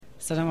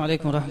السلام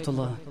عليكم ورحمة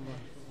الله.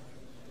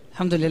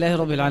 الحمد لله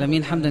رب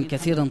العالمين، حمدا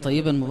كثيرا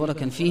طيبا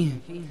مباركا فيه،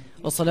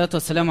 والصلاة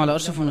والسلام على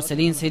أشرف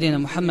المرسلين سيدنا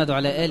محمد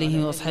وعلى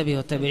آله وأصحابه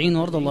والتابعين،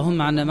 وارض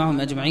اللهم عنا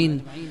معهم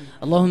أجمعين.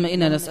 اللهم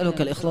إنا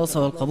نسألك الإخلاص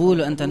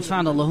والقبول، وأن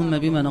تنفعنا اللهم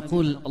بما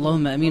نقول،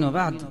 اللهم أمين.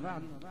 وبعد،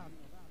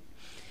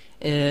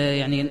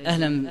 يعني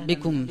أهلا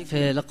بكم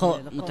في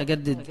لقاء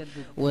متجدد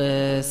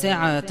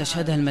وساعة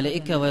تشهدها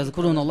الملائكة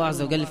ويذكرون الله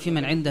عز وجل في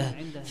من عنده.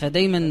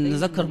 فدايما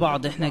نذكر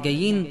بعض، احنا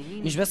جايين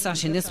مش بس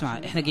عشان نسمع،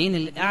 احنا جايين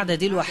القعدة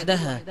دي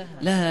لوحدها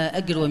لها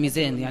أجر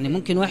وميزان. يعني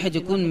ممكن واحد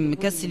يكون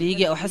مكسل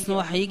يجي أو حاسس ان هو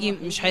هيجي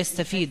مش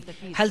هيستفيد،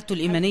 حالته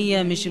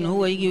الإيمانية مش ان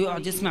هو يجي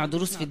ويقعد يسمع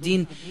دروس في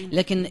الدين،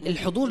 لكن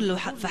الحضور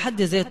في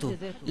حد ذاته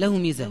له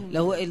ميزة.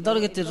 لو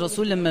لدرجة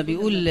الرسول لما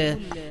بيقول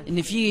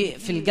ان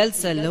في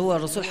الجلسة اللي هو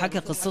الرسول حكى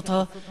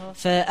قصتها،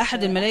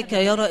 فأحد الملائكة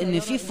يرى ان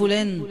في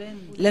فلان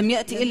لم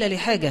يأتي إلا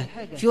لحاجة،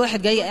 في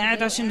واحد جاي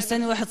قاعد عشان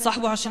مستني واحد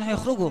صاحبه عشان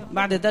هيخرجوا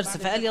بعد الدرس،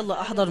 فقال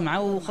يلا أحضر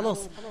معاه وخلاص.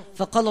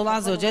 فقال الله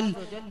عز وجل: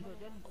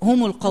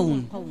 هم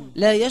القوم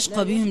لا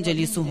يشقى بهم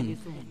جليسهم.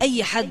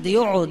 أي حد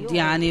يقعد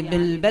يعني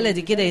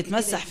بالبلدي كده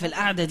يتمسح في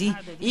القعدة دي،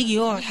 يجي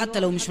يقعد حتى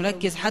لو مش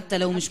مركز، حتى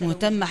لو مش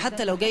مهتم،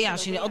 حتى لو جاي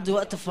عشان يقضي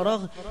وقت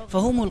فراغ،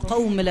 فهم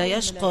القوم لا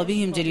يشقى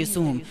بهم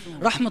جليسهم.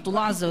 رحمة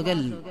الله عز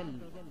وجل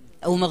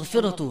أو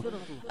مغفرته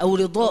أو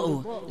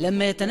رضاؤه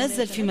لما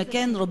يتنزل في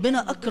مكان،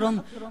 ربنا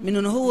أكرم من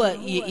أنه هو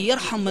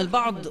يرحم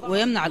البعض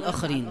ويمنع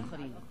الآخرين.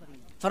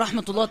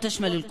 فرحمة الله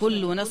تشمل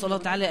الكل، ونسأل الله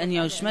تعالى أن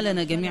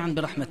يشملنا جميعا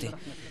برحمته.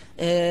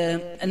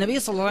 النبي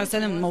صلى الله عليه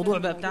وسلم، الموضوع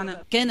بقى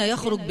بتاعنا، كان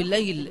يخرج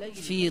بالليل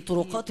في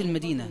طرقات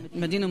المدينة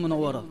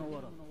المنورة،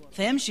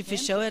 فيمشي في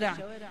الشوارع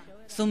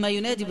ثم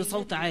ينادي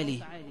بصوت عالي: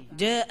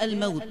 جاء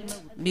الموت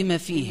بما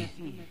فيه،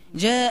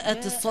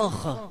 جاءت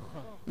الصاخة،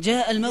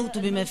 جاء الموت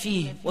بما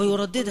فيه،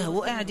 ويرددها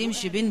وقاعد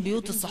يمشي بين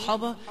بيوت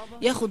الصحابة.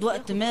 ياخد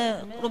وقت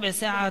ما ربع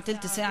ساعة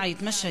تلت ساعة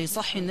يتمشى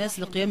يصحي الناس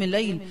لقيام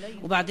الليل،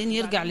 وبعدين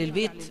يرجع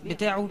للبيت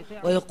بتاعه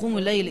ويقوم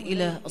الليل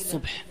إلى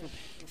الصبح.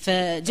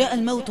 فجاء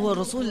الموت، هو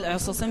الرسول عليه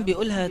الصلاة والسلام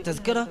بيقولها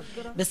تذكرة،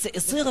 بس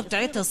الصيغة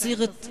بتاعتها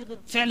صيغة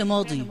فعل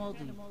ماضي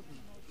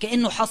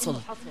كأنه حصل،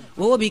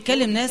 وهو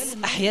بيكلم ناس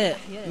أحياء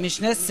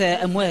مش ناس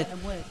أموات.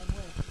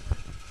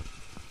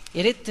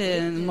 يا ريت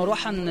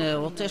المروحة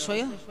نوطيها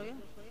شوية.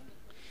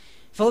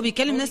 فهو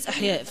بيكلم ناس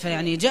أحياء،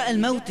 فيعني جاء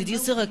الموت دي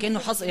صيغة كأنه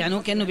حصل، يعني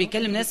هو كأنه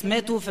بيكلم ناس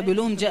ماتوا فبيقول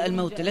لهم جاء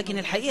الموت. لكن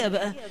الحقيقة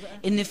بقى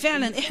إن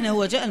فعلا إحنا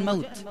هو جاء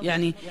الموت،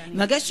 يعني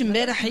ما جاش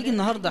امبارح، هيجي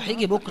النهاردة،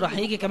 هيجي بكرة،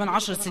 هيجي كمان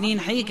 10 سنين،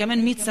 هيجي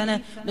كمان 100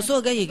 سنة، بس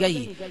هو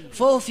جاي.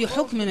 فهو في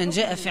حكم من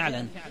جاء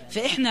فعلا،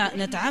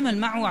 فإحنا نتعامل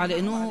معه على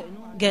إنه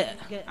جاء،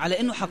 على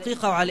إنه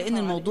حقيقة، وعلى إن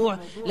الموضوع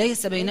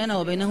ليس بيننا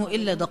وبينه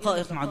إلا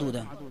دقائق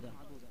معدودة.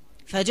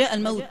 فجاء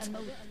الموت،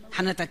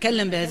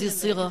 هنتكلم بهذه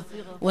الصيغة،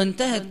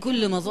 وانتهت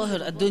كل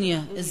مظاهر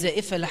الدنيا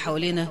الزائفة اللي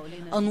حوالينا،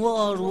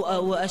 أنوار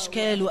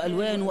وأشكال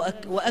وألوان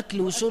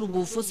وأكل وشرب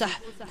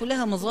وفسح،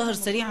 كلها مظاهر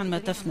سريعا ما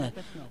تفنى،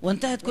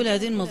 وانتهت كل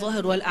هذه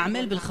المظاهر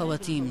والأعمال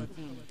بالخواتيم.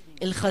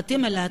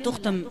 الخاتمة اللي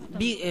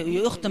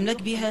يختم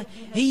لك بها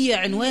هي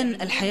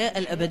عنوان الحياة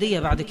الأبدية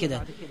بعد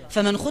كده.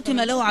 فمن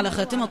ختم له على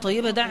خاتمة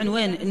طيبة، ده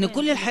عنوان إن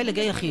كل الحياة اللي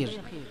جاية خير،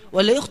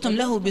 ولا يختم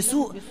له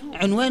بسوء،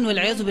 عنوان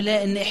والعياذ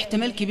بالله إن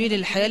احتمال كبير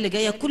الحياة اللي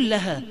جاية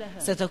كلها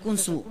ستكون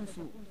سوء.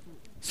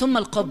 ثم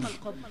القبر،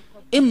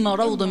 إما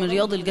روضة من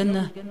رياض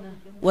الجنة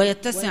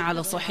ويتسع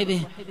على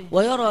صاحبه،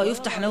 ويرى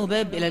يفتح له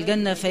باب إلى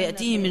الجنة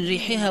فيأتيه من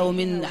ريحها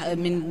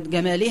ومن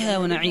جمالها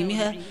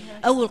ونعيمها،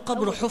 أو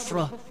القبر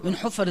حفرة من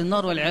حفر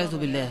النار والعياذ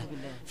بالله،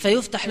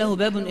 فيفتح له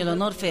باب إلى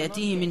النار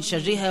فيأتيه من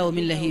شرها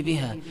ومن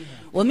لهيبها.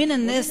 ومن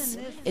الناس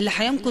اللي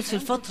هيمكث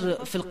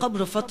في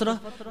القبر فترة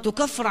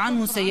تكفر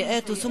عنه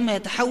سيئاته، ثم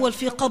يتحول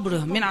في قبره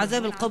من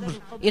عذاب القبر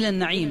إلى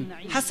النعيم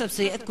حسب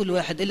سيئات كل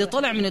واحد. اللي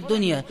طالع من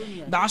الدنيا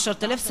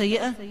ب10,000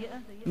 سيئة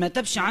ما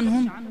تبش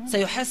عنهم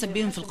سيحاسب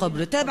بهم في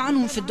القبر، تاب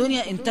عنهم في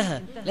الدنيا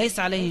انتهى ليس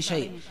عليه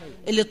شيء.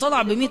 اللي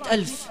طلع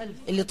ب100,000،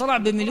 اللي طلع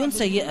ب1,000,000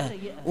 سيئة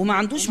وما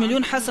عندوش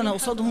 1,000,000 حسنة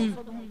قصادهم،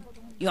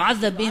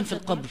 يعذب بهم في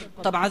القبر.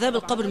 طب عذاب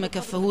القبر ما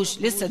كفهوش،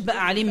 لسه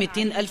اتبقى عليه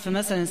 200,000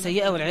 مثلا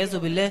سيئة والعياذ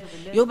بالله،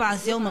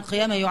 يبعث يوم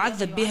القيامة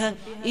يعذب بها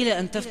إلى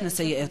أن تفنى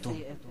سيئاته.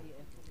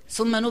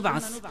 ثم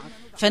نبعث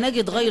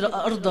فنجد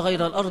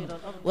غير الأرض،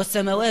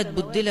 والسماوات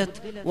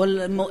بدلت،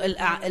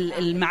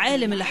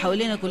 والمعالم اللي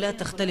حوالينا كلها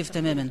تختلف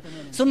تماما.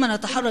 ثم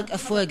نتحرك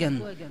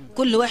أفواجا،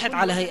 كل واحد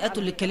على هيئته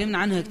اللي اتكلمنا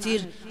عنها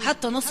كتير،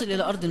 حتى نصل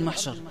إلى أرض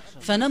المحشر،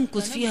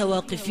 فنمكث فيها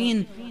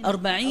واقفين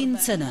 40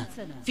 سنة.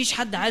 فيش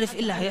حد عارف إيه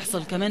اللي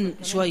هيحصل كمان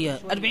شوية،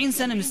 40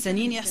 سنة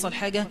مستنيين يحصل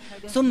حاجة.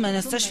 ثم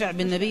نستشفع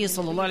بالنبي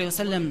صلى الله عليه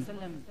وسلم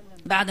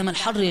بعد ما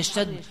الحر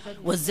يشتد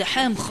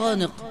والزحام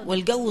خانق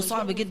والجو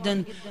صعب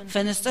جدا،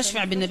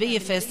 فنستشفع بالنبي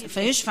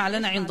فيشفع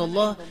لنا عند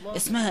الله،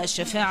 اسمها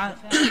الشفاعة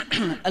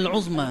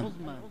العظمى.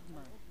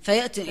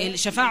 فيأتي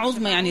الشفاعة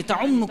عظمى يعني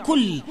تعم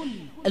كل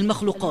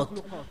المخلوقات،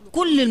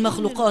 كل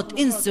المخلوقات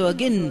إنس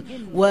وجن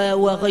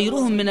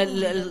وغيرهم من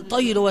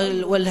الطير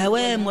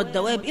والهوام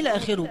والدواب إلى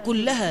آخره،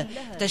 كلها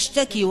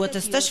تشتكي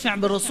وتستشفع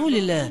برسول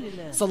الله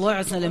صلى الله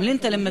عليه وسلم.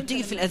 لأنت لما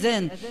بتيجي في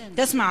الأذان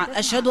تسمع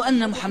أشهد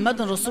أن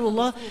محمد رسول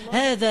الله،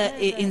 هذا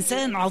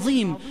إنسان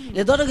عظيم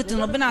لدرجة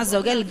أن ربنا عز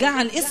وجل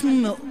جعل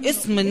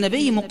اسم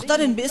النبي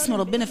مقترن باسم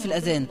ربنا في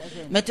الأذان.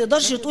 ما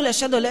تقدرش تقول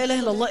أشهد لا إله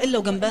إلا الله إلا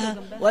وجنبها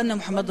وأن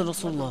محمد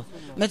رسول الله.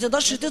 ما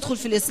تقدرش تدخل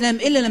في الإسلام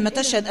إلا لما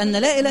تشهد أن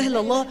لا إله إلا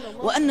الله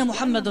وأن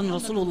محمد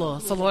رسول الله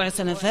صلى الله عليه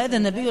وسلم. فهذا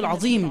النبي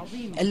العظيم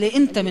اللي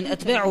أنت من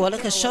أتباعه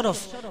ولك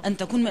الشرف أن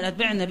تكون من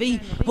أتباع النبي،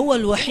 هو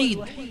الوحيد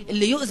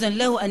اللي يؤذن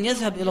له أن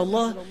يذهب إلى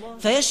الله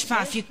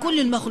فيشفع في كل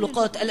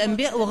المخلوقات،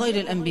 الأنبياء وغير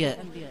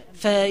الأنبياء.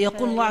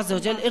 فيقول الله عز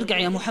وجل ارجع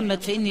يا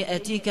محمد فإني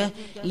آتيك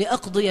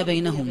لأقضي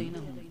بينهم،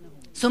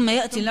 ثم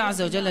يأتي الله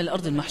عز وجل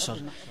لأرض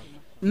المحشر.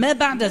 ما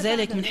بعد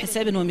ذلك من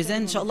حساب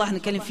وميزان إن شاء الله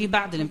هنتكلم فيه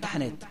بعد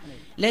الامتحانات.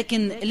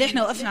 لكن اللي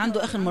احنا وقفنا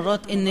عنده آخر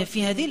مرات إن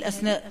في هذه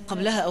الأثناء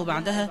قبلها أو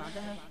بعدها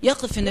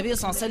يقف النبي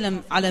صلى الله عليه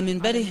وسلم على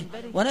منبره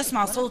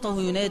ونسمع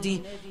صوته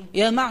ينادي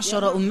يا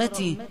معشر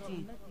أمتي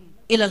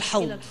إلى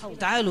الحوض،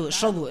 تعالوا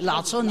اشربوا، اللي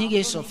عطشان يجي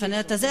يشرب.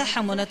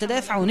 فنتزاحم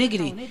ونتدافع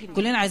ونجري،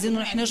 كلنا عايزين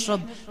نروح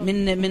نشرب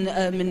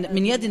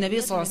من يد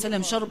النبي صلى الله عليه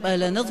وسلم شرب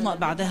لا نظمأ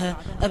بعدها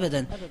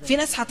أبدا. في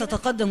ناس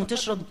هتتقدم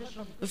وتشرب،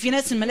 وفي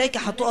ناس الملائكة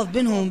هتقف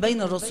بينهم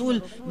وبين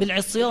الرسول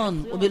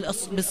بالعصيان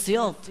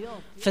وبالسياط.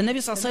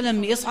 فالنبي صلى الله عليه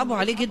وسلم يصعب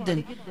عليه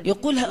جدا،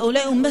 يقول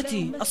هؤلاء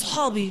أمتي،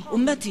 أصحابي،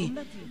 أمتي.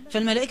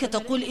 فالملائكة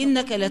تقول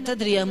إنك لا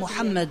تدري يا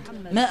محمد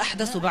ما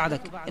أحدث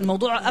بعدك.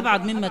 الموضوع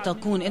أبعد مما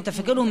تكون. أنت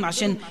فاكرهم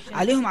عشان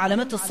عليهم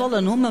علامات الصلاة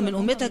أن هم من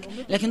أمتك،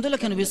 لكن دول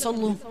كانوا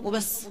بيصلوا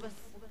وبس،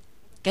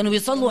 كانوا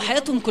بيصلوا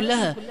حياتهم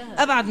كلها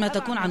أبعد ما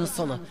تكون عن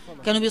الصلاة،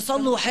 كانوا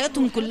بيصلوا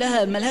حياتهم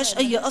كلها ملهاش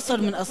أي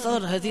أثر من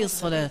أثار هذه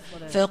الصلاة.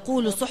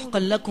 فيقول سحقا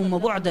لكم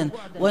وبعدا،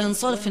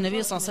 وينصرف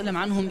النبي صلى الله عليه وسلم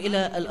عنهم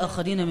إلى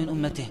الآخرين من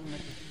أمته.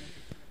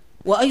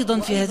 وأيضا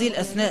في هذه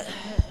الأثناء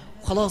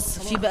خلاص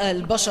في بقى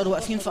البشر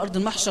واقفين في أرض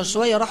المحشر،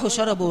 شوية راحوا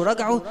شربوا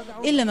ورجعوا،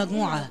 إلا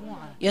مجموعة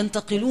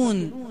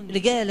ينتقلون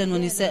رجالا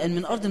ونساء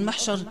من أرض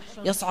المحشر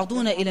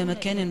يصعدون إلى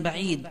مكان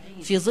بعيد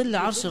في ظل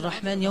عرش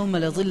الرحمن يوم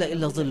لا ظل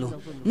إلا ظله.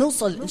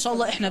 نوصل إن شاء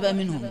الله إحنا بقى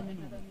منهم،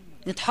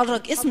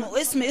 نتحرك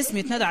اسم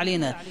يتنادى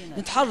علينا،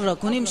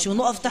 نتحرك ونمشي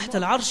ونقف تحت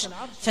العرش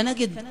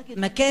فنجد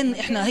مكان.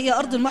 احنا هي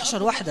أرض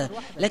المحشر واحدة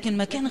لكن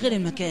مكان غير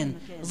المكان،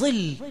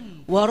 ظل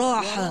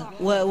وراحة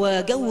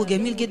وجو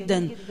جميل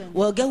جدا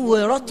وجو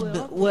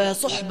رطب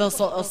وصحبة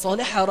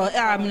صالحة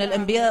رائعة من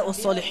الأنبياء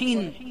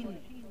والصالحين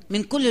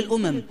من كل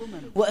الأمم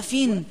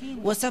واقفين،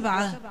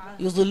 وسبعة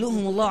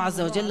يظلهم الله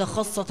عز وجل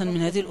خاصة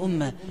من هذه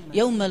الأمة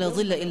يوم لا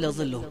ظل إلا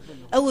ظله.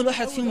 أول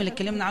واحد فيهم اللي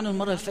اتكلمنا عنه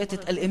المرة اللي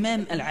فاتت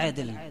الإمام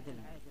العادل،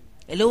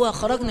 اللي هو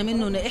خرجنا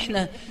منه ان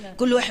احنا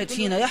كل واحد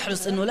فينا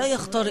يحرص انه لا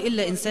يختار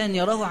الا انسان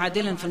يراه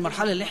عادلا في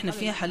المرحله اللي احنا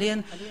فيها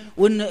حاليا،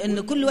 وان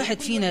كل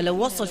واحد فينا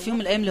لو وصل في يوم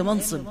من الايام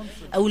لمنصب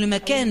او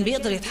لمكان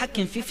بيقدر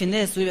يتحكم فيه في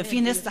الناس ويبقى فيه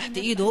ناس تحت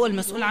ايده هو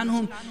المسؤول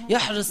عنهم،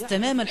 يحرص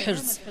تمام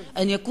الحرص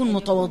ان يكون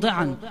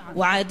متواضعا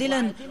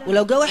وعادلا،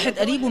 ولو جاء واحد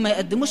قريبه ما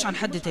يقدموش عن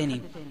حد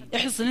تاني.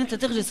 احرص ان انت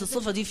تغرس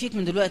الصفه دي فيك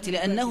من دلوقتي،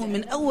 لانه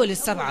من اول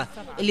السبعه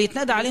اللي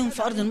يتنادى عليهم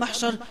في ارض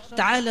المحشر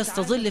تعالى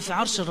استظل في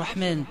عرش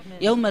الرحمن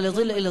يوم لا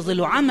ظل الا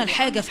ظله. عمل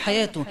حاجه في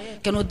حياته،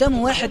 كان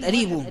قدامه واحد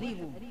قريبه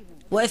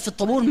واقف في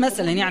الطابور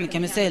مثلا، يعني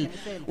كمثال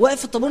واقف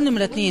في الطابور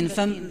نمرة 2،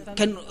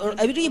 فكان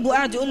قريبه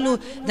قاعد يقول له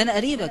ده انا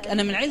قريبك،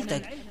 انا من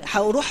عيلتك،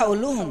 هروح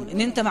اقول لهم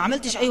ان انت ما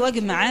عملتش اي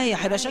واجب معايا،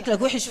 هيبقى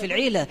شكلك وحش في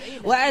العيله،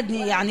 وقعد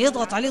يعني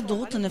يضغط عليه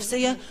الضغوط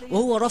النفسيه،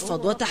 وهو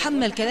رفض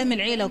وتحمل كلام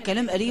العيله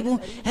وكلام قريبه.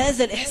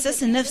 هذا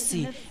الاحساس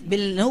النفسي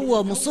بان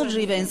هو مصر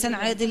يبقى انسان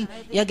عادل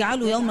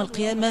يجعله يوم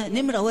القيامه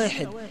نمره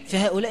 1 في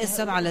هؤلاء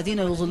السبعه الذين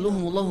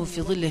يظلهم الله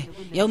في ظله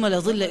يوم لا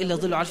ظل الا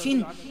ظله.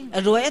 عارفين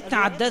الروايات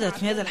تعددت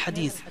في هذا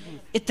الحديث،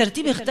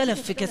 الترتيب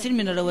اختلف في كثير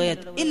من الروايات،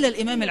 إلا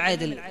الإمام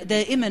العادل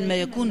دائما ما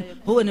يكون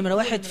هو نمرة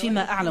 1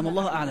 فيما أعلم،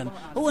 الله أعلم،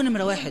 هو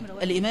نمرة 1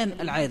 الإمام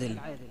العادل.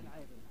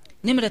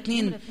 نمرة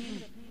 2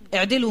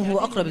 اعدلوا هو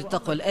أقرب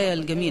للتقوى، الآية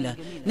الجميلة.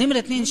 نمرة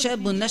 2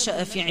 شاب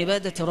نشأ في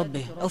عبادة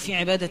ربه أو في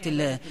عبادة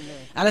الله.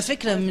 على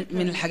فكرة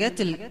من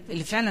الحاجات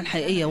اللي فعلا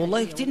حقيقية،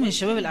 والله كتير من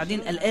الشباب اللي قاعدين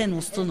الآن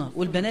وسطنا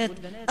والبنات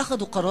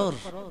أخذوا قرار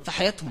في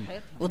حياتهم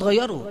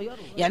وتغيروا.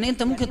 يعني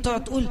أنت ممكن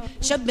تقعد تقول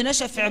شاب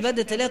نشأ في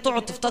عبادة الله،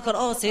 تقعد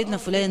تفتكر سيدنا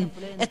فلان،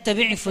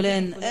 التابعي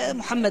فلان،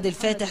 محمد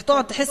الفاتح،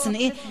 تقعد تحس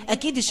ان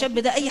اكيد الشاب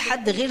ده اي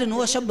حد غير ان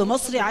هو شاب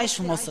مصري عايش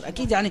في مصر،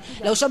 اكيد يعني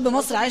لو شاب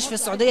مصري عايش في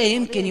السعودية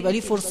يمكن يبقى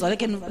ليه فرصة،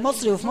 لكن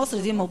مصري وفي مصر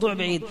دي موضوع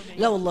بعيد.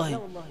 لا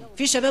والله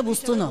في شباب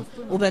وسطنا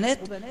وبنات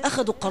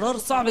اخذوا قرار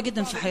صعب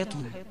جدا في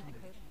حياتهم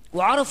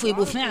وعرفوا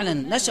يبقوا فعلا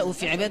نشأوا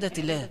في عبادة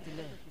الله،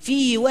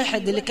 في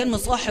واحد اللي كان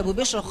مصاحب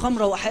وبيشرب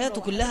خمرة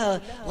وحياته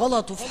كلها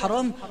غلط وفي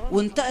حرام،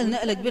 وانتقل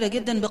نقلة كبيرة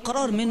جدا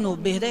بقرار منه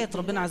بهداية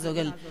ربنا عز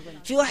وجل.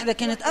 في واحدة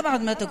كانت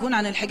أبعد ما تكون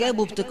عن الحجاب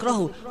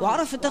وبتكرهه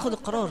وعرفت تاخد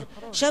القرار.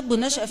 شاب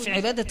نشأ في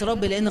عبادة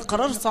رب، لأن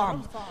القرار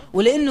صعب،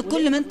 ولأن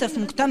كل ما أنت في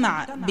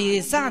مجتمع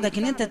بيساعدك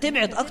أن أنت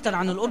تبعد أكتر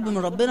عن القرب من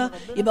ربنا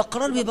يبقى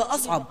القرار بيبقى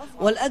أصعب،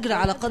 والأجر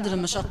على قدر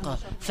المشقة.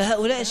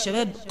 فهؤلاء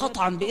الشباب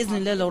قطعا بإذن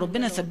الله لو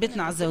ربنا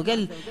ثبتنا عز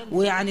وجل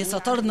ويعني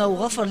سترنا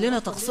وغفر لنا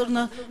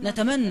تقصيرنا،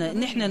 نتمنى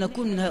أن احنا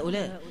نكون من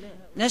هؤلاء.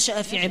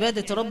 نشأ في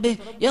عبادة ربه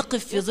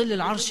يقف في ظل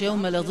العرش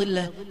يوم لا ظل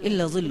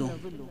إلا ظله.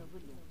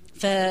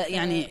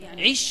 فيعني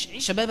عيش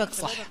شبابك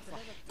صح،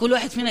 كل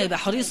واحد فينا يبقى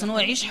حريص ان هو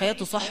يعيش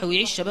حياته صح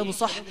ويعيش شبابه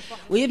صح،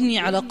 ويبني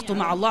علاقته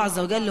مع الله عز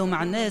وجل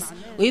ومع الناس،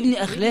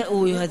 ويبني اخلاقه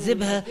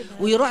ويهذبها،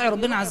 ويراعي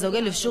ربنا عز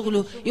وجل في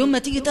شغله. يوم ما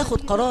تيجي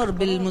تاخد قرار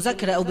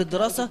بالمذاكرة او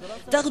بالدراسة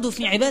تاخده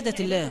في عبادة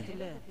الله.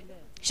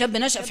 شاب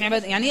نشأ في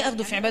عبادة، يعني ايه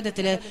اخده في عبادة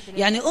الله؟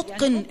 يعني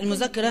اتقن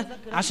المذاكرة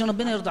عشان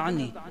ربنا يرضى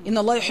عني. ان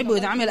الله يحب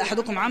اذا عمل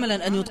احدكم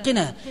عملا ان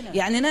يتقنه،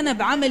 يعني ان انا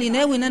بعملي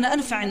ناوي ان انا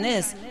انفع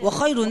الناس،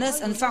 وخير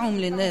الناس انفعهم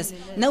للناس.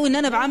 ناوي ان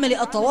انا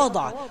بعملي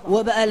اتواضع،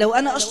 وبقى لو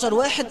انا اشطر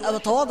واحد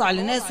اتواضع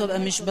للناس وابقى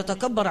مش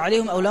بتكبر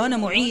عليهم، او لو انا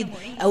معيد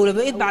او لو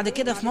بقيت بعد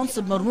كده في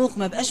منصب مرموق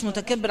ما بقاش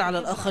متكبر على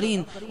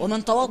الاخرين.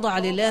 ومن تواضع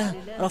لله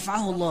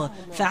رفعه الله.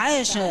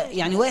 فعاش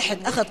يعني واحد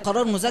اخذ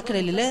قرار مذاكرة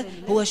لله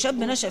هو شاب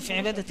نشأ في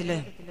عبادة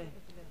الله.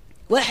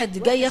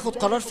 واحد جاي ياخد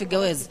قرار في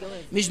الجواز،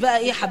 مش بقى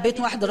ايه حبيت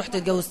واحدة رحت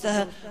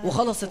اتجوزتها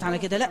وخلصت على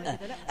كده، لا،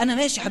 انا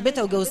ماشي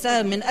حبيتها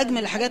وجوزتها، من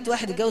اجمل الحاجات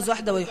واحد يتجوز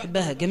واحدة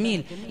ويحبها،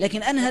 جميل،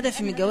 لكن انا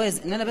هدفي من الجواز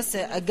ان انا بس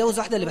اتجوز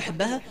واحدة اللي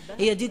بحبها؟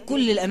 هي دي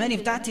كل الاماني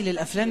بتاعتي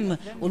للافلام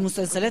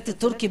والمسلسلات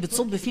التركي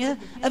بتصب فيها؟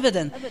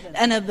 ابدا،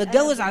 انا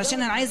بتجوز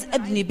علشان انا عايز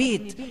ابني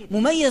بيت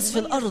مميز في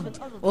الارض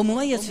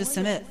ومميز في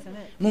السماء،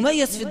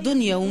 مميز في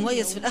الدنيا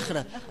ومميز في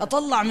الآخرة.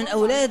 أطلع من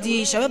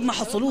أولادي شباب ما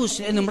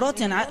حصلوش، لأن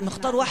مراتي أنا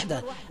مختار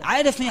واحدة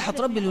عارف هي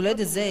هتربي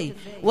الولاد إزاي،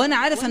 وأنا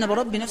عارف أنا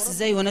بربي نفسي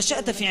إزاي،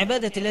 ونشأت في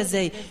عبادة الله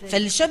إزاي.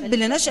 فالشاب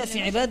اللي نشأ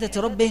في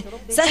عبادة ربه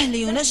سهل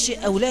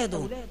ينشئ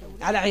أولاده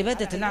على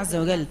عبادة الله عز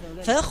وجل،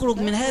 فيخرج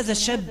من هذا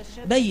الشاب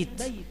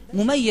بيت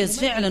مميز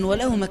فعلا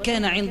وله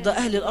مكانة عند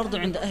أهل الأرض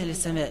وعند أهل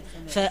السماء.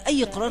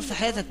 فأي قرار في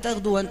حياتك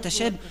تاخده وأنت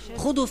شاب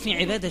خده في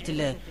عبادة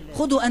الله،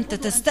 خده أنت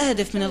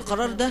تستهدف من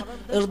القرار ده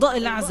إرضاء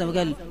الله عز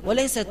وجل.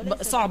 وليست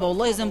صعبة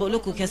والله، زي ما بقول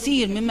لكم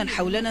كثير ممن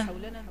حولنا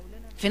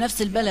في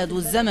نفس البلد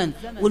والزمن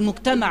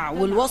والمجتمع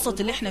والوسط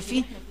اللي احنا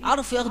فيه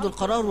عرفوا ياخدوا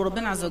القرار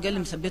وربنا عز وجل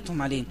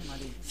مثبتهم عليه.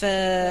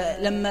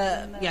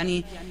 فلما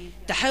يعني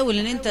تحاول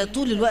ان انت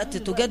طول الوقت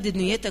تجدد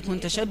نيتك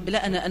وانت شاب،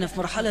 لا انا في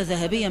مرحلة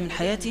ذهبية من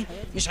حياتي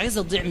مش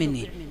عايزة تضيع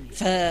مني،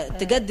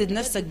 فتجدد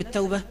نفسك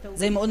بالتوبة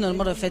زي ما قلنا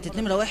المرة اللي فاتت.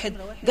 نمرة 1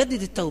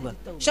 جدد التوبة.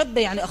 شاب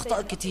يعني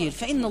اخطاء كتير،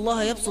 فإن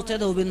الله يبسط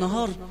يده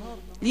بالنهار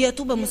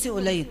ليتوب مسيء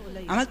الليل.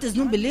 عملت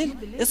ذنوب بالليل،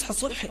 اصحى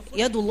الصبح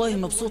يد الله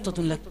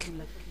مبسوطة لك.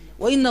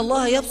 وإن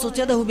الله يبسط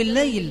يده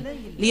بالليل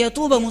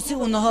ليتوب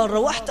مسيء النهار.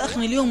 روحت آخر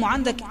اليوم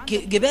وعندك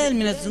جبال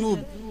من الذنوب،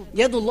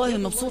 يد الله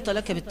مبسوطة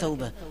لك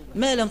بالتوبة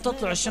ما لم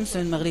تطلع الشمس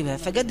من مغربها،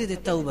 فجدد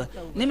التوبة.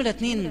 نمرة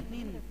 2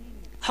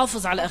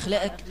 حافظ على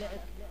أخلاقك،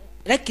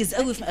 ركز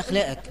قوي في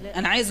أخلاقك.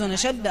 أنا عايز وأنا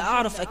شاب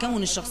أعرف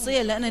أكون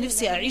الشخصية اللي أنا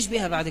نفسي أعيش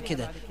بها بعد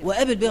كده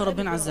وقابل بها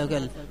ربنا عز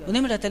وجل.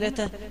 ونمرة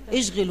 3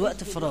 اشغل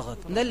وقت فراغك،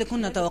 ده اللي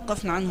كنا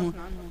توقفنا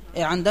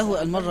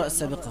عنده المرة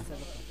السابقة.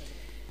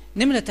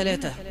 نمرة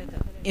 3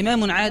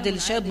 إمام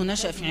عادل شاب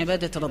نشأ في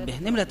عبادة ربه.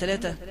 نمرة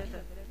 3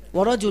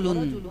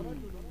 ورجل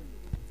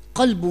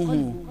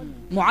قلبه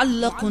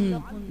معلق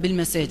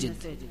بالمساجد.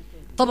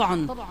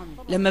 طبعا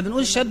لما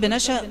بنقول شاب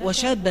نشأ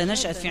وشاب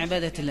نشأت في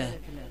عبادة الله،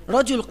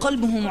 رجل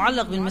قلبه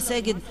معلق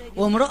بالمساجد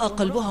وامرأة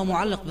قلبها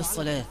معلق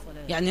بالصلاة.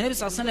 يعني النبي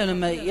صلى الله عليه وسلم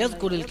لما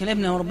يذكر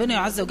الكلام وربنا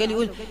عز وجل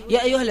يقول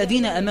يا أيها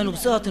الذين آمنوا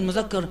بصيغة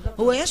المذكر،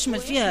 هو يشمل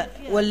فيها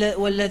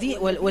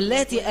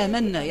واللاتي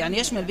آمنا، يعني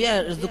يشمل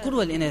بها الذكور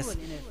والإناث.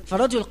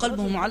 فرجل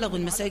قلبه معلق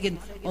بالمساجد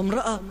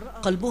وامرأة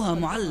قلبها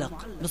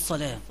معلق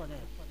بالصلاة،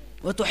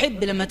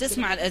 وتحب لما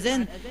تسمع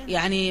الأذان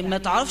يعني ما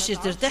تعرفش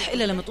ترتاح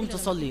إلا لما تقوم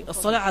تصلي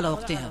الصلاة على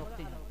وقتها.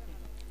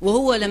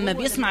 وهو لما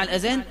بيسمع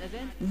الأذان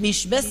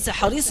مش بس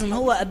حريص ان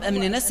هو أبقى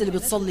من الناس اللي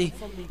بتصلي،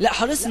 لا،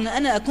 حريص ان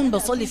أنا أكون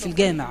بصلي في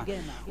الجامع.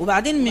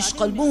 وبعدين مش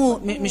قلبه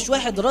مش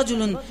واحد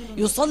رجل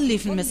يصلي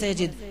في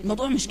المساجد،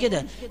 الموضوع مش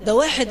كده، ده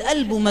واحد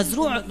قلبه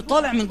مزروع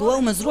طالع من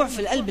جواه مزروع في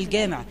القلب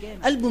الجامع،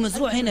 قلبه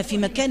مزروع هنا في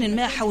مكان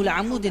ما حول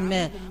عمود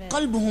ما،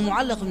 قلبه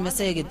معلق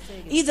بالمساجد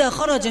إذا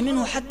خرج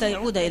منه حتى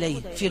يعود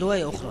إليه. في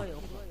رواية أخرى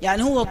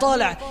يعني هو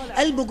طالع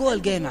قلبه جوه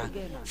الجامع،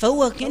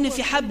 فهو كأن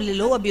في حبل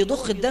اللي هو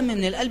بيضخ الدم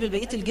من القلب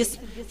لبقية الجسم،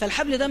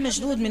 فالحبل ده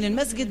مشدود من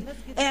المسجد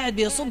قاعد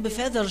بيصب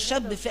في هذا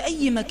الشاب في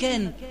أي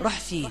مكان راح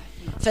فيه.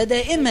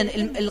 فدائما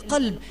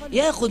القلب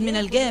ياخذ من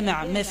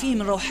الجامع ما فيه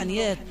من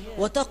روحانيات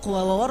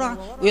وتقوى وورع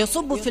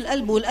ويصب في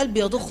القلب، والقلب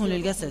يضخه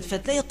للجسد.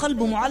 فتلاقي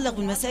قلبه معلق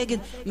بالمساجد،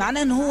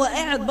 معناه ان هو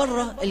قاعد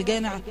بره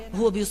الجامع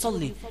وهو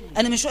بيصلي.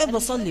 انا مش واقف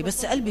بصلي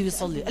بس قلبي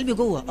بيصلي، قلبي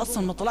جوه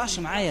اصلا ما طلعش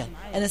معايا،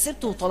 انا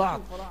سبته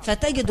وطلعت.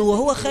 فتجد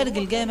وهو خارج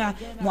الجامع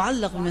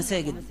معلق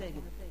بالمساجد.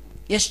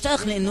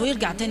 يشتاق لأنه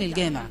يرجع تاني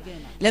الجامع.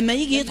 لما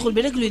يجي يدخل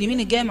برجله اليمين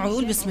الجامع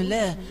ويقول بسم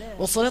الله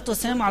والصلاة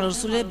والسلام على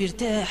رسول الله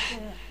بيرتاح،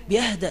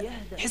 بيهدأ،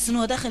 يحس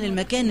أنه دخل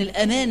المكان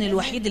الأمان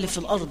الوحيد اللي في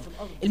الأرض.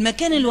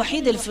 المكان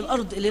الوحيد اللي في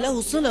الأرض اللي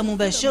له صلة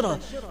مباشرة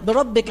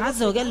بربك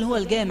عز وجل هو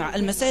الجامع.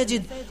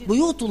 المساجد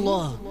بيوت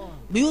الله،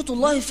 بيوت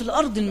الله في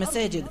الأرض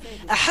المساجد.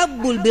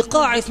 أحب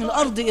البقاع في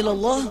الأرض إلى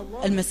الله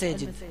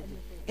المساجد.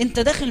 انت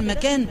داخل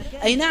مكان،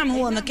 اي نعم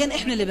هو مكان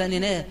احنا اللي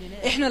بنيناه،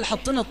 احنا اللي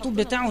حطينا الطوب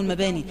بتاعه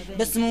والمباني،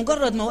 بس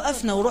مجرد ما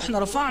وقفنا ورحنا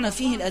رفعنا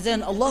فيه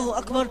الاذان الله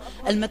اكبر،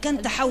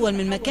 المكان تحول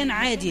من مكان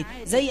عادي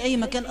زي اي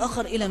مكان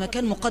اخر الى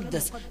مكان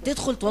مقدس.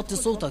 تدخل توطي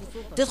صوتك،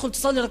 تدخل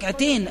تصلي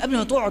ركعتين قبل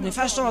ما تقعد، ما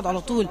ينفعش تقعد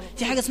على طول.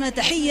 في حاجه اسمها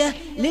تحيه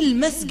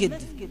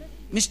للمسجد،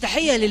 مش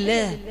تحية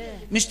لله،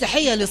 مش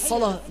تحية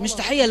للصلاة، مش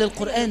تحية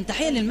للقرآن،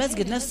 تحية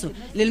للمسجد نفسه،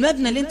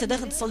 للمبنى اللي انت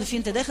داخل تصلي فيه.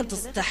 انت داخل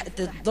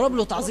تضرب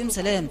له تعظيم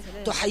سلام،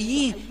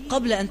 تحييه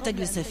قبل أن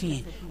تجلس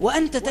فيه.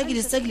 وأنت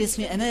تجلس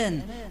في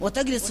أمان،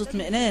 وتجلس في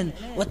اطمئنان،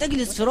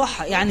 وتجلس في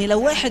راحة. يعني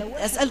لو واحد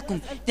أسألكم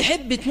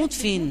تحب تموت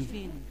فين؟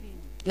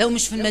 لو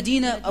مش في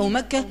المدينة أو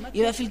مكة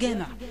يبقى في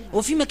الجامع.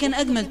 وفي مكان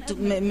أجمل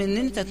من أن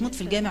أنت تموت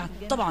في الجامع؟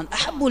 طبعا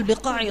أحب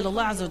البقاع إلى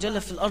الله عز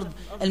وجل في الأرض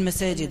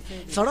المساجد.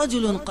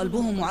 فرجل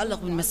قلبه معلق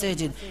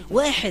بالمساجد،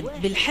 واحد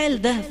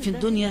بالحال ده في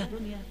الدنيا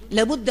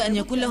لابد أن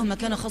يكون له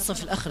مكانة خاصة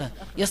في الآخرة،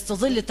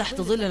 يستظل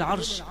تحت ظل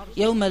العرش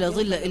يوم لا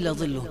ظل إلا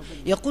ظله.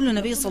 يقول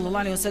النبي صلى الله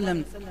عليه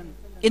وسلم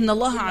إن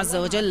الله عز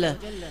وجل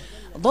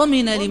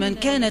ضمن لمن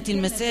كانت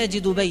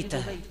المساجد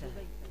بيته.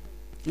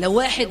 لو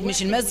واحد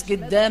مش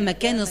المسجد ده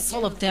مكان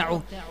الصلاة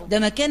بتاعه، ده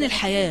مكان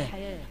الحياة.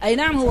 أي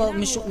نعم هو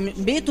مش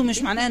بيته،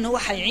 مش معناه أنه هو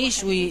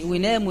هيعيش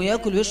وينام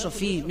ويأكل ويشرب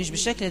فيه، مش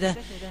بالشكل ده،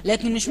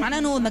 لكن مش معناه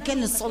أنه هو مكان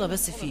للصلاة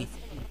بس فيه.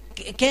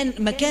 كان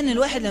مكان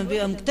الواحد لما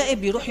بيبقى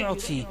مكتئب بيروح يقعد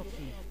فيه،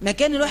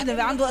 مكان الواحد لما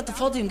بيبقى عنده وقت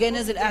فاضي جاي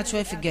نازل قاعد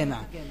شوية في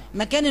الجامع،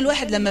 مكان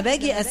الواحد لما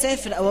باجي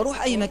أسافر أو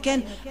أروح أي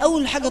مكان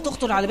أول حاجة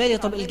تخطر على بالي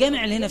طب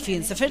الجامع اللي هنا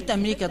فين؟ سافرت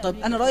أمريكا، طب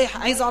أنا رايح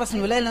عايز أعرف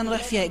الولاية اللي أنا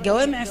رايح فيها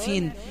الجوامع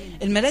فين؟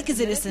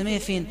 المراكز الإسلامية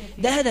فين؟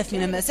 ده هدفي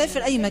لما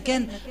أسافر أي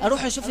مكان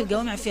أروح أشوف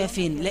الجوامع فيها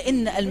فين،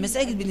 لأن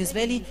المساجد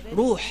بالنسبة لي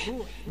روح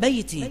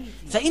بيتي.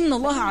 فإن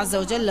الله عز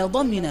وجل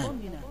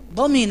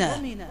ضمن.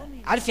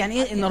 عارف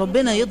يعني ايه ان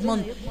ربنا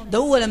يضمن؟ ده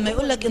هو لما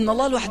يقول لك ان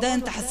الله لوحده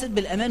انت حسيت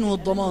بالامان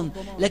والضمان،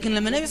 لكن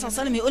لما النبي صلى الله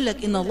عليه وسلم يقول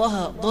لك ان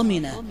الله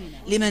ضمن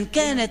لمن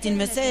كانت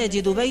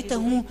المساجد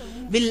بيته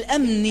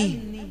بالامن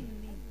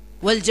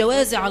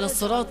والجواز على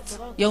الصراط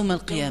يوم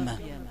القيامه.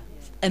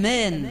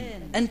 امان،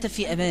 انت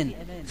في امان،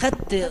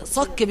 خدت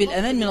صك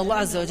بالامان من الله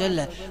عز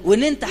وجل،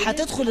 وان انت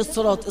هتدخل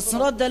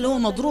الصراط ده اللي هو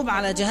مضروب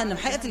على جهنم.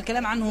 حقيقة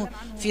الكلام عنه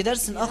في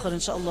درس اخر ان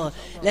شاء الله،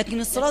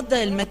 لكن الصراط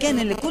ده المكان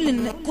اللي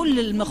كل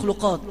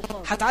المخلوقات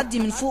هتعدي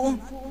من فوقه،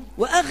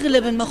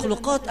 واغلب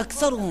المخلوقات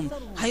اكثرهم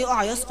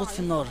هيقع يسقط في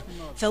النار.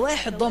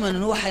 فواحد ضمن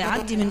ان هو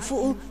هيعدي من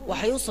فوقه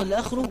وهيوصل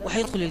لاخره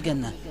وهيدخل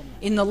الجنة.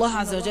 ان الله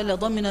عز وجل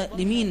ضمن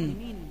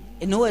لمين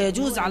ان هو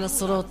يجوز على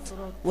الصراط،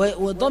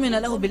 وضمن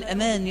له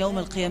بالأمان يوم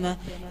القيامة.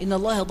 إن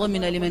الله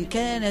ضمن لمن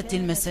كانت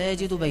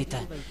المساجد بيته.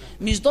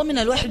 مش ضمن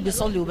الواحد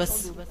بيصلي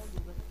وبس،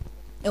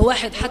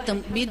 واحد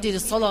حتى بيدي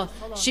للصلاة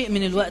شيء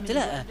من الوقت،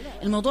 لا،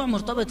 الموضوع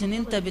مرتبط ان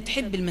انت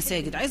بتحب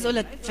المساجد. عايز اقول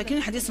لك، فاكرين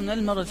الحديث من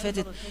المرة اللي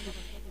فاتت؟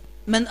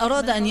 من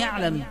أراد أن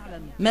يعلم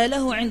ما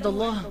له عند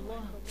الله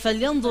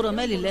فلينظر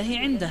ما لله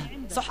عنده.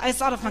 صح؟ عايز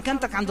تعرف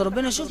مكانتك عند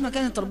ربنا، شوف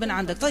مكانة ربنا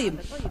عندك. طيب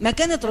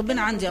مكانة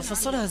ربنا عندي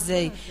أفسرها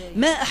ازاي؟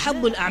 ما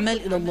أحب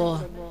الأعمال إلى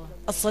الله؟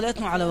 الصلاة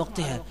على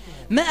وقتها.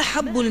 ما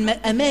أحب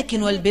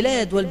الأماكن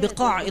والبلاد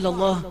والبقاع إلى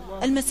الله؟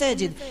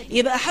 المساجد.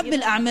 يبقى أحب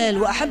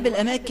الأعمال وأحب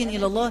الأماكن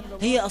إلى الله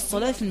هي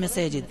الصلاة في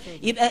المساجد.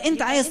 يبقى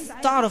أنت عايز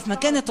تعرف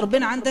مكانة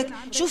ربنا عندك،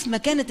 شوف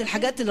مكانة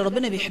الحاجات اللي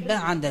ربنا بيحبها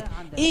عندك.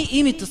 إيه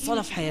قيمة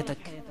الصلاة في حياتك؟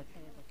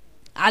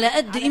 على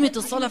قد قيمة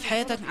الصلاة في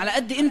حياتك، على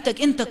قد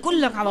قيمتك أنت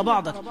كلك على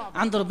بعضك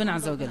عند ربنا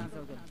عز وجل.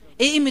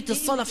 ايه قيمة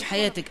الصلاة في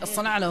حياتك؟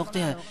 الصلاة على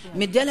وقتها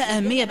مديالها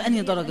أهمية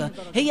بأنهي درجة؟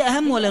 هي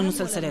أهم ولا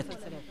المسلسلات؟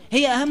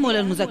 هي أهم ولا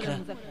المذاكرة؟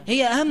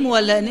 هي أهم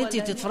ولا أن أنت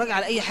تتفرج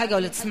على أي حاجة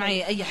ولا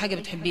تسمعي أي حاجة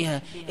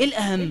بتحبيها؟ إيه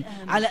الأهم؟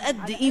 على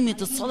قد قيمة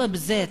الصلاة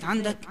بالذات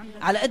عندك،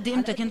 على قد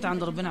قيمتك أنت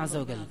عند ربنا عز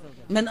وجل.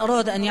 من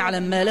أراد أن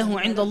يعلم ما له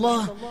عند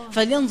الله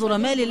فلينظر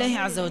ما لله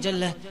عز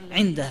وجل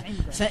عنده.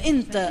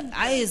 فأنت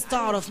عايز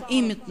تعرف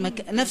قيمة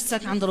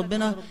نفسك عند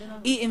ربنا،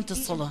 إيه قيمة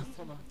الصلاة؟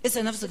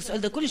 اسأل نفسك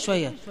السؤال ده كل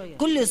شوية،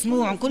 كل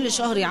أسبوع، كل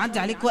شهر يعدي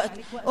عليك وقت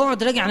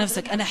اقعد راجع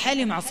نفسك، أنا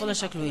حالي مع الصلاة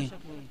شكله إيه؟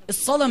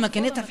 الصلاة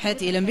مكانتها في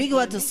حياتي. لما بيجي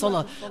وقت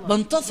الصلاة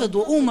بنتفض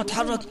وأقوم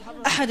أتحرك.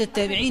 أحد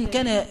التابعين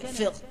كان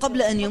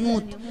قبل أن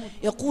يموت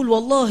يقول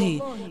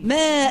والله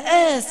ما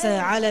آسى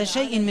على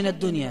شيء من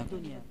الدنيا،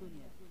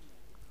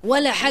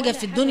 ولا حاجة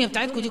في الدنيا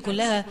بتاعتكم دي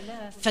كلها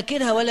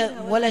فاكرها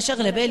ولا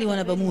شغل بالي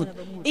وأنا بموت،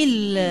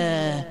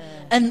 إلا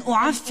أن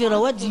أعفر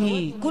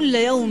وجهي كل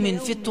يوم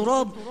في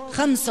التراب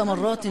 5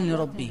 مرات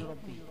لربي.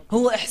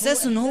 هو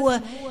إحساس أنه هو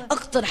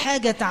أكتر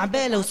حاجة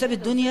تعباه لو ساب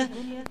الدنيا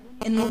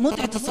انه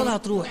متعة الصلاة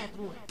هتروح.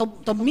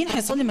 طب مين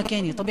هيصلي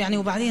مكاني؟ طب يعني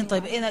وبعدين؟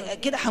 طيب انا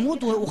كده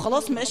هموت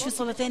وخلاص ما بقاش في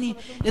صلاة تاني؟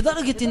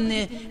 لدرجة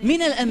ان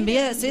من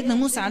الانبياء سيدنا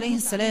موسى عليه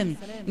السلام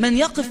من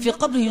يقف في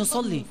قبره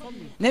يصلي.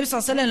 النبي صلى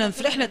الله عليه وسلم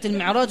في رحلة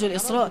المعراج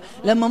والإسراء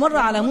لما مر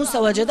على موسى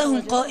وجده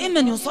قائما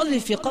يصلي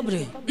في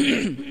قبره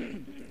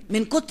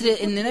من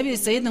كتر ان نبي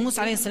سيدنا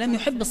موسى عليه السلام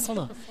يحب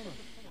الصلاة.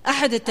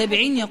 أحد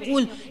التابعين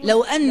يقول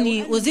لو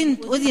أني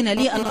أذن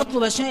لي أن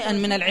أطلب شيئا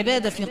من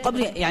العبادة في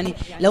قبري، يعني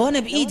لو أنا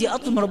بإيدي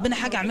أطلب من ربنا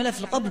حاجة أعملها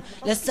في القبر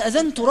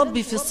لاستأذنت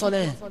ربي في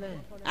الصلاة.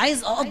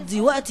 عايز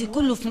أقضي وقتي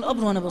كله في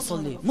القبر وأنا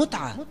بصلي،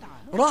 متعة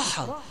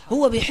راحة.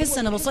 هو بيحس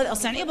أنا بصلي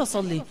أصلا. يعني إيه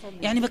بصلي؟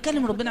 يعني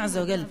بكلم ربنا عز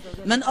وجل.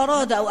 من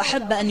أراد أو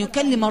أحب أن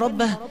يكلم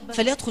ربه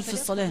فليدخل في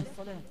الصلاة.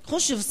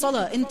 خش في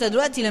الصلاة. أنت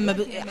دلوقتي لما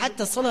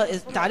حتى الصلاة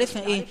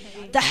تعرفها إيه؟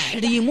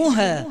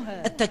 تحريمها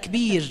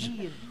التكبير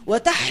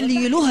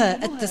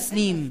وتحليلها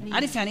التسليم.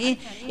 عارف يعني ايه؟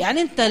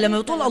 يعني انت لما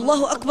بتقول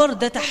الله اكبر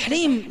ده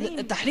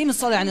تحريم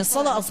الصلاة. يعني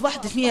الصلاة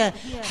اصبحت فيها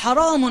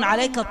حرام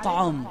عليك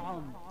الطعام،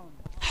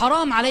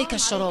 حرام عليك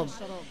الشراب،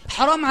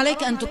 حرام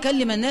عليك أن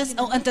تكلم الناس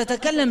أو أن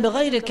تتكلم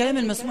بغير الكلام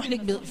المسموح لك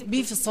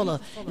به في الصلاة،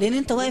 لأن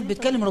أنت واقف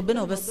بتكلم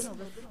ربنا وبس.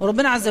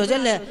 وربنا عز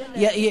وجل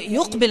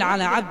يقبل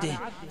على عبده،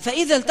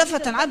 فإذا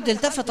التفت العبد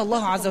التفت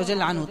الله عز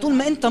وجل عنه. طول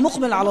ما أنت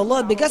مقبل على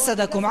الله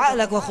بجسدك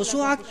وعقلك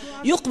وخشوعك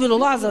يقبل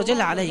الله عز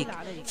وجل عليك.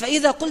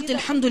 فإذا قلت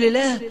الحمد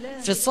لله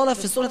في الصلاة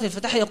في سورة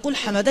الفتح يقول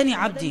حمدني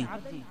عبدي.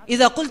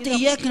 إذا قلت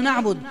إياك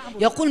نعبد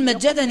يقول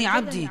مجدني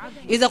عبدي.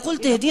 إذا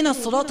قلت اهدينا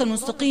الصراط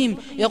المستقيم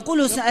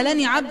يقول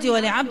سألني عبدي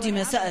ولعبدي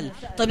ما سأل.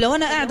 طيب لو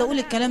أنا قاعد أقول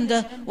الكلام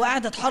ده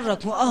وقاعد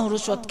أتحرك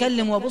وأهرش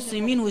وأتكلم وأبص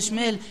يمين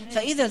وشمال،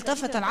 فإذا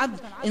التفت العبد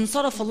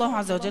انصرف الله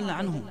عز وجل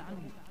عنه.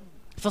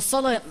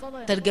 فالصلاة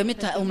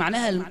ترجمتها أو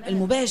معناها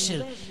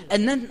المباشر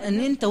أن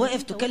أنت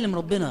واقف تكلم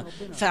ربنا.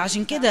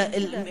 فعشان كده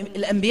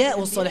الأنبياء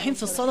والصالحين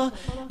في الصلاة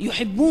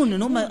يحبون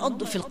أن هم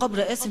يقضوا في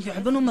القبر،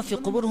 يحبون هم في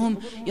قبورهم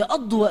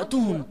يقضوا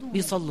وقتهم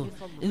بيصلوا،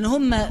 لأن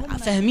هم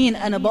فاهمين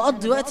أنا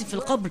بقضي وقتي في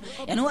القبر.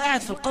 يعني هو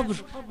قاعد في القبر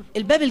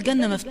الباب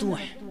الجنة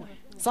مفتوح،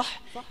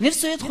 صح؟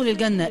 نفسه يدخل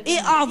الجنة. إيه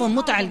أعظم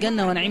متع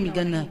الجنة ونعيم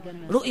الجنة؟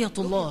 رؤية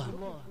الله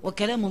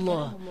وكلام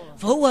الله.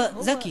 فهو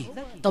ذكي.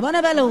 طب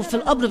أنا بقى لو في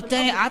القبر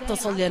بتاعي قعدت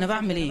أصلي أنا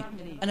بعمل إيه؟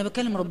 أنا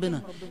بكلم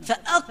ربنا.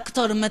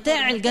 فأكتر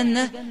متاع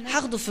الجنة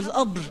هاخده في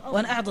القبر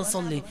وأنا قاعد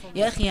أصلي.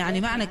 يا أخي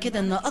يعني معنى كده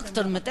أن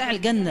أكتر متاع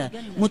الجنة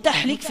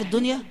متاح ليك في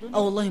الدنيا؟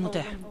 والله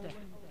متاح.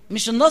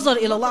 مش النظر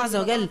إلى الله عز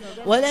وجل،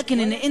 ولكن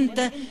أن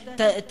أنت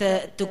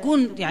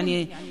تكون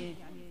يعني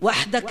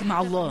وحدك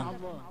مع الله،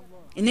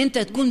 ان انت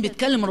تكون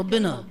بتكلم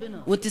ربنا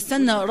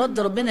وتستنى رد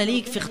ربنا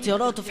ليك في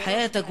اختياراته في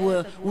حياتك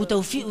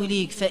وتوفيقه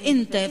ليك.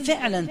 فانت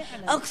فعلا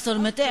اكثر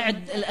متاع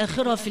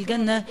الاخرة في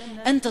الجنة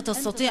انت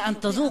تستطيع ان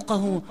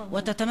تذوقه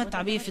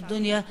وتتمتع به في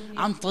الدنيا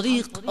عن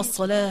طريق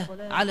الصلاة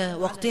على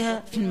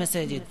وقتها في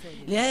المساجد.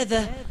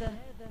 لهذا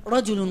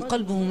رجل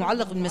قلبه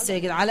معلق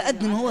بالمساجد، على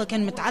قد ما هو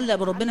كان متعلق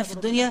بربنا في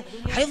الدنيا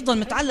هيفضل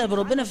متعلق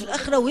بربنا في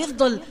الآخرة،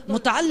 ويفضل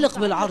متعلق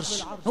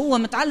بالعرش. هو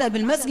متعلق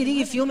بالمسجد،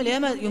 يجي في يوم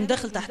القيامة يوم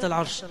داخل تحت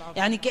العرش.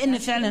 يعني كأن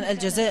فعلا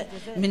الجزاء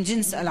من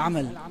جنس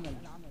العمل.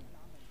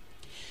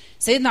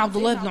 سيدنا عبد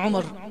الله بن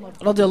عمر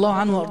رضي الله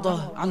عنه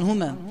وارضاه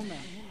عنهما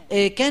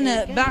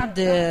كان بعد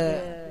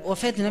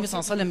وفاة النبي صلى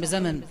الله عليه وسلم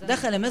بزمن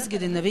دخل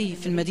مسجد النبي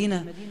في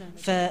المدينة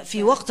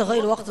ففي وقت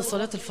غير وقت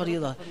صلاة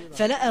الفريضة،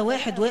 فلقى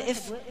واحد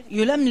واقف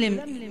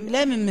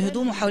لامم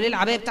هدومه حوالين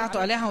العباية بتاعته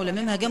عليها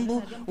ولممها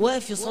جنبه،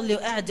 واقف يصلي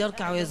وقاعد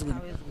يركع ويسجد.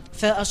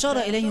 فأشار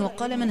إليه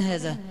وقال من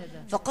هذا؟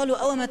 فقالوا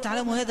أوما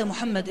تعلم هذا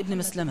محمد ابن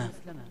مسلمة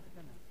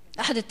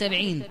أحد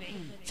التابعين.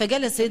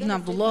 فجلس سيدنا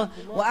عبد الله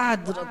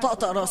وقعد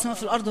طقطق رأسه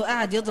في الأرض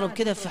وقعد يضرب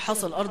كده في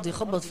حصى الأرض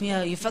يخبط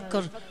فيها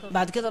يفكر.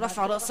 بعد كده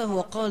رفع رأسه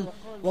وقال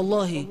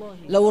والله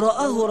لو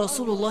رآه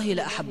رسول الله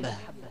لأحبه.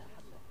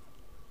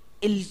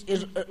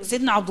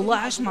 سيدنا عبد الله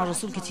عاش مع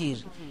الرسول كتير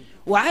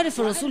وعارف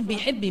الرسول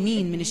بيحب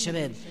مين من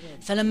الشباب.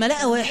 فلما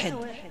لقى واحد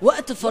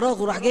وقت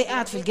فراغه راح جاي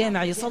قاعد في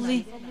الجامع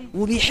يصلي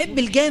وبيحب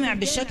الجامع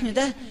بالشكل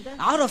ده،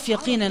 عرف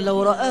يقينا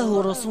لو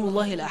رآه رسول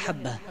الله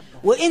لأحبه.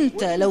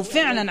 وانت لو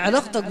فعلا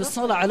علاقتك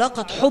بالصلاة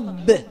علاقة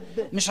حب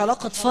مش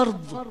علاقة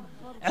فرض،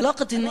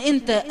 علاقة ان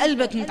انت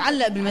قلبك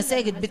متعلق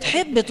بالمساجد،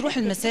 بتحب تروح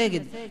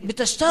المساجد،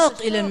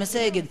 بتشتاق الى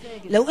المساجد،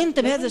 لو انت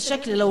بهذا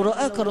الشكل لو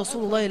رآك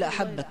رسول الله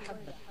لأحبك.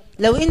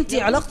 لو انت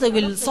علاقتك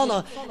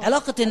بالصلاة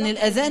علاقة ان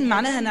الاذان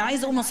معناها انا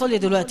عايز اقوم اصلي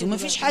دلوقتي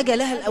ومفيش حاجة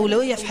لها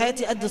الاولوية في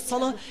حياتي قد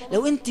الصلاة،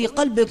 لو انت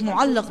قلبك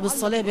معلق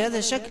بالصلاة بهذا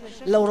الشكل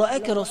لو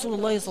رآك رسول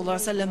الله صلى الله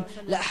عليه وسلم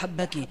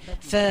لأحبك.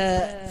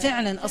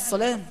 ففعلا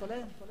الصلاة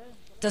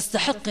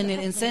تستحق ان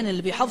الانسان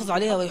اللي بيحافظ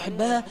عليها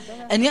ويحبها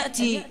ان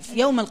يأتي في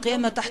يوم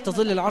القيامة تحت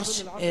ظل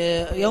العرش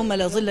يوم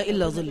لا ظل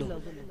الا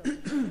ظله.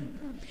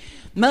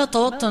 ما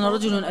توطن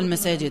رجل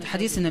المساجد،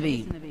 حديث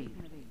النبي،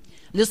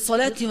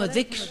 للصلاة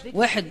والذكر،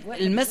 واحد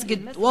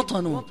المسجد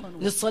وطنه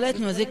للصلاة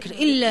والذكر،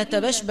 إلا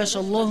تبشبش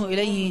الله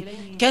إليه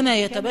كما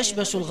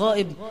يتبشبش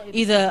الغائب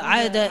إذا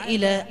عاد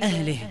إلى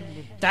أهله.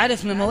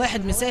 تعرف لما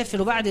واحد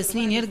مسافر وبعد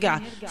سنين يرجع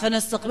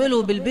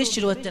فنستقبله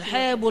بالبشر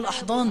والترحاب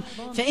والأحضان،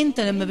 فأنت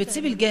لما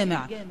بتسيب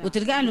الجامع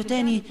وترجع له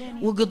تاني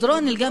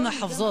وجدران الجامع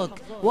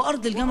حفظاك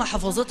وأرض الجامع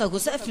حفظتك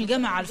وسقف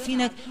الجامع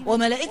عارفينك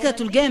وملائكة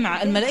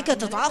الجامع، الملائكة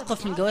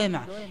تتعاقف من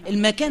الجوامع،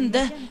 المكان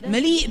ده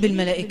مليء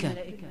بالملائكة.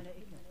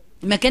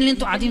 المكان اللي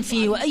انتوا قاعدين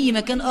فيه وأي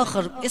مكان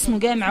آخر اسمه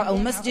جامع أو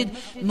مسجد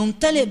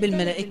ممتلئ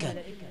بالملائكة.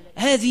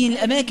 هذه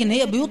الأماكن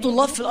هي بيوت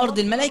الله في الأرض.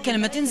 الملائكة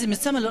لما تنزل من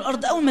السماء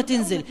للأرض، أول ما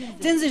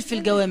تنزل في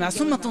الجوامع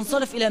ثم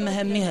تنصرف إلى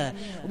مهامها،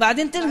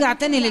 وبعدين ترجع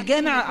تاني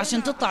للجامع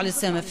عشان تطلع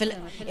للسماء.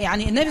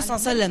 يعني النبي صلى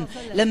الله عليه وسلم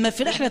لما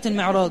في رحلة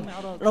المعراج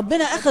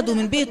ربنا أخده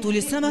من بيته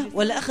للسماء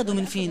ولا أخده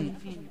من فين؟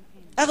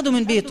 أخده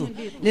من بيته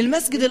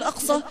للمسجد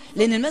الأقصى،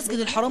 لأن المسجد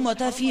الحرام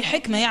وقتها فيه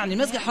حكمة. يعني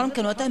المسجد الحرام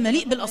كان وقتها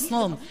مليء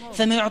بالأصنام،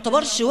 فما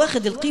يعتبرش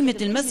واخد القيمة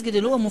المسجد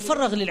اللي هو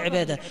مفرغ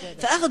للعبادة،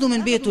 فأخده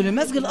من بيته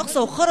للمسجد الأقصى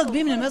وخرج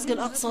بيه من المسجد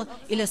الأقصى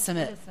إلى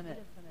السماء.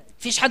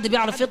 فيش حد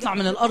بيعرف يطلع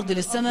من الأرض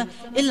للسماء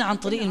إلا عن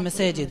طريق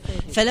المساجد.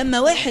 فلما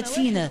واحد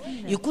فينا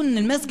يكون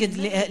المسجد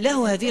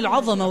له هذه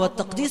العظمة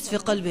والتقديس في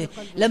قلبه،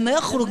 لما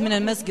يخرج من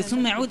المسجد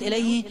ثم يعود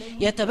إليه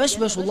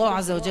يتبشبش الله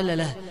عز وجل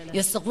له،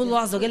 يستقبل الله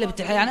عز وجل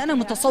بالتحية. يعني أنا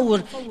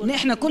متصور إن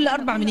إحنا كل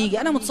 4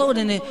 بنيجي، أنا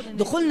متصور إن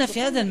دخولنا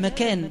في هذا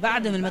المكان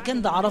بعد ما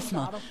المكان ده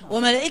عرفنا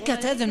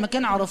وملائكة هذا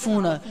المكان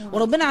عرفونا،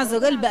 وربنا عز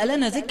وجل بقى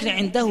لنا ذكر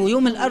عنده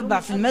يوم الأربع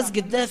في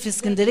المسجد ده في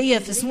اسكندرية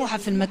في سموحة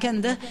في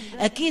المكان ده،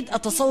 أكيد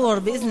أتصور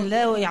بإذن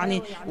الله يعني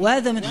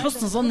وهذا من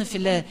حسن ظن في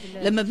الله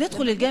لما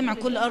بندخل الجامع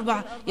كل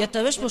 4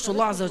 يتبشبش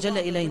الله عز وجل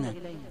إلينا.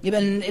 يبقى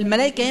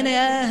الملائكة هنا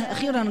يا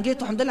أخيرا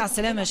جيتوا، الحمد لله على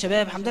السلامة يا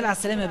شباب، الحمد لله على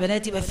السلامة يا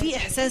بنات. يبقى في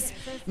إحساس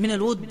من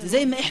الود،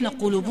 زي ما إحنا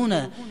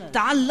قلوبنا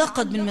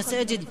تعلقت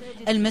بالمساجد،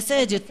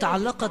 المساجد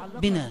تعلقت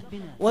بنا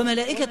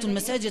وملائكة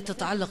المساجد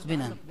تتعلق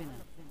بنا.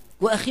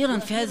 وأخيرا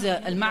في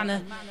هذا المعنى،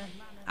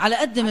 على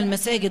قدم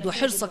المساجد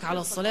وحرصك على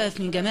الصلاة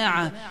من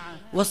جماعة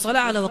والصلاة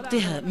على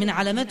وقتها من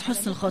علامات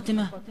حسن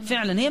الخاتمة.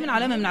 فعلا هي من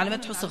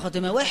علامات حسن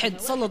الخاتمة. واحد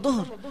صلى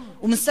الظهر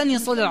ومستني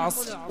يصلي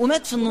العصر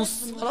ومات في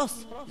النص، خلاص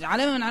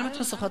علامة من علامات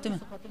حسن الخاتمة.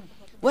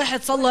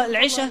 واحد صلى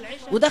العشاء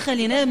ودخل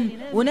ينام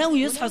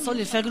وناوي يصحى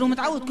يصلي الفجر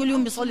ومتعود كل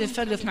يوم بيصلي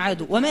الفجر في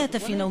ميعاده ومات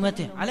في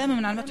نومته، علامة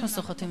من علامات حسن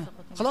الخاتمة.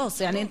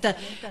 خلاص يعني انت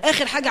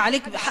اخر حاجة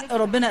عليك حق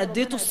ربنا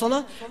اديته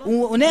الصلاة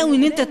وناوي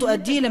ان انت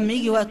تؤديه لما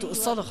يجي وقت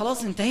الصلاة،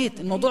 خلاص انتهيت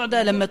الموضوع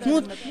ده. لما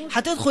تموت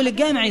هتدخل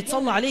الجامع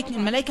يتصلى عليك،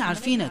 الملائكة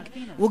عارفينك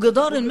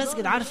وجدار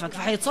المسجد عارفك،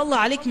 فهيتصلى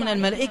عليك من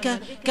الملائكة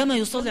كما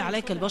يصلي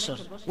عليك البشر.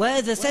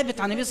 وهذا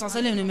ثابت عن النبي صلى الله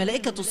عليه وسلم ان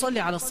الملائكة تصلي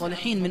على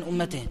الصالحين من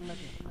امته،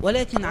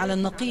 ولكن على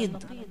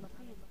النقيض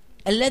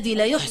الذي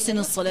لا يحسن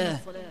الصلاة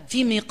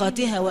في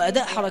ميقاتها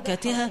وأداء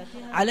حركاتها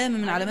علامة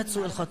من علامات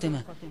سوء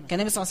الخاتمة. كان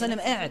النبي صلى الله عليه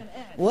وسلم قاعد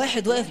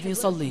وواحد واقف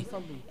بيصلي،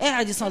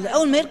 قاعد يصلي،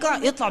 أول ما يركع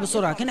يطلع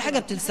بسرعة كان حاجة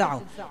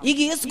بتلسعه،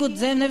 يجي يسجد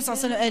زي النبي صلى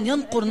الله عليه وسلم قال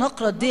ينقر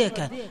نقرة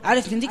ديكة.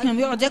 عارف الديك لما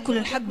بيقعد ياكل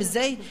الحب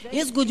ازاي؟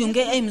 يسجد يوم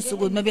جاي قايم من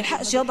السجود، ما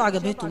بيلحقش يضع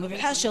جبهته، ما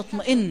بيلحقش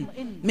يطمئن.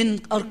 من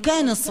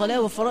أركان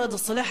الصلاة وفرائض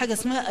الصلاة حاجة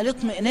اسمها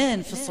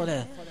الاطمئنان في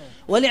الصلاة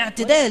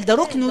والاعتدال، ده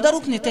ركن وده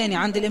ركن تاني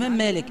عند الإمام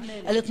مالك.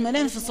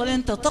 الاطمئنان في الصلاة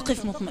أنت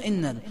تقف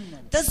مطمئنا،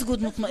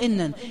 تسجد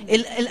مطمئنا.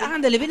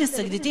 القعدة اللي بين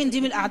السجدتين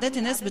دي من القعدات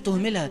الناس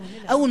بتهملها،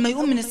 أول ما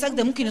يقوم من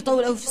السجدة ممكن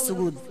يطول قوي في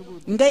السجود،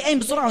 جاي قايم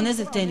بسرعة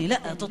ونازل تاني، لا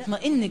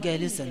تطمئن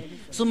جالسا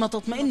ثم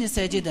تطمئن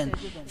ساجدا.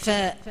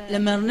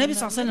 فلما النبي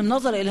صلى الله عليه وسلم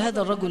نظر إلى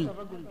هذا الرجل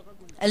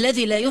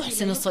الذي لا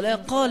يحسن الصلاة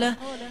قال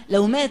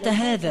لو مات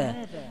هذا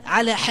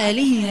على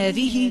حاله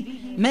هذه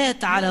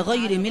مات على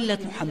غير ملة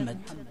محمد.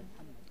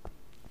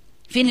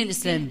 فين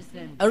الإسلام؟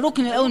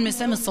 الركن الأول من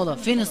الإسلام الصلاة،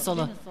 فين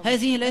الصلاة؟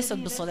 هذه ليست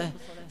بالصلاة.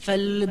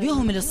 فاللي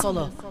بيهمل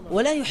الصلاة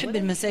ولا يحب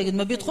المساجد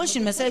ما بيدخلش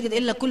المساجد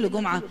إلا كل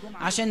جمعة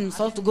عشان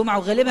صلاة الجمعة،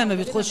 وغالبا ما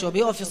بيدخلش،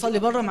 وبيقف يصلي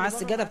بره مع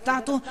السجادة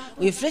بتاعته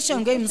ويفرشها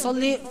وجاي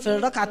مصلي في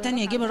الركعة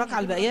الثانية يجيب الركعة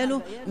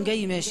الباقياله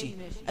وجاي ماشي.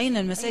 أين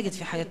المساجد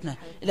في حياتنا؟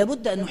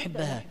 لابد أن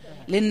نحبها،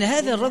 لأن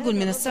هذا الرجل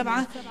من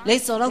السبعة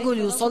ليس رجل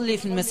يصلي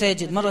في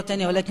المساجد مرة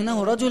تانية،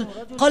 ولكنه رجل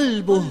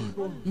قلبه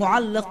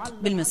معلق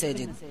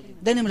بالمساجد.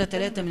 ده نمرة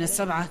 3 من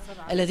السبعة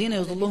الذين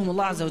يظلهم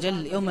الله عز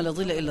وجل يوم لا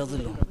ظل إلا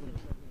ظله.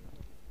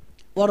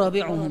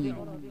 ورابعهم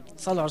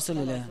صلى على رسول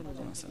الله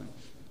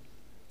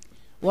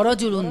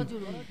ورجل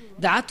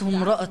دعته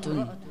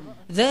امرأة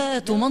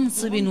ذات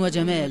منصب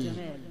وجمال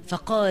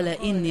فقال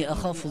إني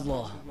أخاف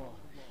الله.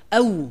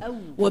 أو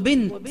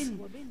وبنت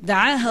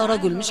دعاها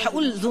رجل، مش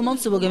هقول ذو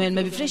منصب وجمال،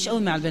 ما بيفرقش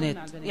قوي مع البنات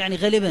يعني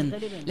غالبا،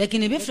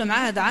 لكن اللي بيفرق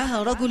معاها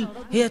دعاها رجل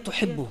هي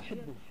تحبه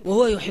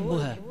وهو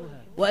يحبها،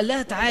 وقال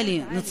لها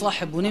تعالي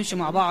نتصاحب ونمشي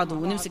مع بعض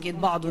ونمسك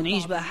ايد بعض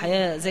ونعيش بقى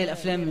حياة زي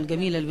الأفلام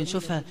الجميلة اللي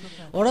بنشوفها.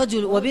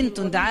 ورجل وبنت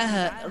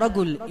دعاها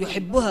رجل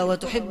يحبها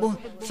وتحبه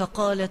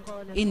فقالت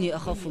إني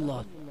أخاف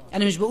الله.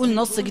 أنا مش بقول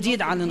نص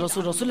جديد عن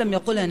الرسول لم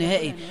يقولها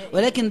نهائي،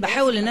 ولكن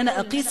بحاول أن أنا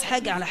أقيس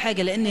حاجة على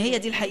حاجة، لأن هي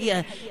دي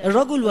الحقيقة.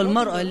 الرجل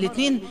والمرأة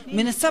الاثنين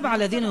من السبعة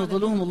الذين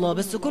يظلهم الله،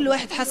 بس كل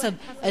واحد حسب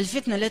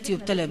الفتنة التي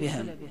يبتلى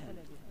بها.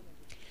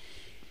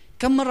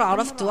 كم مرة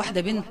عرفت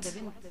واحدة بنت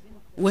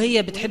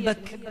وهي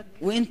بتحبك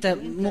وانت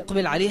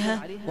مقبل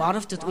عليها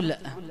وعرفت تقول لا؟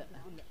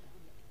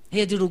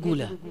 هي دي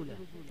الرجولة.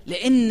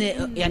 لان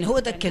يعني هو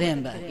ده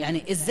الكلام بقى،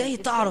 يعني ازاي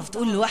تعرف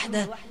تقول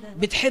لواحدة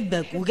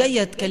بتحبك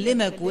وجاية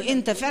تكلمك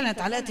وانت فعلا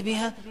اتعلقت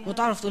بيها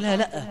وتعرف تقولها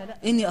لا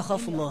اني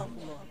اخاف الله؟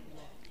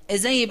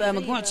 ازاي يبقى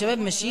مجموعة شباب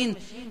ماشيين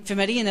في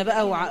مارينا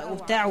بقى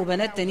وبتاع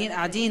وبنات تانيين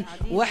قاعدين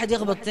وواحد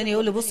يخبط تاني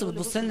يقول له بص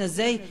بتبص لنا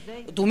ازاي،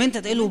 تقوم انت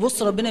تقول له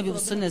بص ربنا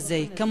بيبص لنا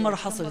ازاي؟ كم مرة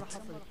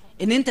حصلت؟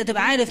 ان انت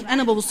تبقى عارف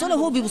انا ببص له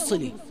وهو بيبص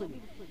لي،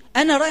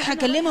 انا رايح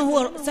اكلمه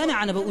هو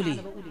سامع انا بقول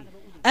ايه،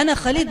 انا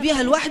خليت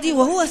بها لوحدي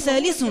وهو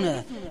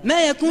ثالثنا،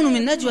 ما يكون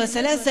من نجوى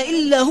ثلاثة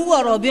الا هو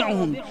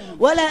رابعهم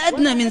ولا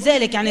ادنى من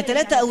ذلك، يعني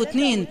 3 أو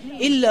 2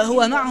 الا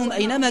هو معهم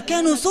اينما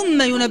كانوا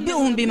ثم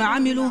ينبئهم بما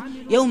عملوا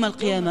يوم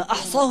القيامة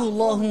احصاه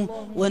الله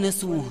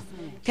ونسوه.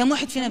 كم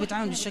واحد فينا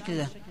بيتعامل بالشكل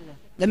ده؟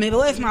 لما يبقى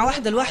واقف مع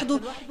واحدة لوحده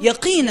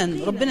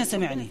يقينا ربنا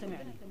سمعني،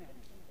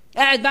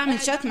 قاعد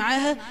بعمل شات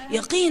معاها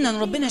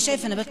يقينا ربنا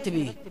شايف انا بكتب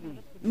ايه،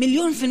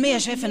 1,000,000%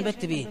 شايف انا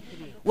بكتب ايه،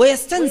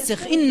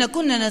 ويستنسخ إن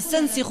كنا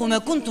نستنسخ ما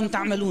كنتم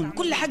تعملون،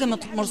 كل حاجة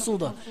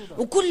مرصودة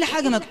وكل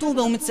حاجة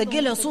مكتوبة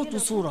ومتسجلة صوت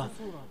وصورة.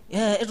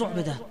 يا إيه الرعب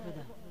ده؟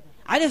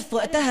 عارف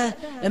وقتها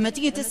لما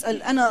تيجي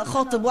تسأل أنا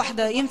خاطب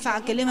واحدة ينفع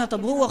أكلمها،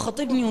 طب هو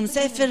خاطبني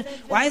ومسافر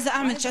وعايزة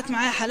أعمل شات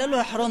معاها، حلال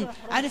ولا حرام؟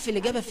 عارف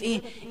الإجابة في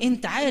إيه؟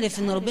 أنت عارف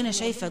إن ربنا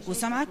شايفك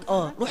وسامعك،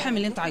 روح اعمل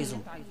اللي أنت عايزه.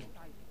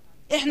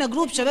 احنا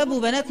جروب شباب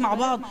وبنات مع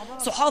بعض،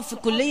 صحاب في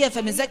الكلية،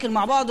 فبنذاكر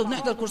مع بعض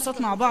وبنحضر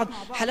كورسات مع بعض،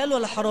 حلال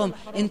ولا حرام؟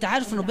 انت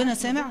عارف ان ربنا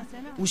سامع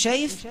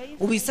وشايف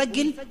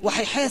وبيسجل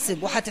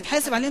وهيحاسب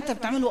وهتتحاسب على اللي انت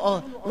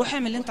بتعمله. روح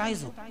اعمل اللي انت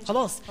عايزه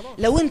خلاص.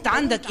 لو انت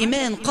عندك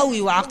ايمان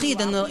قوي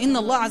وعقيدة ان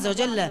الله عز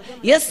وجل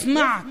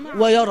يسمع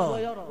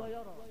ويرى،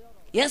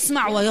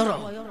 يسمع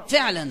ويرى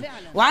فعلا،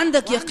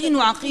 وعندك يقين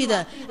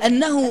وعقيدة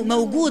أنه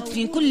موجود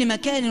في كل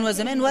مكان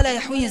وزمان ولا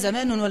يحويه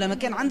زمان ولا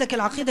مكان، عندك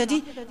العقيدة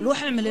دي،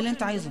 روح اعمل اللي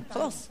انت عايزه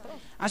خلاص.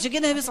 عشان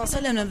كده النبي صلى الله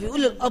عليه وسلم لما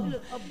بيقول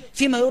للأب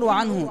فيما يروى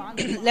عنه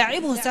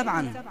لاعبه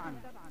 7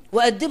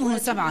 وأدبه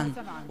 7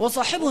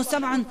 وصاحبه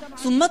 7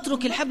 ثم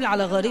اترك الحبل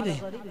على غاربه.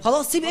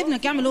 خلاص سيب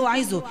ابنك يعمل اللي هو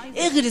عايزه،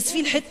 اغرس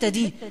فيه الحتة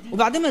دي،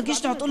 وبعدين ما تجيش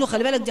تقول له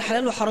خلي بالك دي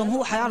حلال وحرام،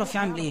 هو هيعرف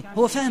يعمل ايه،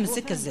 هو فاهم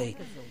السكة ازاي.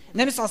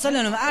 النبي صلى الله عليه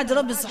وسلم لما قعد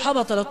يربي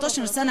الصحابة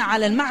 13 سنة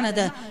على المعنى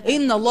ده،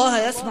 إن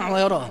الله يسمع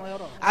ويرى،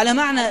 على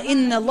معنى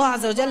إن الله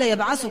عز وجل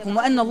يبعثكم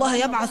وأن الله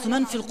يبعث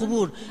من في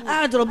القبور،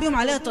 قعد يربيهم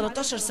عليها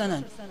 13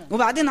 سنة،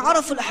 وبعدين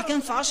عرفوا الأحكام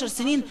في 10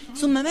 سنين،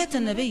 ثم مات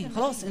النبي،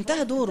 خلاص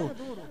انتهى دوره،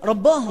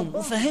 رباهم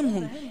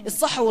وفهمهم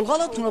الصح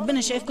والغلط،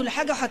 وربنا شايف كل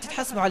حاجة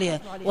وهتتحاسبوا عليها.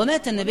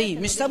 ومات النبي،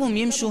 مش سابهم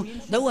يمشوا،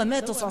 ده هو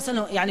مات صلى الله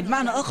عليه وسلم، يعني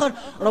بمعنى آخر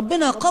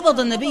ربنا قبض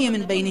النبي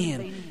من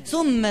بينهم،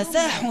 ثم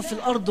ساحوا في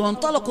الأرض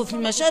وانطلقوا في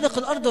مشارق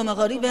الأرض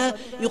ومغاربها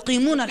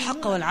يقيمون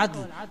الحق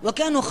والعدل،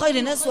 وكانوا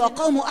خير ناس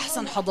وأقاموا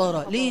أحسن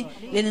حضارة. ليه؟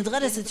 لأن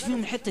اتغرست فيهم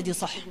الحتة دي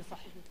صح.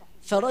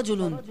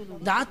 فرجل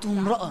دعته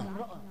امرأة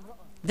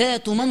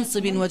ذات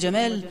منصب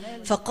وجمال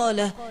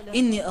فقال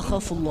إني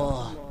أخاف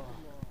الله.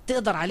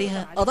 تقدر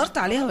عليها؟ قدرت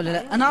عليها ولا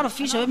لا؟ أنا أعرف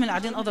في شباب من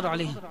القاعدين قدروا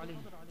عليها،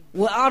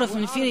 وأعرف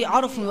إن في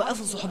عرفوا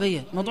يوقفوا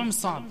صحوبية. الموضوع مش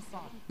صعب،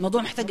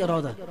 الموضوع محتاج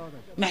إرادة،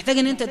 محتاج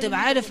ان انت تبقى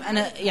عارف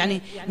انا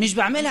يعني مش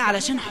بعملها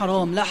علشان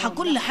حرام، لا،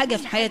 كل حاجة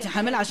في حياتي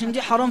هعملها عشان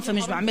دي حرام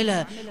فمش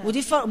بعملها،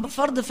 ودي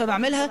فرض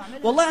فبعملها.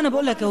 والله انا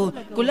بقول لك اهو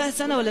كلها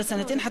سنة ولا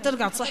سنتين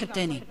هترجع تصاحب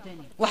تاني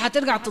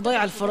وهترجع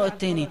تضيع الفرائض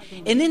تاني.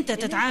 ان انت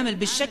تتعامل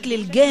بالشكل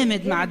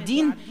الجامد مع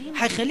الدين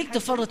هيخليك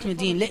تفرط من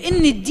الدين،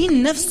 لان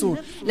الدين نفسه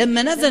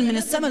لما نزل من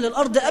السماء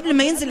للارض قبل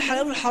ما ينزل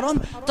الحلال والحرام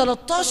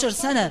 13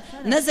 سنة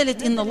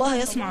نزلت ان الله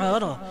يسمع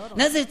ويرى،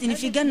 نزلت ان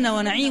في جنة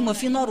ونعيم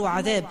وفي نار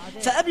وعذاب،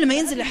 فقبل ما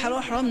ينزل الحلال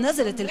والحرام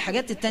نزلت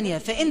الحاجات التانية.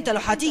 فانت لو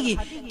هتيجي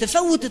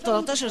تفوت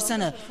 13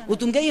 سنة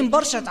وتقوم جاي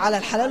مبرشط على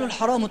الحلال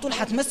والحرام وتقول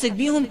هتمسك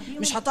بيهم،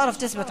 مش هتعرف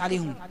تثبت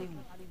عليهم،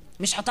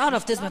 مش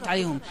هتعرف تثبت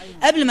عليهم.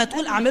 قبل ما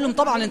تقول اعملهم،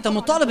 طبعا انت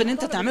مطالب ان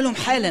انت تعملهم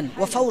حالا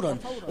وفورا،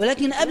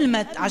 ولكن قبل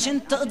ما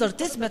عشان تقدر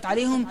تثبت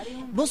عليهم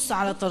بص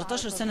على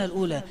 13 سنة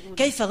الاولى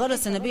كيف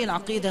غرس النبي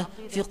العقيدة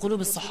في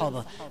قلوب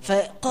الصحابة.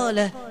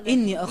 فقال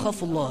اني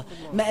اخاف الله،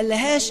 ما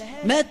قالهاش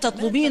ما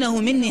تطلبينه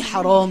مني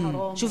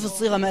حرام، شوف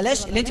الصيغة، ما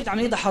قالهاش اللي انت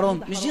بتعمليه ده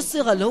حرام، مش دي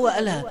الصيغة اللي هو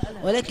قالها،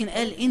 ولكن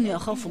قال اني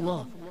اخاف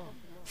الله.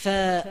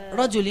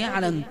 فرجل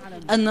يعلم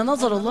ان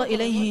نظر الله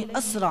اليه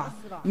اسرع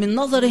من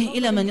نظره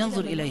الى من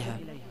ينظر اليها،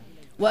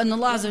 وأن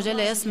الله عز وجل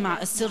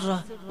يسمع السر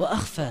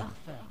وأخفى،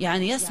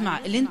 يعني يسمع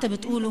اللي انت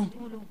بتقوله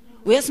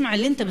ويسمع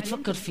اللي انت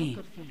بتفكر فيه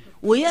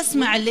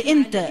ويسمع اللي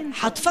انت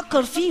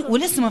هتفكر فيه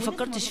ولسه ما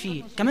فكرتش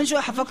فيه. كمان شوية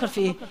هفكر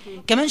في ايه،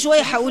 كمان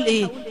شوية هقول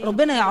ايه،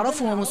 ربنا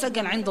يعرفه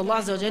ومسجل عند الله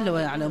عز وجل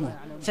ويعلمه.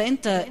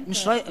 فانت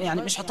مش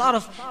يعني مش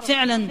هتعرف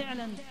فعلا.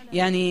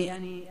 يعني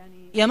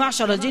يا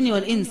معشر الجن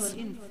والإنس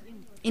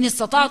إن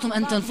استطعتم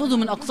أن تنفذوا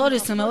من أقطار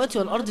السماوات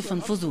والأرض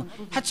فانفذوا.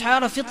 محدش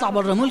هيعرف يطلع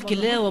بره ملك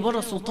الله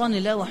وبره سلطان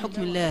الله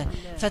وحكم الله.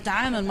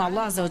 فتعامل مع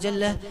الله عز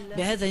وجل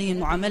بهذه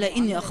المعاملة،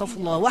 إني أخاف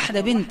الله.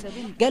 واحدة بنت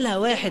جالها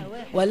واحد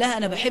وقال لها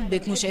أنا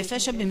بحبك، مش شايفاه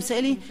شاب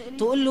مثالي،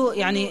 تقول له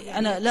يعني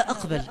أنا لا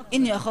أقبل،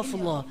 إني أخاف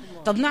الله.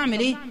 طب نعمل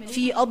إيه؟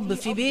 في أب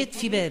في بيت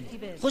في باب،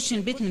 خش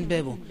البيت من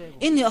بابه،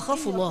 إني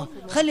أخاف الله.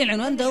 خلي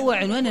العنوان ده هو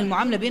عنوان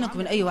المعاملة بينك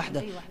وبين أي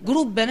واحدة.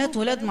 جروب بنات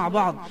ولاد مع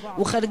بعض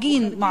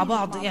وخارجين مع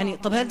بعض، يعني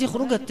طب هل دي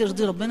خروجة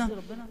ترضي ربنا؟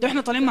 طب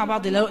احنا طالعين مع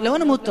بعض، لو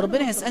انا مت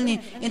ربنا هيسالني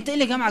انت ايه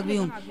اللي جمعك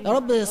بيهم؟ يا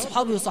رب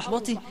صحابي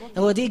وصحباتي.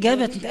 هو دي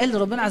اجابه تتقال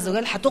لربنا عز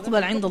وجل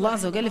هتقبل عند الله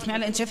عز وجل؟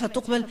 فعلا انت شايفها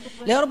تقبل؟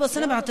 لا يا رب، بس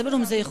انا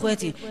بعتبرهم زي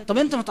اخواتي. طب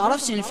انت ما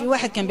تعرفش ان في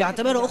واحد كان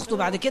بيعتبرها اخته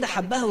بعد كده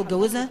حبها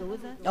واتجوزها؟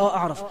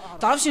 اعرف.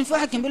 تعرفش ان في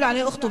واحد كان بيقول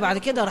عليه اخته بعد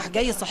كده راح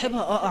جاي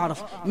صاحبها؟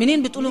 اعرف.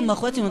 منين بتقول هم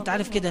اخواتي وانت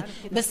عارف كده؟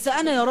 بس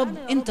انا يا رب،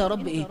 انت يا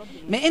رب ايه؟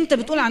 ما انت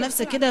بتقول على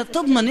نفسك كده،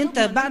 تضمن انت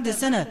بعد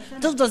سنه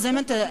تفضل زي ما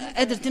انت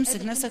قادر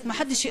تمسك نفسك؟ ما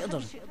حدش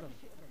يقدر.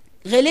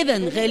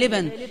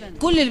 غالبا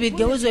كل اللي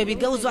بيتجوزوا يا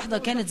بيتجوز واحدة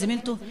كانت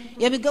زميلته،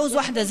 يا بيتجوز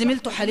واحدة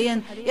زميلته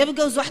حاليا، يا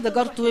بيتجوز واحدة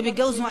جارته، يا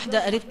بيتجوز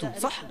واحدة قريبته.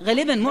 صح؟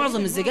 غالبا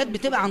معظم الزيجات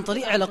بتبقى عن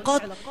طريق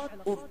علاقات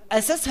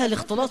أساسها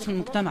الاختلاط في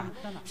المجتمع.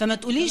 فما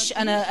تقوليش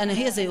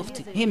أنا هي زي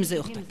أختي، هي مش زي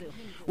أختك.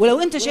 ولو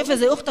انت شايفها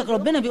زي اختك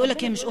ربنا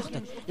بيقولك هي مش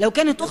اختك. لو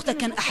كانت اختك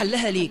كان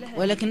احلها ليك،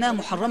 ولكنها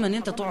محرمة ان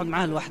انت تقعد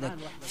معاها لوحدك.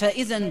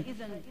 فاذا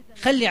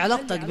خلي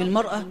علاقتك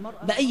بالمرأة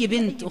بأي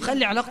بنت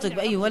وخلي علاقتك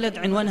بأي ولد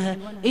عنوانها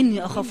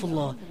إني أخاف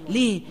الله.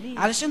 ليه؟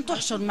 علشان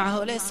تحشر مع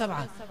هؤلاء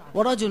السبعة.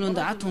 ورجل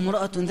دعته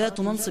امرأة ذات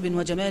منصب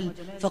وجمال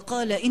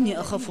فقال إني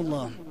أخاف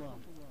الله.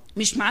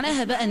 مش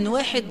معناها بقى ان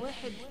واحد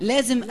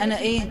لازم انا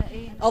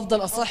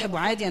افضل اصاحب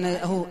وعادي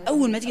انا اهو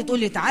اول ما تيجي تقول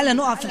لي تعالى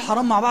نقع في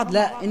الحرام مع بعض،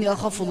 لا اني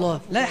اخاف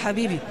الله. لا يا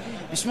حبيبي،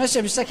 مش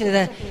ماشيه بالشكل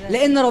ده.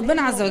 لان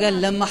ربنا عز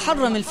وجل لما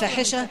حرم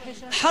الفاحشه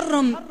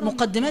حرم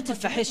مقدمات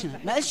الفاحشه،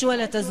 ما قالش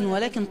ولا تزنوا،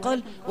 ولكن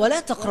قال ولا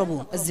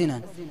تقربوا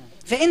الزنا.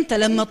 فانت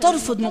لما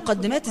ترفض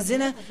مقدمات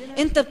الزنا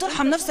انت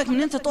بترحم نفسك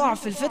من انت تقع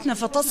في الفتنه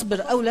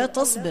فتصبر او لا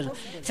تصبر.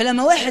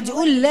 فلما واحد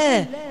يقول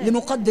لا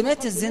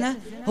لمقدمات الزنا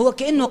هو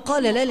كانه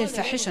قال لا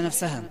للفاحشه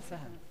نفسها.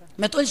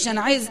 ما تقولش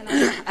انا عايز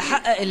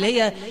احقق اللي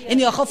هي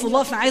اني اخاف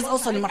الله فعايز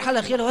اوصل لمرحله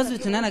اخيره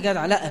واثبت ان انا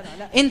جدع. لا،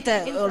 انت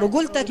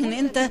رجولتك ان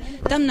انت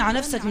تمنع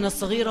نفسك من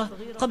الصغيره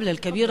قبل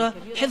الكبيره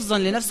حفظا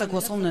لنفسك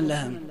وصونا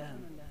لها.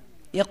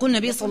 يقول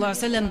النبي صلى الله عليه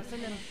وسلم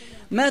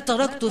ما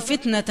تركت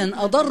فتنة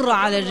أضر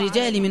على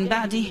الرجال من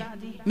بعدي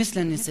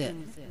مثل النساء.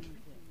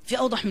 في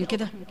أوضح من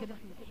كده؟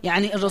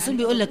 يعني الرسول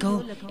بيقول لك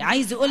اهو،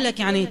 عايز يقول لك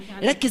يعني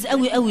ركز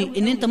قوي قوي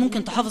ان انت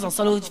ممكن تحافظ على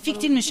الصلاه. في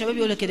كتير من الشباب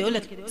يقول لك كده، يقول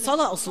لك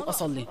صلاه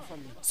اصلي،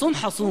 صوم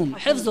هصوم،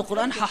 حفظ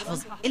قران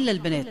هحفظ، الا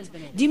البنات.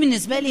 دي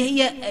بالنسبه لي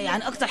هي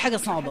يعني اكتر حاجه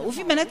صعبه.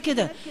 وفي بنات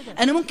كده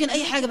انا ممكن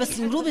اي حاجه، بس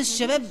جروب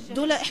الشباب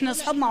دول احنا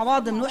اصحاب مع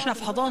بعض من واحنا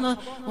في حضانه،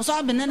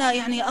 وصعب ان انا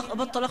يعني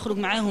ابطل اخرج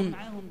معاهم.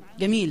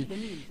 جميل.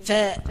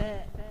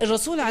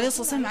 فالرسول عليه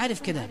الصلاه والسلام عارف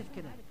كده،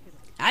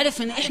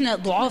 عارف ان احنا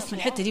ضعاف في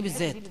الحته دي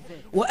بالذات،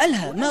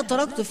 وقالها ما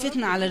تركت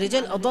فتنه على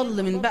الرجال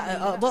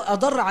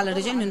اضر على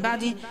الرجال من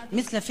بعدي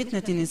مثل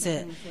فتنه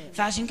النساء.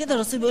 فعشان كده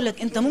الرسول بيقول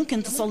لك انت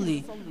ممكن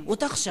تصلي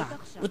وتخشع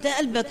وتلاقي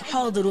قلبك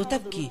حاضر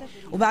وتبكي،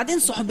 وبعدين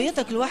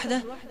صحبيتك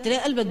لوحده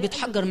تلاقي قلبك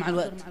بيتحجر مع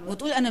الوقت،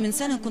 وتقول انا من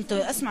سنه كنت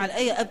اسمع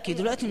الايه ابكي،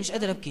 دلوقتي مش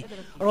قادر ابكي.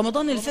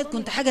 رمضان اللي فات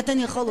كنت حاجه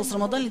تانية خالص،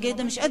 رمضان الجاي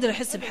ده مش قادر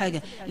احس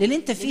بحاجه، لان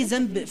انت في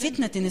ذنب.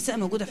 فتنه النساء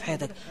موجوده في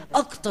حياتك،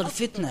 اكتر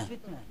فتنه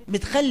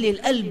بتخلي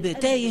القلب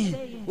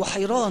تايه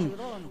وحيران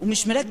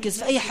ومش مركز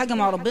في اي حاجة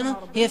مع ربنا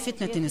هي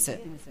فتنة النساء.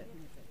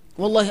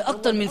 والله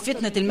اكتر من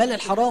فتنة المال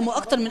الحرام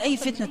واكتر من اي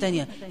فتنة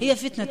تانية هي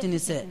فتنة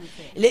النساء.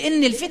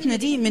 لان الفتنة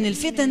دي من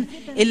الفتن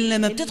اللي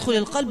لما بتدخل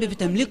القلب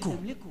بتملكه،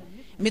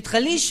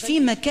 متخليش في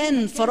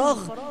مكان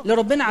فراغ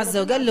لربنا عز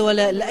وجل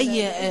ولا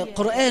لأي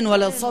قرآن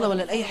ولا الصلاة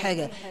ولا لأي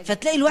حاجة.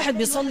 فتلاقي الواحد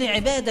بيصلي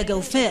عبادة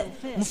جوفاء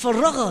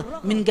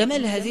مفرغة من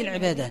جمال هذه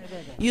العبادة،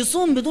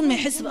 يصوم بدون ما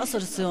يحس بأثر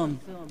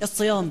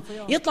الصيام،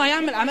 يطلع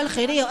يعمل أعمال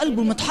خيرية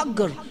وقلبه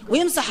متحجر،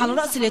 ويمسح على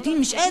رأس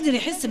اليتيم مش قادر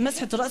يحس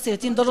بمسحة رأس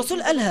اليتيم. ده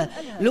الرسول قالها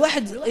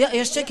لواحد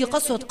يشتكي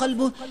قسوة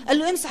قلبه، قال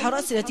له امسح على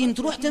رأس اليتيم،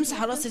 تروح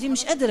تمسح على رأس اليتيم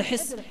مش قادر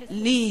يحس.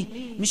 ليه؟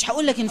 مش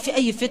هقول لك ان في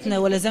اي فتنة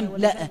ولا ذنب،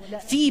 لا،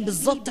 في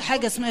بالظبط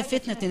حاجة اسمها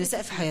فتنة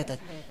النساء في حياتك.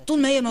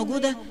 طول ما هي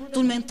موجودة،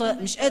 طول ما انت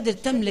مش قادر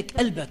تملك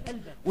قلبك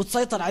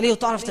وتسيطر عليه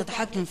وتعرف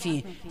تتحكم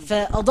فيه.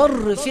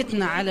 فأضر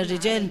فتنة على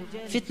الرجال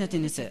فتنة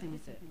النساء.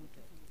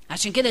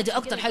 عشان كده دي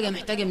أكتر حاجة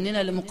محتاجة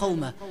مننا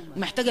لمقاومة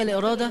ومحتاجة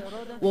لإرادة.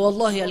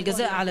 والله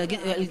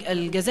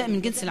الجزاء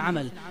من جنس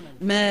العمل.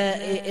 ما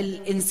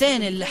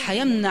الإنسان اللي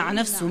هيمنع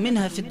نفسه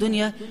منها في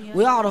الدنيا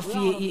ويعرف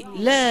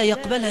لا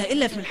يقبلها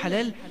إلا في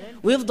الحلال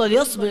ويفضل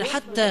يصبر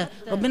حتى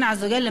ربنا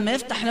عز وجل لما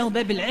يفتح له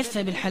باب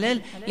العفة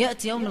بالحلال،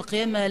 يأتي يوم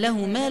القيامة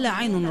له ما لا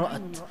عين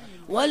رأت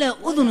ولا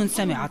أذن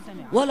سمعت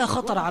ولا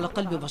خطر على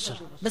قلب بشر،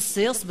 بس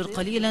يصبر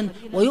قليلا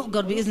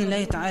ويؤجر بإذن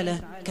الله تعالى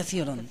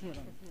كثيرا.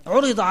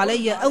 عرض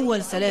علي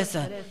أول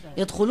 3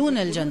 يدخلون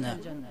الجنة،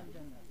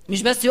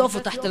 مش بس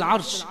يقفوا تحت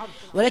العرش،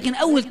 ولكن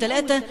أول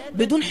 3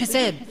 بدون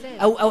حساب،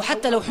 أو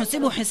حتى لو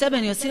حسبوا حسابا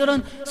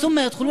يسيرا ثم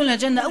يدخلون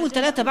الجنة. أول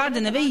 3 بعد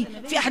النبي.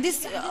 في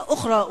أحاديث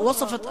أخرى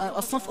وصفت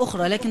أصناف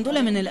أخرى، لكن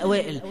دول من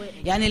الأوائل.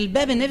 يعني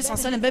الباب النبي صلى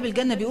الله عليه وسلم باب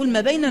الجنة بيقول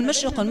ما بين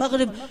المشرق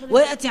والمغرب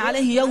ويأتي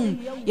عليه يوم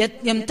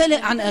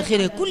يمتلئ عن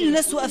آخره، كل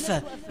الناس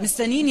وقفة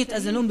مستنيين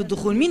يتأذنون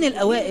بالدخول. مين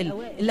الأوائل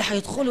اللي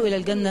هيدخلوا إلى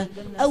الجنة؟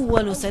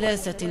 أول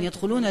 3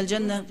 يدخلون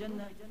الجنة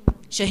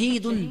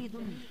شهيد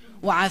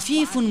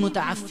وعفيف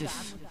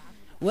متعفف.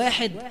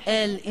 واحد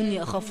قال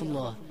إني أخاف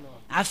الله،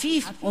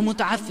 عفيف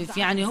ومتعفف،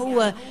 يعني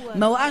هو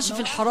ما وقعش في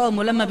الحرام،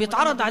 ولما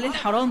بيتعرض عليه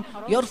الحرام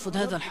يرفض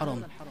هذا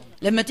الحرام.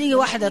 لما تيجي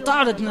واحدة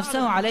تعرض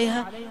نفسها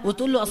عليها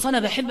وتقول له أصل أنا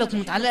بحبك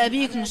ومتعلقة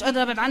بيك ومش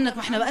قادرة أبعد عنك،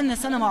 ما احنا بقالنا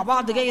سنة مع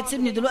بعض، جاي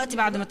تسيبني دلوقتي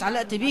بعد ما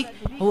اتعلقت بيك،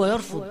 هو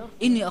يرفض،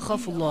 إني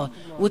أخاف الله.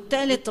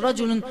 والثالث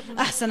رجل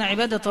أحسن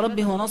عبادة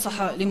ربه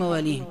ونصح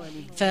لمواليه.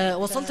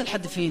 فوصلت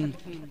لحد فين؟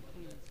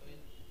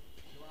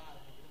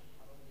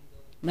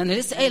 ما أنا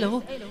لسه قايل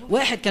اهو،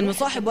 واحد كان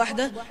مصاحب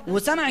واحدة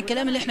وسمع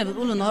الكلام اللي احنا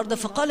بنقوله النهاردة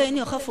فقال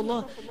إني أخاف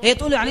الله. هي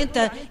تقول يعني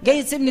أنت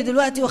جاي تسيبني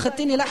دلوقتي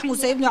واخدتني لحم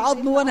وسايبني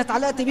عظم وأنا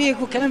اتعلقت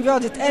بيك، والكلام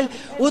بيقعد يتقال،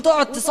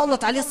 وتقعد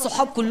تسلط عليه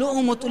الصحاب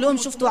كلهم وتقول لهم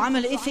شفتوا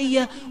عمل إيه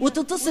فيا،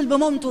 وتتصل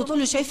بمامته وتقول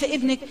له شايفة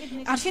ابنك.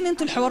 عارفين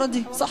أنتوا الحوارات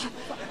دي صح؟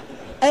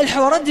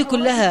 الحوارات دي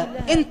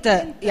كلها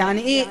انت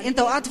يعني ايه، انت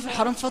وقعت في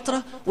الحرام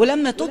فترة،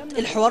 ولما تبت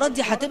الحوارات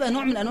دي هتبقى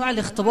نوع من انواع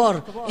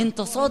الاختبار،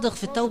 انت صادق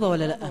في التوبة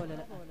ولا لا.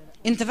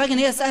 انت فاكر ان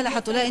هي سهله،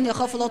 هتقولها اني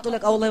اخاف الله، تقول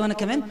لك اه والله وانا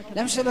كمان،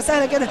 لا مش هتبقى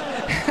سهله كده.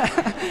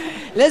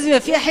 لازم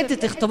يبقى فيها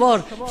حته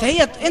اختبار.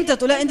 فهي انت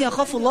تقولها اني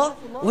اخاف الله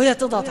وهي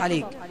تضغط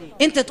عليك،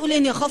 انت تقول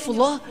اني اخاف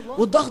الله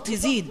والضغط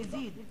يزيد،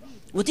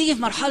 وتيجي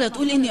في مرحله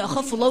تقول اني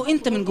اخاف الله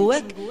وانت من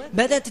جواك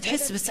بدات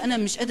تحس بس انا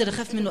مش قادر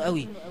اخاف منه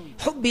قوي،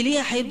 حبي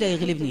ليها هيبدا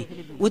يغلبني،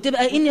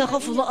 وتبقى اني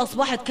اخاف الله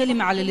اصبحت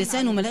كلمه على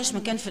اللسان وملهاش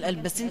مكان في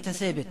القلب، بس انت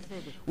ثابت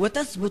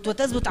وتثبت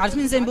وتثبت.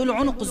 عارفين زي ما بيقولوا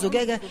عنق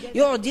الزجاجه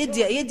يقعد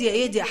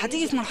يضيق،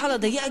 هتيجي في مرحله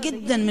ضيقه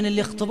جدا من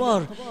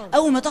الاختبار،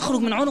 اول ما تخرج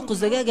من عنق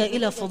الزجاجه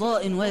الى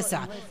فضاء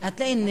واسع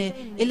هتلاقي ان ايه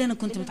اللي انا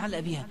كنت متعلق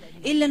بيها،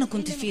 ايه اللي انا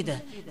كنت فيه ده.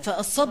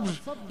 فالصبر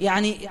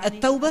يعني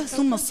التوبه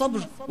ثم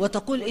الصبر،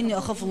 وتقول اني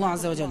اخاف الله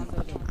عز وجل.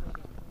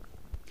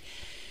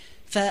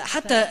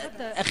 فحتى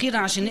أخيرا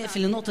عشان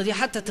نقفل النقطة دي،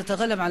 حتى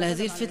تتغلب على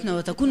هذه الفتنة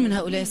وتكون من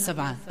هؤلاء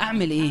السبعة،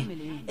 أعمل إيه؟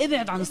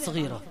 ابعد عن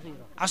الصغيرة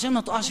عشان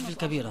ما تقعش في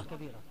الكبيرة.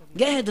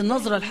 جاهد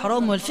النظرة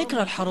الحرام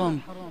والفكرة الحرام،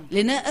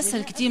 لأنها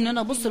أسهل كتير من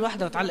أنا أبص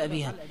لواحدة وأتعلق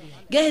بيها.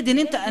 جاهد ان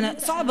انت، انا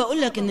صعب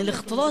اقول لك ان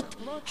الاختلاط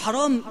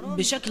حرام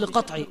بشكل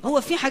قطعي،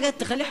 هو في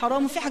حاجات تخليه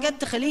حرام وفي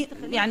حاجات تخليه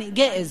يعني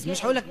جائز،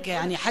 مش هقول لك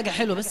يعني حاجه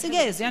حلوه بس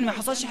جائز، يعني ما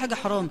حصلش حاجه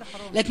حرام.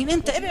 لكن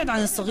انت ابعد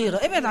عن الصغيره،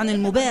 ابعد عن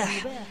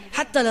المباح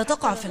حتى لا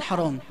تقع في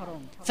الحرام.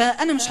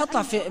 فانا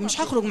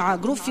مش هخرج مع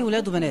جروب فيه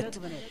ولاد وبنات،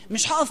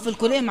 مش هقف في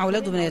الكليه مع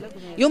ولاد وبنات،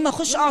 يوم ما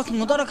اخش اقعد في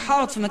المدرج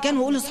هقعد في مكان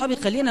واقول لاصحابي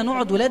خلينا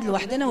نقعد ولاد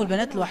لوحدنا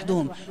والبنات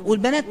لوحدهم،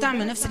 والبنات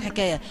تعمل نفس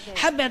الحكايه.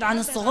 هبعد عن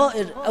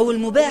الصغائر او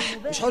المباح،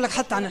 مش هقول لك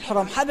حتى عن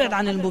الحرام، هبعد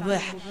عن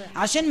المباح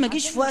عشان ما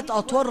اجيش في وقت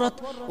اتورط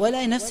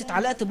والاقي نفسي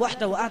اتعلقت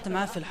بواحده وقعت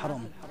معاها في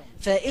الحرام.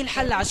 فايه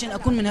الحل عشان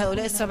اكون من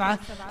هؤلاء السبعه؟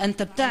 ان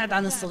تبتعد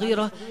عن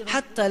الصغيره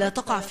حتى لا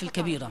تقع في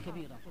الكبيره.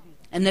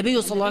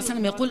 النبي صلى الله عليه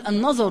وسلم يقول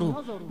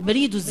النظر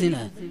بريد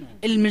الزنا،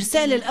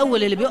 المرسال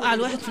الأول اللي بيقع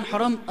الواحد في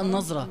الحرام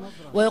النظرة.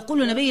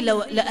 ويقول النبي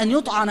لأن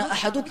يطعن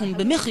أحدكم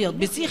بمخيط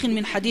بسيخ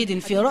من حديد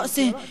في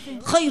رأسه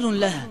خير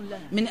له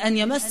من أن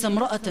يمس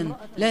امرأة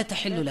لا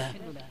تحل لها.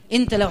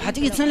 انت لو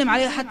هتيجي تسلم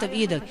عليها حتى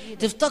بايدك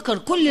تفتكر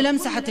كل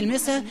لمسه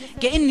هتلمسها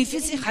كأن في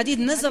سيخ حديد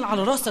نزل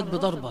على راسك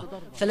بضربه،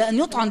 فلأن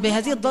يطعن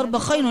بهذه الضربه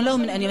خير له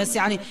من ان يمس،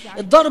 يعني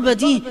الضربه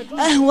دي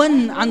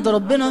اهون عند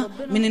ربنا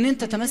من ان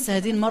انت تمس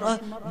هذه المراه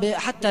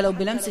حتى لو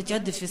بلمسه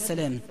يد في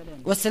السلام،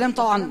 والسلام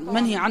طبعا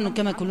منهي عنه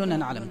كما كلنا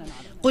نعلم.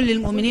 قل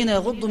للمؤمنين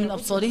يغضوا من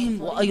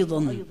أبصارهم،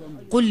 وأيضا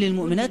قل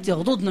للمؤمنات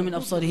يغضضن من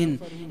أبصارهن.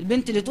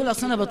 البنت اللي تقول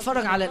أصلا أنا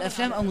بتفرج على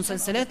الأفلام أو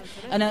مسلسلات،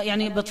 أنا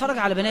يعني بتفرج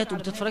على بنات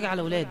وبتتفرج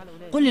على أولاد،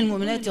 قل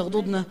للمؤمنات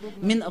يغضضن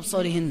من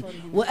أبصارهن.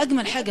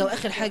 وأجمل حاجة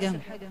وآخر حاجة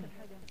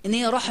ان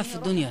هي راحة في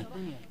الدنيا.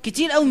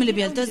 كتير قوي من اللي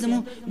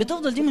بيلتزموا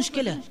بتفضل دي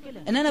مشكلة،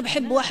 ان انا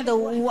بحب واحدة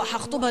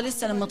وهخطبها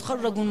لسه لما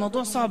اتخرج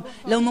والموضوع صعب،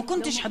 لو ما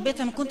كنتش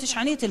حبيتها ما كنتش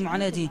عانيت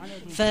المعاناة دي.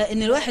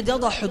 فان الواحد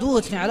يضع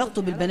حدود في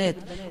علاقته بالبنات،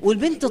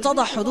 والبنت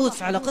تضع حدود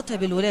في علاقتها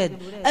بالولاد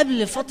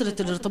قبل فترة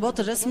الارتباط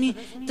الرسمي،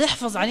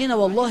 تحفظ علينا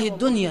والله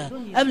الدنيا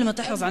قبل ما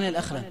تحفظ علينا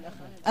الآخرة.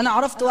 انا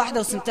عرفت واحدة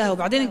وسمتها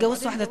وبعدين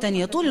اتجوزت واحدة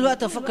تانية، طول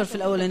الوقت افكر في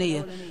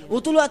الاولانية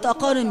وطول الوقت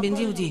اقارن بين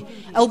دي ودي،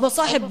 او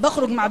بصاحب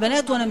بخرج مع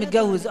بنات وانا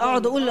متجوز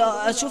اقعد اقول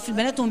اشوف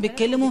البنات وهم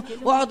بيتكلموا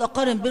واقعد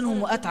اقارن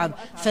بينهم واتعب.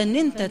 فان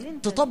انت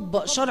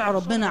تطبق شرع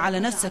ربنا على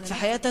نفسك في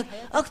حياتك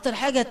اكتر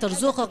حاجة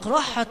ترزقك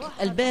راحة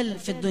البال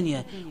في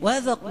الدنيا.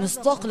 وهذا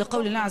مصداق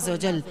لقول الله عز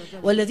وجل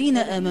والذين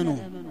آمنوا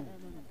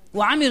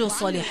وعملوا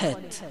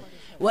الصالحات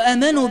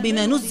وآمنوا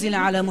بما نزل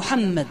على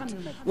محمد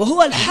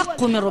وهو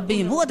الحق من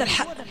ربهم. هو ده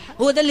الحق،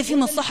 هو ده اللي فيه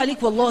مصلحة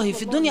ليك والله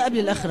في الدنيا قبل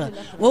الآخرة،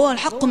 وهو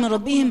الحق من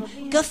ربهم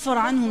كفر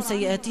عنهم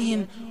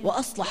سيئاتهم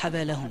وأصلح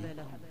بالهم.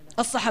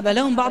 أصلح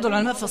بالهم بعض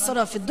العلماء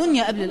فسرها في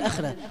الدنيا قبل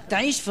الآخرة،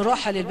 تعيش في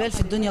راحة للبال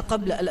في الدنيا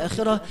قبل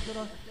الآخرة.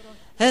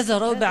 هذا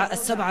رابع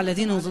السبعة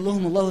الذين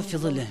يظلهم الله في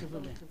ظله.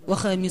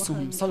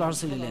 وخامسهم صلى على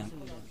رسول الله،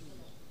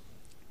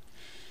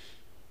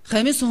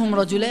 خامسهم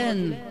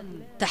رجلان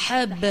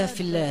تحابا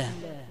في الله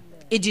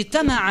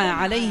اجتمعا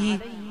عليه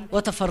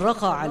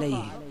وتفرقا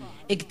عليه.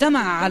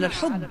 اجتمعا على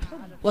الحب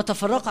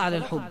وتفرقا على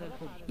الحب،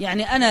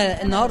 يعني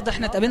أنا النهاردة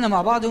احنا اتقابلنا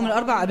مع بعض يوم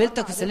الأربع،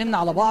 قابلتك وسلمنا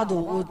على بعض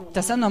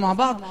واتسلنا مع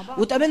بعض،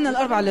 وتقابلنا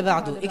الأربع اللي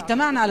بعده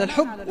اجتمعنا على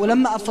الحب،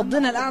 ولما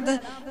أفضنا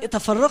القعدة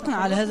تفرقنا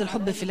على هذا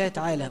الحب في الله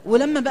تعالى.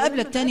 ولما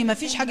بقابلك تاني ما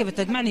فيش حاجة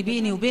بتجمعني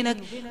بيني وبينك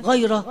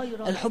غير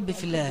الحب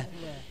في الله.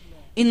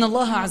 إن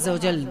الله عز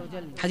وجل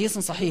حديث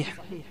صحيح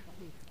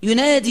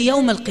ينادي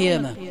يوم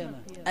القيامة.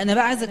 أنا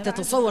بقى عايزك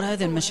تتصور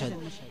هذا المشهد،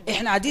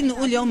 إحنا قاعدين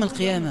نقول يوم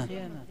القيامة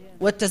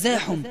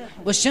والتزاحم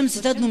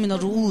والشمس تدنو من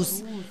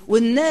الرؤوس،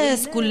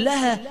 والناس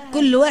كلها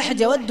كل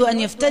واحد يود أن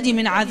يفتدي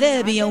من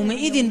عذاب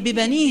يومئذ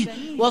ببنيه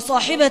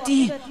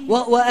وصاحبته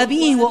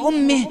وأبيه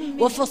وأمه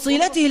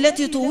وفصيلته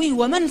التي تؤويه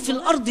ومن في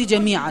الأرض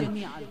جميعا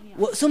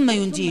ثم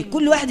ينجيه.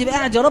 كل واحد يبقى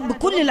قاعد يا رب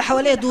كل اللي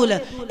حواليه دول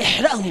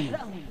احرقهم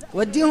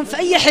وديهم في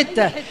أي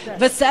حتة،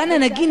 بس أنا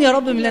نجيني يا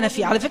رب من اللي أنا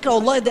فيه. على فكرة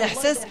والله ده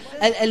إحساس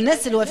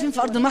الناس اللي واقفين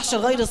في أرض المحشر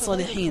غير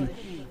الصالحين،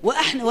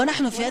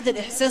 ونحن في هذا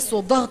الإحساس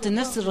والضغط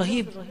النفسي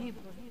الرهيب.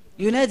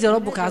 ينادي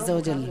ربك عز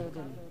وجل،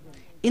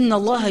 إن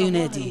الله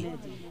ينادي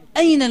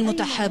أين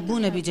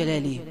المتحابون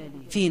بجلالي؟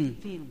 فين؟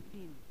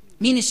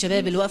 مين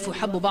الشباب اللي وقفوا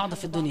يحبوا بعض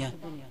في الدنيا؟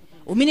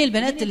 ومين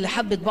البنات اللي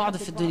حبت بعض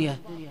في الدنيا؟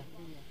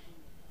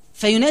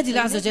 فينادي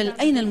الله عز وجل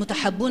أين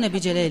المتحبون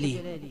بجلالي؟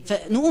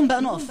 فنقوم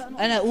بقى نقف،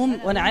 أنا أقوم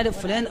وأنا عارف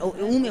فلان، أو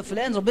قوم يا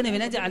فلان، ربنا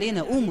بينادي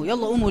علينا قوموا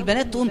يلا قوموا،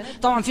 والبنات تقوم.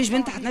 طبعا فيش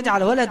بنت هتنادي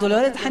على ولد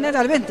ولا ولد هينادي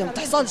على بنت، ما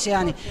بتحصلش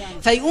يعني.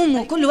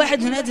 فيقوموا كل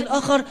واحد ينادي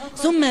الآخر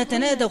ثم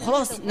يتنادى،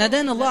 وخلاص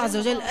نادانا الله عز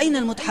وجل أين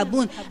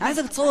المتحبون.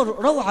 عايزك تصور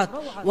روعة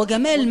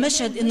وجمال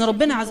المشهد، إن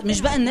ربنا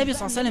مش بقى النبي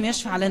صلى الله عليه وسلم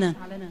يشفع لنا،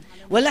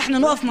 ولا احنا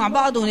نقف مع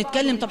بعض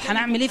ونتكلم طب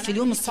هنعمل ايه في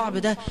اليوم الصعب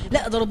ده،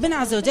 لا ده ربنا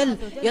عز وجل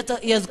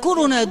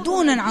يذكرنا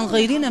دونا عن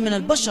غيرنا من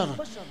البشر.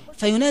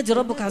 فينادي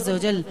ربك عز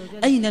وجل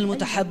أين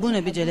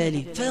المتحبون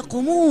بجلالي؟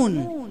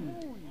 فيقومون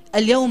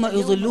اليوم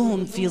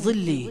يظلهم في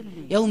ظلي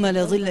يوم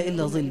لا ظل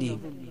إلا ظلي.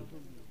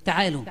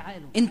 تعالوا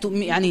انتوا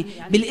يعني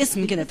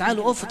بالاسم كده،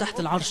 تعالوا اقفوا تحت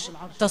العرش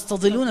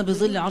تستظلون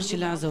بظل عرش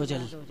الله عز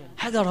وجل.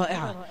 حاجة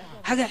رائعة،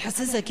 حاجة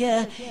تحسسك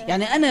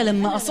يعني أنا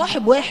لما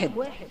أصاحب واحد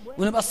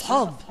ونبقى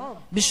أصحاب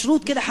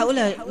بشروط كده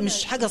هقولها،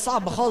 مش حاجة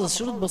صعبة خالص،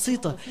 شروط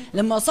بسيطة.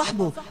 لما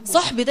أصاحبه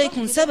صاحبي ده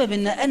يكون سبب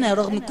إن أنا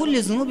رغم كل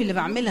الذنوب اللي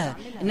بعملها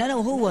إن أنا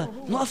وهو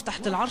نقف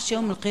تحت العرش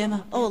يوم القيامة.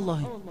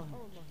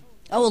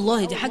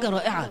 والله دي حاجة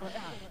رائعة.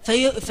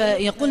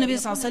 فيقول النبي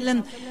صلى الله عليه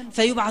وسلم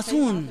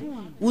فيبعثون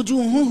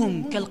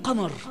وجوههم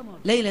كالقمر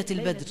ليلة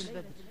البدر،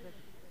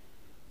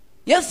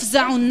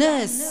 يفزع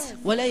الناس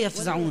ولا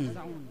يفزعون،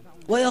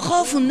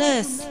 ويخاف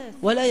الناس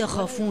ولا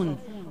يخافون،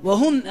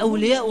 وهم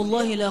أولياء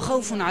الله لا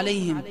خوف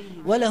عليهم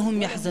ولا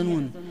هم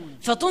يحزنون.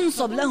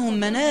 فتنصب لهم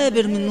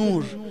منابر من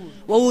نور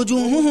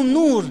ووجوههم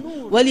نور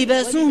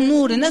ولباسهم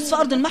نور. الناس في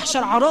أرض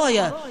المحشر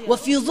عرايا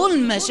وفي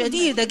ظلمة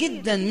شديدة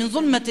جدا من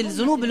ظلمة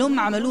الذنوب اللي هم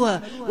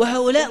عملوها،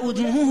 وهؤلاء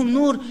وجوههم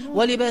نور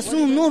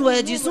ولباسهم نور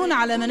ويجلسون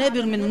على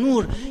منابر من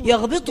نور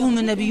يغبطهم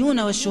النبيون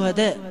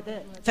والشهداء.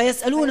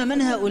 فيسألون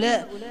من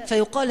هؤلاء؟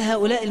 فيقال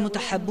هؤلاء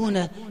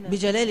المتحبون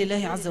بجلال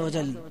الله عز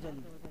وجل.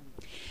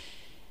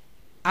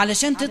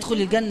 علشان تدخل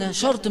الجنة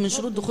شرط من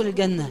شروط دخول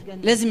الجنة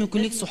لازم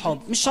يكون ليك صحاب.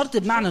 مش شرط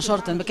بمعنى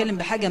شرط، أنا بكلم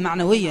بحاجة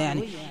معنوية،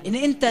 يعني إن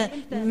أنت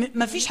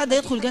ما فيش حد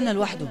يدخل الجنة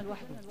لوحده.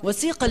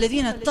 وسيق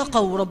الذين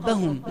اتقوا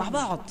ربهم مع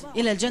بعض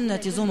إلى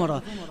الجنة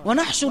زمرا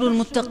ونحشر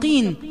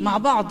المتقين مع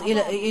بعض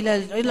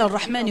إلى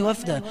الرحمن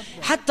وفدا.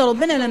 حتى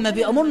ربنا لما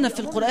بيأمرنا في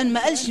القرآن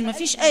ما قالش، ما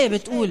فيش آية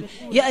بتقول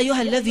يا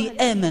أيها الذي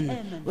آمن،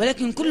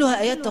 ولكن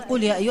كلها آيات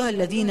تقول يا أيها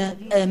الذين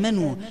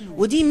آمنوا.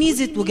 ودي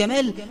ميزة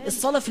وجمال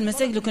الصلاة في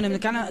المساجد اللي كنا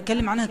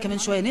بنتكلم عنها كمان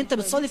شوية، إن أنت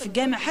بتصلي في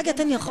الجامع حاجة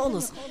تانية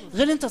خالص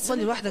غير أنت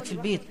تصلي لوحدك في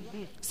البيت.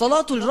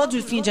 صلاة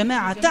الرجل في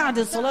جماعة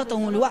تعدل صلاته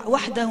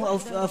وحده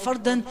أو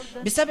فردا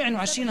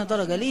ب27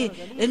 درجة. ليه؟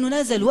 لأنه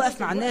نازل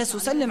وقف مع الناس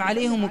وسلم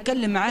عليهم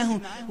واتكلم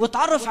معاهم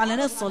وتعرف على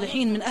ناس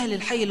صالحين من أهل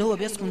الحي اللي هو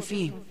بيسكن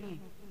فيه.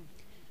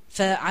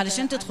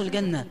 فعلشان تدخل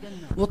الجنة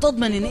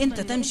وتضمن ان انت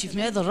تمشي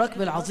في هذا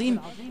الركب العظيم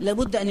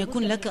لابد ان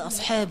يكون لك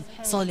اصحاب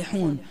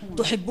صالحون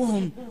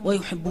تحبهم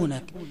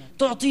ويحبونك،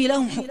 تعطي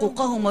لهم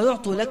حقوقهم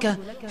ويعطوا لك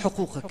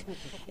حقوقك.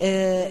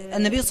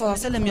 النبي صلى الله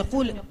عليه وسلم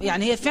يقول،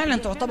 يعني هي فعلا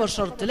تعتبر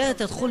شرط، لا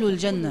تدخلوا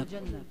الجنة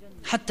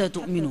حتى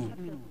تؤمنوا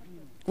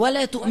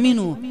ولا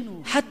تؤمنوا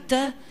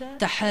حتى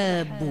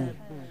تحابوا.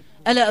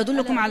 ألا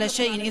أدلكم على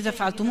شيء إذا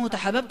فعلتموه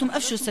تحاببتم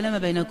أفشوا السلام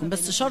بينكم.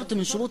 بس شرط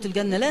من شروط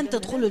الجنة لن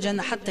تدخلوا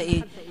الجنة حتى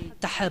إيه؟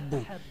 تحابوا،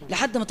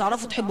 لحد ما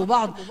تعرفوا تحبوا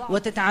بعض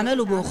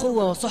وتتعاملوا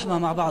بأخوة وصحبة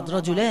مع بعض.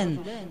 رجلان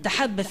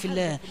تحب في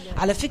الله.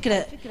 على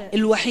فكرة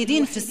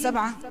الوحيدين في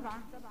السبعة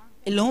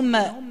اللي هم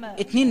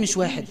 2 مش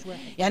 1.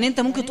 يعني انت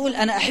ممكن تقول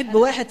انا احب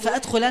واحد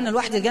فادخل انا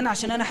لوحدي الجنة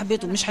عشان انا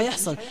حبيته، مش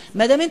هيحصل.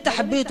 ما دام انت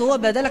حبيته هو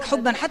بدلك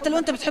حبا حتى لو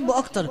انت بتحبه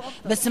اكتر،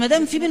 بس ما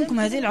دام في بينكم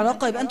هذه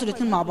العلاقة يبقى انتوا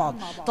الاثنين مع بعض.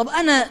 طب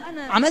انا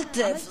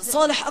عملت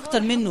صالح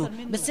اكتر منه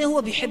بس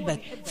هو بيحبك،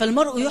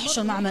 فالمرء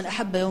يحشر مع من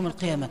احب يوم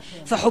القيامة.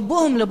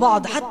 فحبهم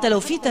لبعض حتى لو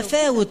في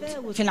تفاوت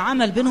في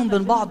العمل بينهم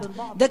بين بعض،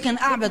 ده كان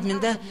اعبد من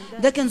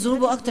ده كان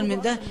ذنوبه اكتر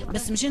من ده،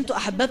 بس مش انتوا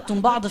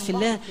احببتم بعض في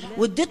الله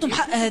واديتم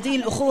حق هذه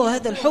الاخوة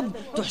وهذا الحب،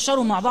 تحشروا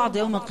مع بعض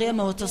يوم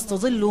القيامة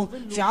وتستظلوا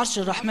في عرش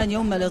الرحمن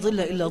يوم لا ظل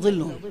إلا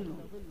ظله.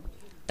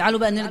 تعالوا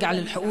بقى نرجع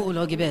للحقوق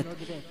والواجبات.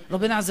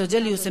 ربنا عز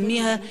وجل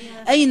يسميها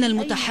أين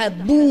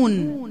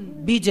المتحابون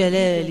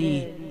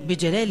بجلالي،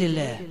 بجلال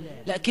الله.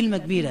 لا كلمة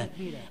كبيرة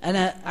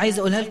أنا عايز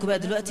أقولها لكم بقى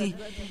دلوقتي.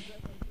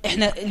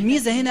 احنا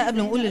الميزة هنا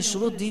قبل ما نقول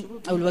الشروط دي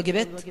أو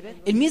الواجبات،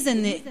 الميزة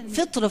ان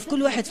فطرة في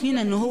كل واحد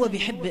فينا ان هو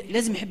بيحب،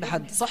 لازم يحب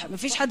حد، صح؟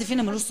 مفيش حد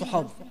فينا ملوش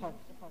صحاب،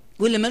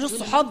 واللي مالوش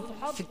صحاب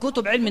في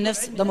كتب علم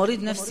النفس ده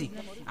مريض نفسي،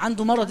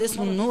 عنده مرض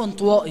اسمه ان هو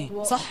انطوائي،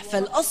 صح؟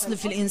 فالاصل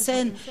في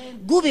الانسان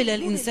جبل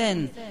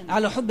الانسان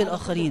على حب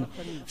الاخرين.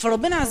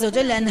 فربنا عز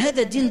وجل لان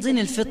هذا الدين دين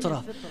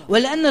الفطره،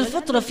 ولان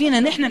الفطره فينا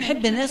ان احنا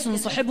نحب الناس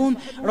ونصاحبهم،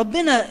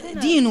 ربنا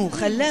دينه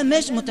خلاه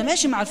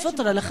متماشي مع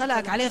الفطره اللي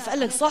خلقك عليها، فقال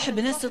لك صاحب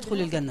الناس تدخل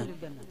الجنه.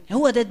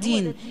 هو ده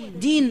الدين،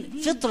 دين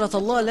فطرة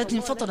الله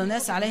التي فطر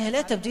الناس عليها،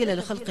 لا تبديل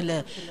لخلق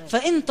الله.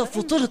 فانت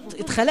فطرت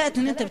اتخلقت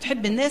ان انت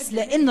بتحب الناس،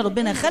 لان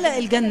ربنا خلق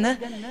الجنة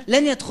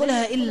لن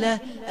يدخلها الا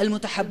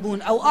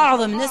المتحبون، او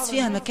اعظم الناس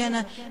فيها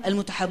مكانة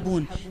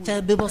المتحبون.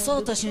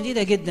 فببساطة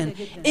شديدة جدا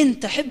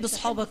انت حب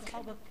اصحابك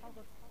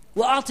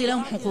وأعطي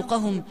لهم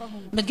حقوقهم،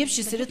 ما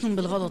تجيبش سيرتهم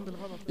بالغلط.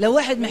 لو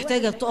واحد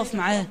محتاجك تقف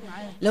معاه،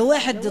 لو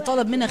واحد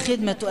طلب منك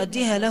خدمة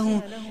تؤديها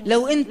له،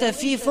 لو انت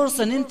في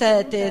فرصة ان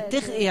انت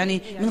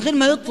يعني من غير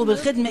ما يطلب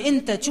الخدمة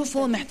انت تشوف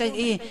هو محتاج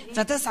ايه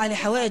فتسعى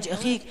لحوائج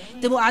اخيك.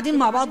 تبقوا قاعدين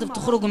مع بعض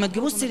بتخرجوا، ما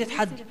تجيبوش سيرة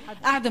حد،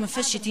 قاعدة ما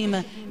فيهاش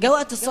شتيمة، جاء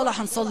وقت الصلاة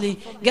هنصلي،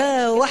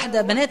 جاء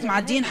واحدة بنات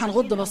معديين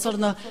هنغض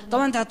بصرنا.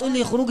 طبعا انت هتقول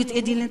لي خروجة ايه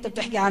دي اللي انت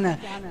بتحكي عنها؟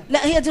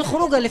 لا هي دي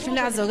الخروجة اللي في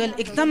الله عز وجل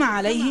اجتمع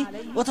عليه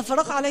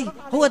وتفرق عليه،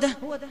 هو ده.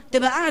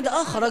 تبقى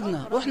قاعدة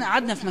خرجنا رحنا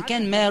قعدنا في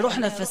مكان ما،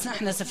 رحنا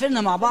احنا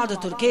سافرنا مع بعض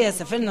تركيا،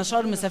 سافرنا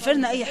شرم،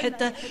 سافرنا اي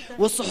حتة،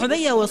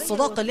 والصحوبية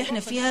والصداقة اللي احنا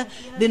فيها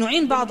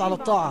بنعين بعض على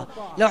الطاعة.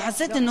 لو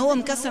حسيت ان هو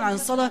مكسل عن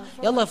الصلاة،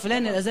 يلا يا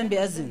فلان الاذان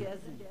بيأذن،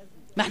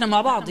 ما احنا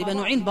مع بعض يبقى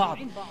نعين بعض.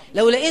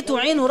 لو لقيته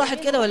عينه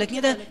راحت كده ولا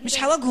كده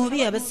مش هواجهه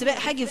بيها، بس بقى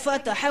حاجه في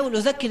وقت احاول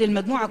اذكر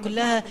المجموعه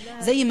كلها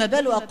زي ما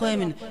بالوا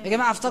اقوام يا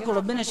جماعه افتكروا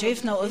ربنا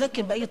شايفنا،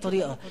 واذكر باي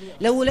طريقه.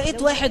 لو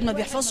لقيت واحد ما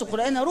بيحفظش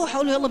القران اروح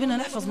اقول له يلا بينا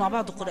نحفظ مع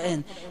بعض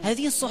القران.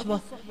 هذه الصحبه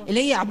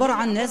اللي هي عباره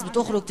عن ناس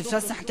بتخرج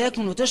تفسح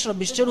تاكل وتشرب،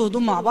 بيشتروا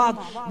هدوم مع بعض،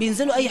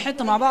 بينزلوا اي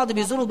حته مع بعض،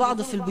 بيزوروا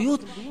بعض في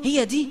البيوت.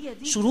 هي دي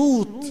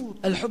شروط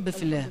الحب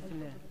في الله.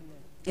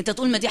 انت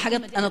تقول ما دي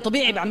حاجات انا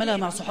طبيعي بعملها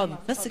مع صحابي،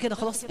 بس كده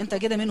خلاص انت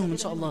كده منهم ان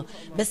شاء الله،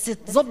 بس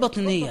تظبط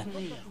النية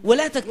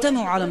ولا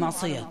تجتمعوا على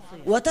معصية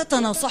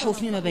وتتناصحوا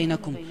فيما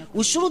بينكم.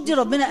 والشروط دي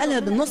ربنا قالها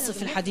بالنص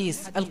في الحديث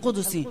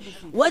القدسي: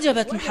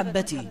 وجبت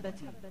محبتي.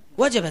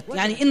 وجبت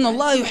يعني ان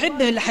الله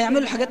يحب اللي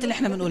هيعملوا الحاجات اللي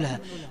احنا بنقولها.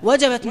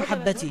 وجبت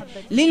محبتي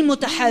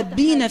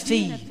للمتحابين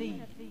في.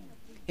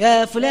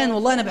 يا فلان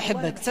والله انا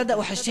بحبك، تصدق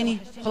وحشتني،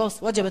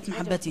 خلاص وجبت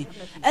محبتي.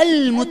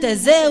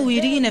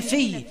 المتزاورين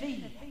في.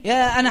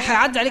 يا انا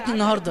هعدي عليك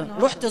النهارده،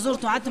 رحت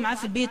زرته وقعدت معاه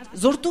في البيت،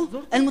 زرته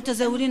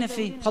المتزاورين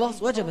فيه،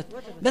 خلاص وجبت.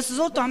 بس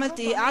زرته عملت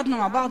ايه؟ قعدنا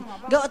مع بعض،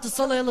 جاءت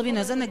الصلاه يلا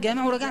بينا نزلنا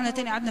الجامع ورجعنا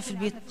تاني قعدنا في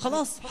البيت،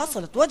 خلاص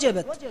حصلت،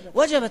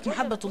 وجبت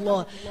محبه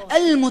الله.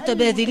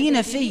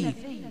 المتبادلين فيه.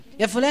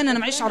 يا فلان انا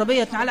معيش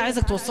عربيه، تعالى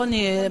عايزك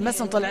توصلني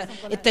مثلا، طالع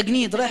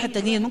التجنيد، رايح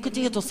التجنيد، ممكن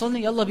تيجي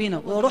توصلني؟ يلا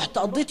بينا. ورحت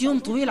قضيت يوم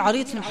طويل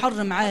عريض في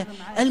الحر معاه.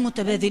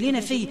 المتبادلين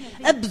فيه،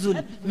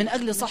 ابذل من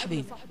اجل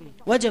صاحبي.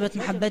 وجبت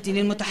محبتي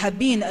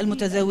للمتحابين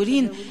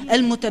المتزاورين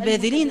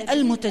المتبادلين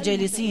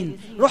المتجالسين.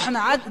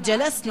 رحنا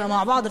جلسنا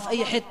مع بعض في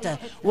اي حته،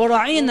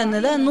 وراعينا ان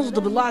لا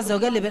نغضب الله عز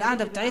وجل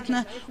بالقعده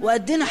بتاعتنا،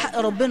 وادينا حق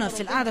ربنا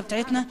في القعده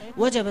بتاعتنا.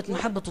 وجبت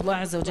محبه الله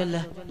عز وجل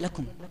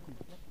لكم.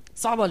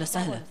 صعبه ولا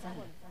سهله؟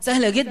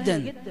 سهلة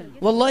جدا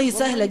والله،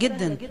 سهلة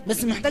جدا،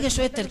 بس محتاجة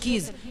شوية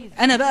تركيز.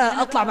 أنا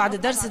بقى أطلع بعد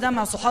الدرس ده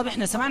مع صحابي،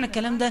 إحنا سمعنا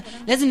الكلام ده،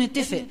 لازم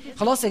نتفق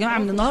خلاص يا جماعة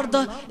من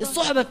النهاردة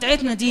الصحبة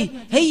بتاعتنا دي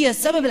هي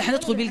السبب اللي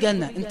هندخل بيه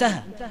الجنة،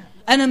 انتهى.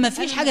 أنا ما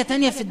فيش حاجة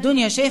تانية في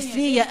الدنيا شايف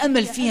فيا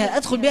أمل فيها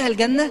أدخل بيها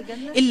الجنة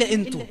إلا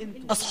أنتوا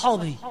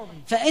أصحابي.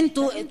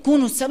 فأنتوا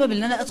تكونوا السبب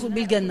اللي أنا أدخل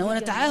بيه الجنة،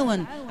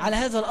 ونتعاون على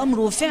هذا الأمر.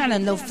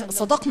 وفعلا لو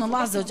صدقنا الله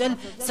عز وجل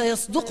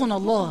سيصدقنا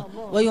الله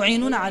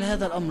ويعيننا على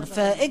هذا الأمر.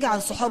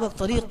 فاجعل صحابك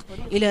طريق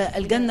إلى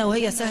الجنة،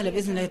 وهي سهلة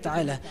بإذن الله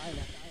تعالى.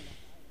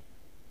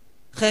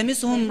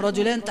 خامسهم: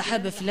 رجلان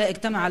تحابا في الله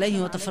اجتمع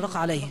عليه وتفرق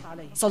عليه.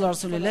 صلى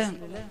رسول الله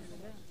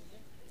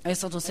عليه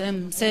الصلاة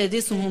والسلام.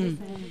 سادسهم: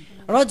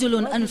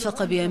 رجل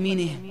أنفق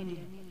بيمينه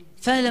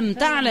فلم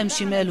تعلم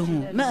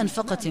شماله ما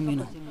أنفقت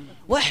يمينه.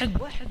 واحد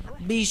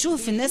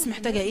بيشوف الناس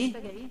محتاجة إيه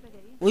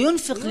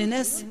وينفق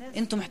لناس،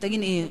 انتوا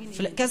محتاجين ايه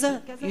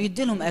كذا،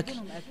 يدي لهم اكل،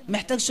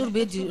 محتاج شرب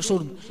يدي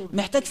شرب،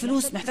 محتاج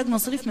فلوس، محتاج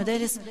مصاريف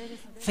مدارس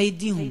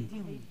فيديهم.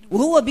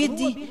 وهو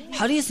بيدي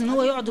حريص ان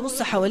هو يقعد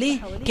يبص حواليه،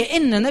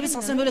 كأن النبي صلى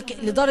الله عليه وسلم بيقول لك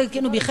لدرجه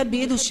كأنه بيخبي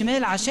ايده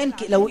الشمال عشان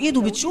لو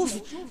ايده بتشوف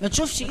ما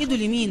تشوفش ايده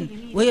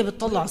اليمين وهي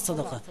بتطلع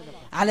الصدقه،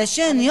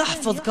 علشان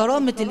يحفظ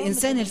كرامه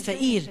الانسان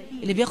الفقير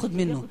اللي بياخد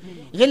منه.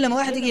 غير لما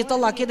واحد يجي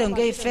يطلع كده ويقوم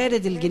جاي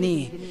فارد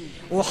الجنيه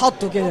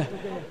وحطه كده،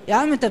 يا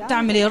عم انت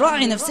بتعمل ايه؟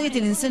 راعي نفسيه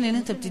الانسان اللي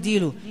انت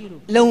بتديله،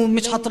 لو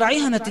مش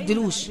هتراعيها ما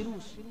تديلوش.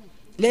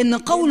 لأن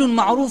قول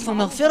معروف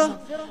ومغفرة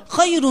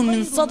خير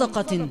من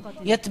صدقة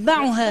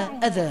يتبعها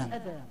أذى.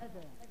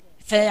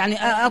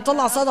 فيعني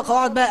اطلع صدقه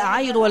واقعد بقى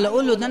اعايره ولا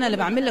اقول له ده انا اللي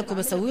بعمل لك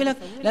وبسوي لك؟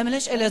 لا،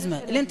 ملهاش اي لازمه.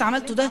 اللي انت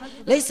عملته ده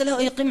ليس له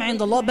اي قيمه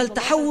عند الله، بل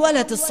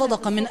تحولت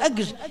الصدقه من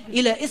اجر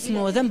الى اثم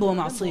وذنب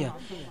ومعصيه.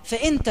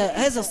 فانت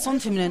هذا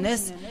الصنف من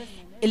الناس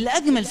اللي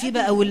اجمل فيه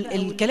بقى، او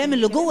الكلام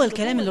اللي جوه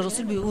الكلام اللي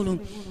الرسول بيقوله،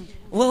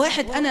 هو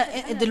واحد.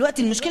 انا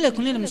دلوقتي المشكله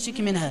كلنا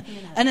بنشتكي منها،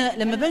 انا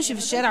لما بمشي في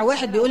الشارع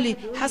واحد بيقول لي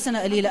حسنه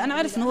قليله، انا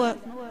عارف ان هو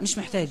مش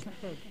محتاج.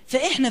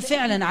 فاحنا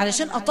فعلا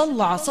علشان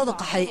اطلع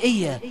صدقه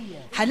حقيقيه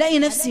هلاقي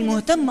نفسي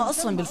مهتمه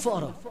اصلا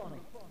بالفقراء،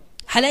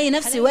 هلاقي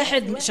نفسي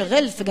واحد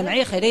شغال في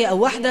جمعيه خيريه او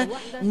واحده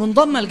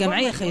منضمه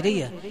لجمعيه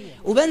خيريه،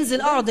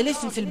 وبنزل اقعد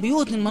الف في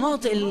البيوت من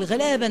المناطق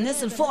الغلابه،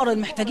 الناس الفقراء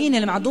المحتاجين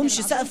اللي ما عندهمش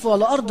سقف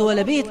ولا ارض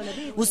ولا بيت،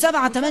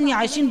 و7 8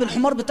 عايشين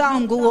بالحمار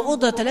بتاعهم جوه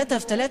اوضه 3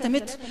 في 3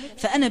 متر.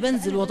 فانا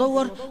بنزل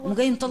وادور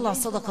وجاي مطلع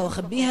الصدقه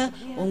واخبيها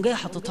وجاي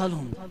حاططها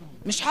لهم.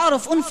 مش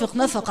هعرف انفق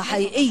نفقه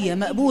حقيقيه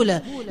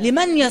مقبوله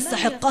لمن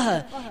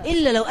يستحقها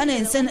الا لو انا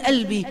انسان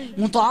قلبي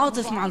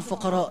متعاطف مع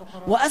الفقراء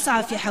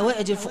واسعى في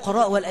حوائج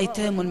الفقراء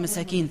والايتام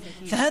والمساكين.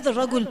 فهذا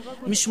الرجل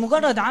مش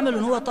مجرد عمله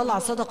ان هو طلع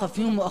صدقه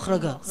في يوم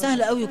واخرجها،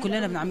 سهله قوي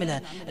كلنا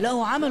بنعملها، لا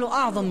هو عمله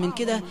اعظم من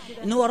كده،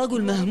 ان هو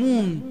رجل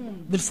مهموم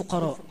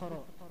بالفقراء،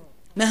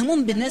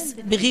 مهموم بالناس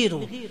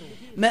بغيره.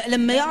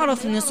 لما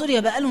يعرف ان سوريا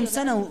بقى لهم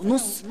سنه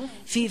ونص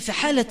في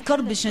حاله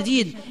كرب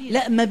شديد،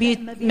 لا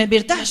ما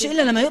بيرتاحش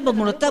الا لما يقبض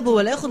مرتبه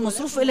ولا ياخد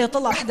مصروفه الا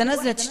يطلع واحده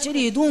نازله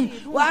تشتري هدوم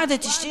وقاعده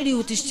تشتري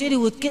وتشتري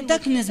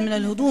وتكنز من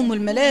الهدوم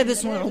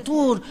والملابس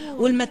والعطور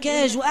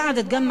والمكياج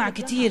وقاعده تجمع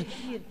كتير،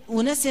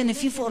 وناس ان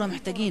في فقراء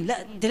محتاجين. لا،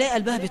 تلاقي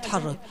قلبها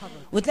بيتحرك،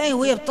 وتلاقي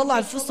وهي بتطلع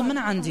الفلوس، طب ما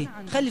انا عندي،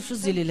 خلي الفلوس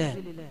دي لله.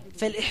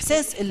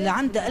 فالاحساس اللي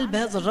عند قلب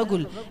هذا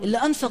الرجل اللي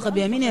انفق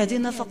بيمينه هذه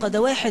النفقه،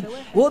 ده واحد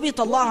وهو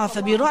بيطلعها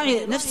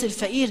فبيراعي نفس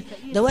الفقير،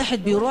 ده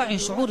واحد بيراعي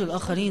شعور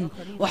الاخرين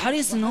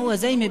وحريص ان هو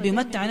زي ما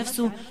بيمتع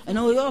نفسه ان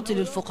هو يعطي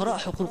للفقراء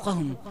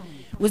حقوقهم،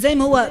 وزي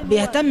ما هو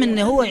بيهتم ان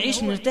هو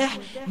يعيش مرتاح،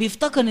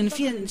 بيفتكر ان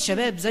في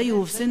شباب زيه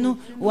وفي سنه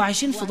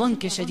وعايشين في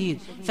ضنك شديد،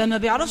 فما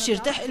بيعرفش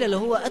يرتاح الا لو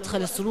هو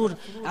ادخل السرور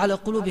على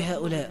قلوب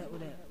هؤلاء.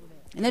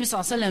 النبي صلى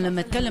الله عليه وسلم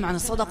لما اتكلم عن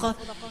الصدقة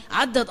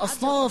عدد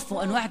أصناف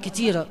وأنواع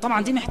كتيرة،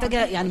 طبعا دي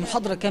محتاجة يعني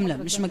محاضرة كاملة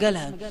مش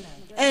مجالها.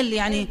 قال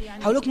يعني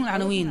هقولكم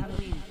العناوين: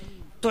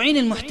 تعين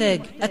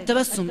المحتاج،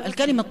 التبسم،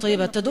 الكلمة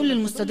الطيبة، تدل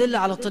المستدل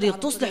على الطريق،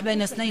 تصلح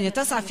بين اثنين،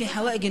 تسعى في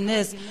حوائج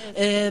الناس،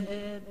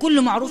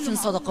 كل معروف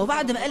صدقة.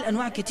 وبعد ما قال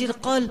أنواع كتير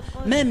قال: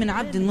 ما من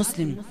عبد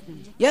مسلم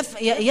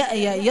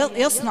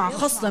يصنع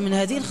خصلة من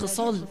هذه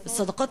الخصال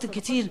الصدقات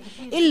الكتير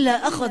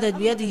إلا أخذت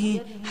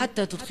بيده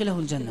حتى تدخله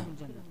الجنة.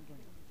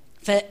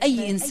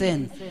 فأي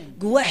إنسان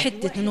جواه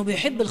حتة أنه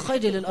بيحب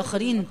الخير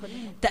للآخرين،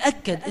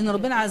 تأكد أن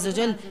ربنا عز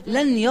وجل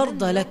لن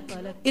يرضى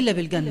لك إلا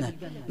بالجنة.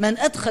 من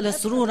أدخل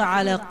السرور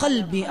على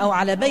قلبي أو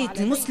على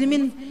بيت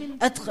مسلم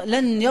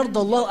لن يرضى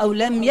الله أو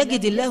لم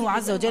يجد الله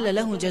عز وجل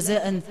له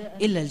جزاء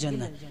إلا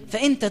الجنة.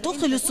 فأنت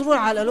تدخل السرور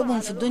على قلوبهم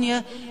في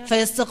الدنيا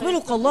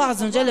فيستقبلك الله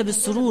عز وجل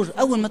بالسرور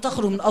أول ما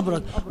تخرج من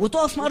قبرك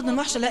وتقف في أرض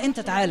المحشر. لا، أنت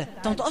تعالى،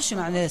 أنت ما تقفش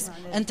مع الناس،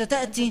 أنت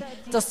تأتي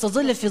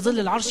تستظل في ظل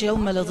العرش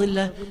يوم لا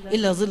ظل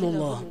إلا ظل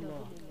الله.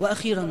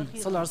 وأخيرا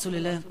صلى على رسول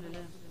الله: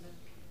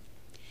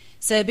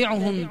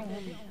 سابعهم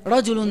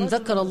رجل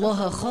ذكر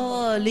الله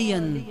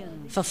خاليا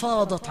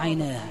ففاضت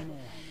عيناه.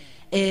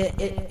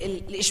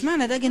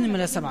 اشمعنى ده جن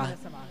من 7؟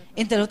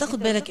 انت لو تاخد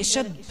بالك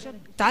الشاب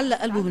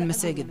تعلق قلبه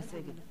بالمساجد،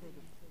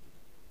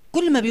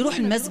 كل ما بيروح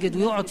المسجد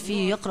ويقعد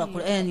فيه يقرأ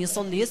قرآن،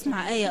 يصلي،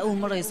 يسمع آية أول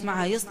مرة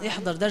يسمعها،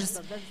 يحضر درس،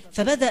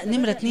 فبدأ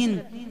نمرة 2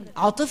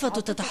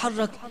 عاطفته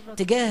تتحرك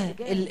تجاه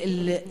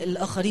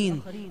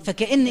الآخرين،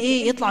 فكأن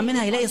يطلع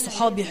منها يلاقي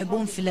صحاب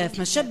يحبون في الله،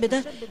 فالشاب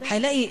ده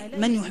هيلاقي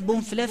من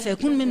يحبون في الله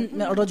فيكون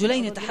من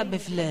الرجلين يتحب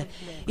في الله.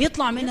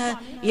 يطلع منها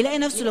يلاقي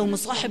نفسه لو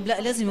مصاحب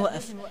لا لازم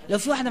يوقف، لو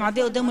في واحدة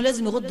معدية قدامه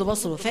لازم يغض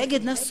بصره،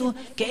 فيجد نفسه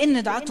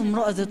كأن دعته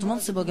امرأة ذات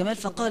منصب وجمال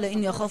فقال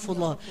إني أخاف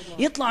الله.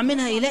 يطلع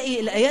منها يلاقي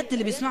الآيات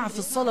اللي بيسمعها في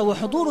الصلاة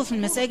وحضوره في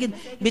المساجد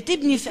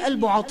بتبني في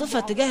قلبه عاطفة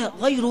تجاه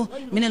غيره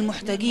من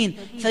المحتاجين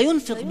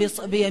فينفق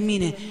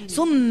بيمينه.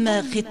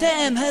 ثم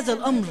ختام هذا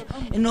الأمر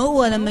إنه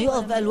هو لما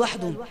يقف بقى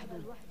لوحده،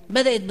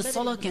 بدأت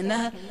بالصلاة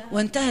كأنها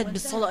وانتهت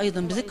بالصلاة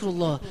أيضا بذكر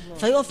الله،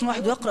 فيقف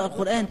لوحده يقرأ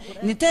القرآن.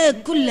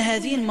 نتاج كل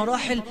هذه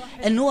المراحل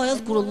أن هو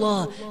يذكر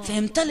الله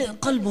فيمتلئ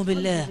قلبه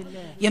بالله،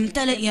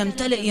 يمتلئ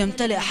يمتلئ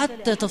يمتلئ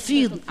حتى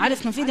تفيض.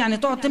 عارف نفيض يعني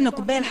تقعد تملى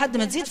كوباية لحد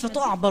ما تزيد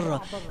فتقع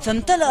بره،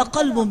 فامتلأ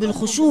قلبه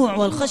بالخشوع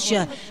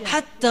والخشية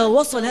حتى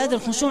وصل هذا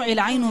الخشوع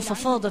إلى عينه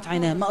ففاضت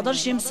عيناه، ما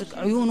قدرش يمسك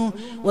عيونه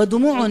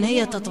ودموعه ان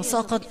هي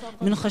تتساقط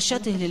من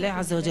خشيته لله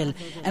عز وجل.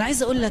 أنا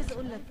عايز أقول لك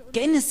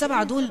كأن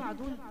ال7 دول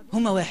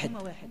هما واحد،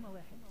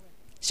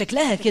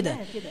 شكلها كده،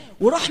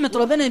 ورحمة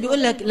ربنا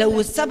بيقول لك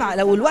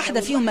لو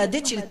الواحدة فيهم ما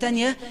أدتش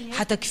للتانية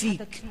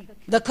هتكفيك.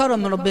 ده كرم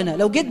من ربنا.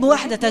 لو جيت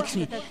بواحدة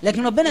تكفي،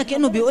 لكن ربنا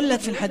كأنه بيقول لك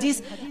في الحديث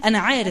أنا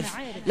عارف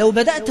لو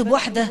بدأت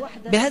بواحدة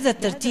بهذا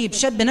الترتيب،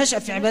 شاب نشأ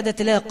في عبادة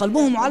الله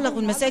قلبه معلق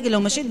بالمساجد، لو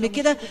مشيت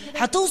بكده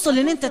هتوصل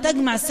ان انت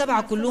تجمع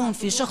السبعة كلهم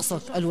في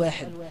شخصك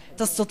الواحد.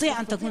 تستطيع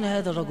أن تكون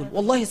هذا الرجل،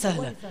 والله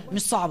سهلة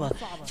مش صعبة.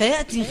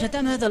 فيأتي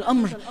ختام هذا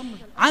الأمر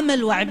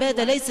عمل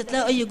وعبادة ليست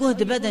له أي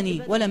جهد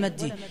بدني ولا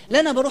مادي. لا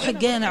أنا بروح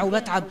الجامع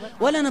وبتعب،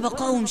 ولا أنا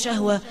بقاوم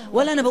شهوة،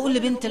 ولا أنا بقول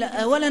لبنت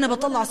لا، ولا أنا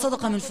بطلع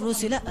صدقة من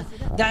فلوسي، لا،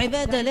 ده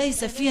عبادة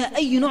ليس فيها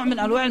أي نوع من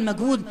أنواع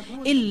المجهود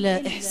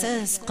إلا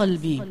إحساس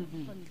قلبي.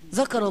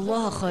 ذكر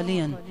الله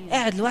خاليا،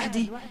 قاعد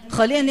لوحدي.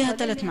 خاليا لها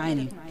 3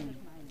 معاني.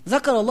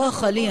 ذكر الله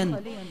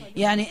خاليا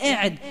يعني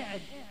قاعد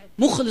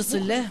مخلص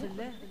الله،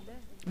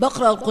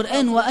 بقرأ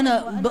القرآن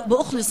وأنا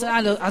بأخلص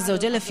الله عز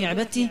وجل في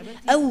عبادتي.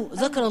 أو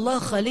ذكر الله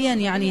خاليا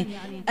يعني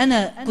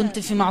أنا كنت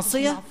في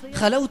معصية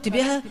خلوت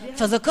بها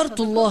فذكرت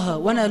الله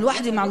وأنا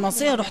لوحدي مع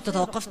المعصية رحت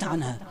توقفت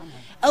عنها.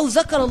 أو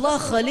ذكر الله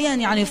خاليا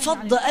يعني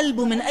فض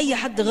قلبه من أي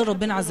حد غير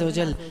ربنا عز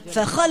وجل،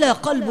 فخلى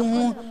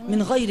قلبه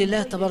من غير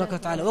الله تبارك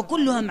وتعالى،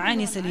 وكلها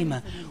معاني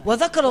سليمة.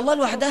 وذكر الله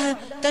لوحدها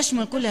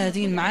تشمل كل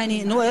هذه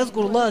المعاني، إن هو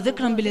يذكر الله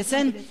ذكرا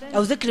باللسان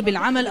أو ذكر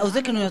بالعمل أو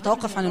ذكر أنه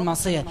يتوقف عن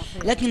المعصية.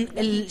 لكن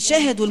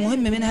الشاهد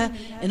والمهم منها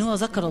إن هو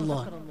ذكر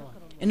الله،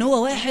 إن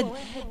هو واحد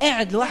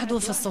قاعد لوحده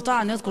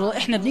فاستطاع أن يذكر الله.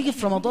 إحنا بنيجي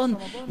في رمضان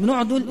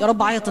بنقعد نقول يا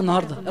رب عيط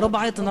النهاردة، يا رب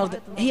عيط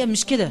النهاردة. هي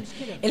مش كده،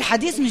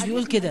 الحديث مش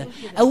بيقول كده.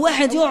 أو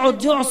واحد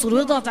يقعد يعصر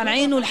ويضغط على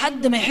عينه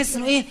لحد ما يحس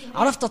إنه إيه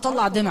عرفت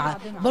أطلع دمعة،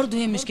 برضه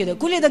هي مش كده.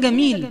 كل ده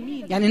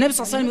جميل. يعني النبي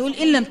صلى الله عليه وسلم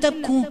يقول إن لم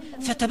تبكوا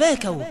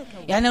فتباكوا،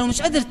 يعني لو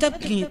مش قادر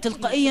تبكي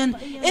تلقائيا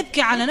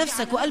ابكي على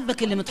نفسك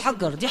وقلبك اللي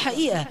متحجر، دي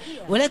حقيقة.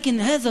 ولكن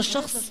هذا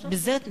الشخص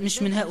بالذات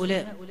مش من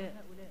هؤلاء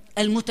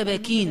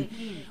المتباكين،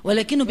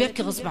 ولكنه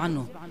بيبكي غصب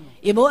عنه.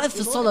 يبقى واقف في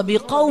الصلاة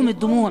بيقاوم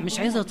الدموع، مش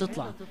عايزها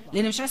تطلع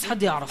لأن مش عايز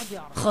حد يعرف،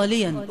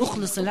 خاليا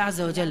أخلص الله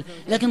عز وجل،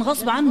 لكن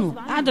غصب عنه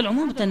قاعد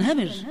العموم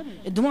بتنهمر،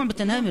 الدموع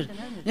بتنهمر.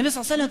 النبي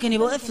صلى الله عليه وسلم كان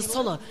يبقى واقف في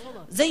الصلاة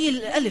زي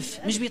الألف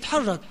مش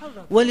بيتحرك،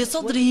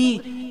 ولصدره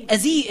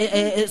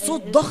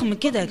صوت ضخم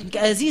كده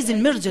كأزيز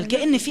المرجل،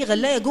 كأن في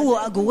غلاية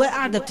جواه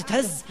قاعدة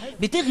بتتهز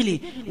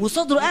بتغلي،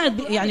 وصدره قاعد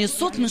يعني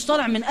الصوت مش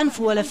طالع من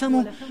أنفه ولا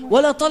فمه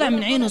ولا طالع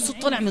من عينه،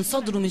 الصوت طالع من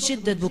صدره من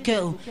شدة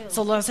بكائه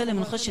صلى الله عليه وسلم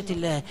من خشية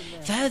الله.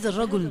 فهذا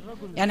الرجل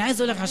يعني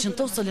عايز أقول لك عشان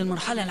توصل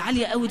للمرحلة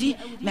العالية قوي دي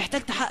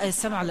محتاج تحقق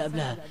السبعة اللي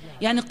قبلها.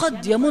 يعني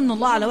قد يمن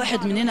الله على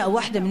واحد مننا أو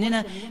واحدة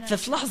مننا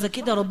ففي لحظة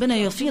كده ربنا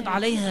يفيض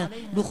عليها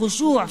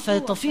بخشوع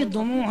فتفيض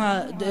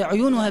دموعها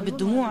عيونها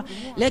بالدموع،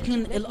 لكن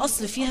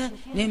الأصل فيها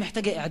ان هي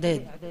محتاجة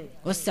إعداد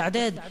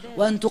واستعداد،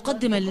 وأن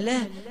تقدم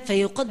لله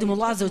فيقدم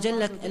الله عز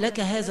وجل لك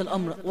هذا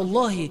الأمر.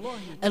 والله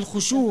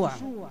الخشوع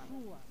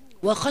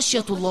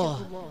وخشية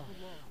الله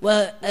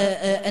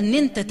وأن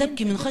أنت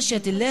تبكي من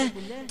خشية الله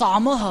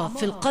طعمها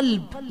في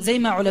القلب زي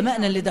ما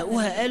علماءنا اللي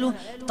دقوها قالوا،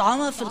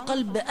 طعمها في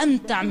القلب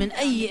أمتع من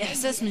أي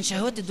إحساس من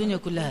شهوات الدنيا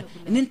كلها،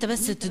 أن أنت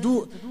بس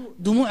تدوق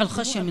دموع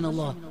الخشية من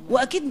الله.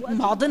 وأكيد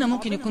بعضنا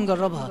ممكن يكون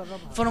جربها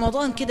في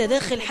رمضان كده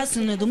داخل حس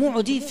أن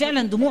دموعه دي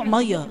فعلا دموع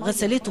مية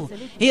غسلته،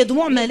 هي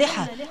دموع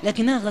مالحة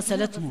لكنها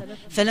غسلته.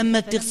 فلما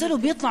بتغسله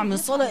بيطلع من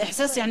الصلاة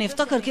إحساس يعني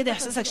افتكر كده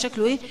إحساسك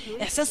شكله إيه،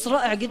 إحساس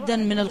رائع جدا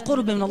من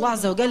القرب من الله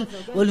عز وجل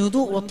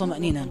والهدوء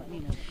والطمأنينة.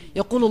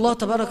 يقول الله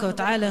تبارك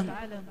وتعالى،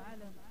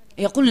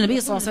 يقول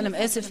النبي صلى الله عليه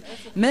وسلم آسف،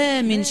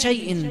 ما من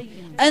شيء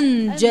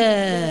أنجى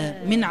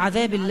من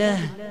عذاب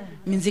الله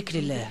من ذكر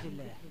الله.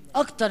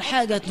 أكتر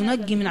حاجة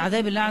تنجي من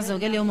عذاب الله عز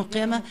وجل يوم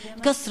القيامة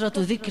كثرة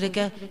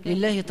ذكرك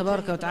لله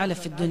تبارك وتعالى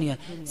في الدنيا.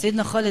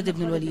 سيدنا خالد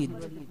بن الوليد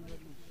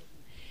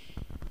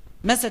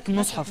مسك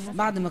المصحف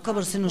بعد ما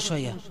كبر سنه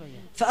شوية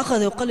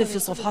فأخذ يقلب في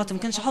صفحات، ما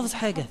كانش حافظ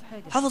حاجة،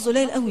 حافظ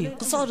قليل قوي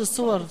قصار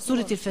الصور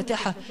سورة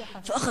الفاتحة،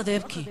 فأخذ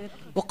يبكي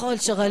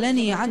وقال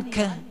شغلني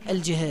عنك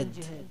الجهاد.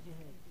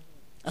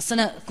 أصل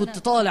أنا كنت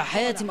طالع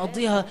حياتي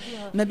مقضيها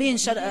ما بين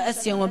شرق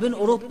آسيا وما بين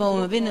أوروبا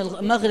وما بين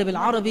المغرب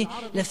العربي،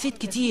 لفيت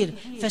كتير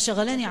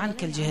فشغلني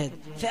عنك الجهاد.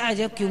 فقعد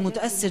يبكي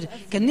ومتأثر،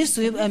 كان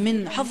نفسه يبقى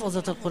من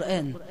حفظة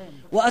القرآن،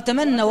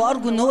 وأتمنى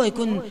وأرجو أن هو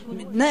يكون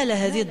نال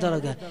هذه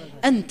الدرجة.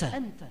 أنت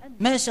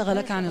ما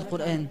شغلك عن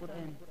القرآن؟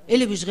 إيه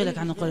اللي بيشغلك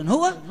عن القرآن؟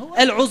 هو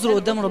العذر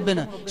قدام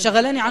ربنا،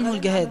 شغلاني عنه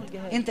الجهاد.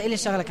 أنت إيه اللي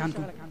شغلك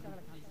عنكم؟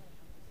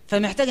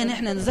 فمحتاج ان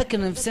احنا نذكر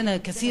نفسنا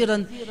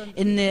كثيرا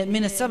ان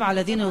من السبعة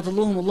الذين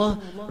يظلهم الله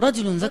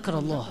رجل ذكر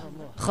الله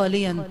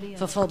خاليا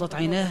ففاضت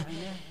عيناه.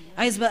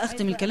 عايز بقى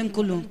اختم الكلام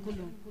كله.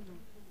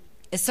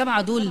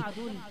 السبعة دول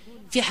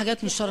في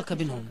حاجات مشتركة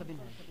بينهم،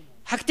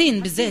 حاجتين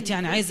بالذات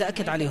يعني عايز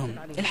أكد عليهم.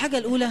 الحاجة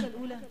الأولى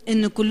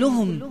ان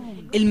كلهم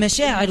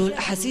المشاعر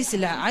والأحاسيس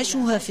اللي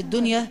عاشوها في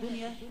الدنيا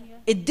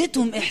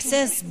ادتهم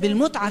إحساس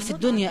بالمتعة في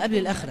الدنيا قبل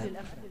الآخرة.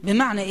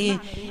 بمعنى إيه؟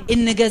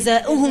 إن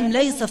جزاؤهم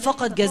ليس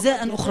فقط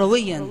جزاء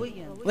أخرويا،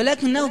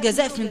 ولكنه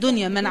جزاء في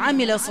الدنيا من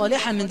عمل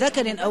صالحا من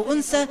ذكر أو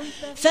أنثى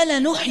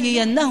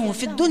فلنحيينه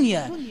في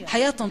الدنيا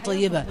حياة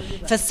طيبة.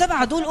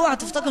 فالسبعة دول اوعى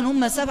تفتكر ان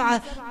هم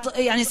سبعة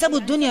يعني سابوا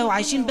الدنيا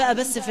وعايشين بقى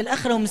بس في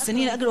الآخرة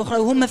ومستنيين أجر أخرى،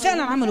 وهم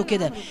فعلا عملوا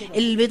كده.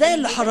 البداية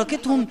اللي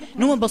حركتهم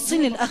ان هم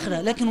باصين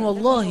للآخرة، لكن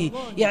والله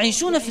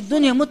يعيشون في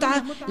الدنيا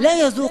متعة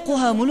لا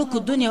يذوقها ملوك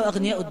الدنيا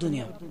وأغنياء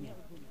الدنيا.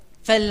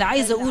 فاللي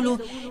عايز أقوله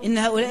إن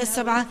هؤلاء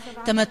السبعة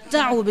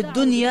تمتعوا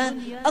بالدنيا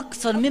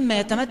أكثر مما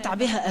يتمتع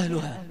بها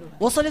أهلها.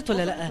 وصلت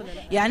ولا لا؟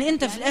 يعني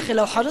أنت في الآخر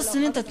لو حرصت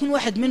إن أنت تكون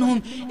واحد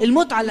منهم،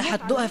 المتعة اللي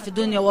هتدوقها في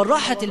الدنيا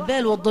والراحة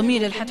البال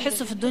والضمير اللي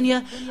هتحسه في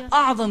الدنيا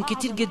أعظم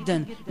كتير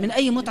جدا من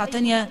أي متعة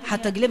تانية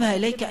هتجلبها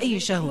إليك أي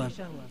شهوة.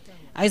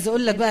 عايز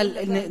أقول لك بقى،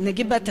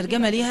 نجيب بقى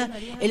ترجمة ليها.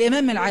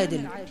 الإمام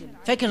العادل،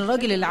 فاكر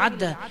الراجل اللي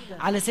عدى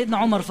على سيدنا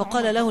عمر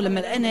فقال له لما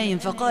لقى نايم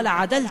فقال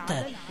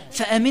عدلت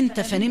فأمنت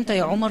فنمت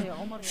يا عمر؟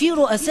 في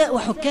رؤساء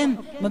وحكام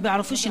ما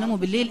بيعرفوش يناموا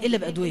بالليل إلا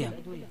بأدوية.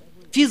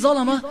 في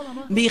ظلمة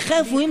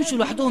بيخافوا يمشوا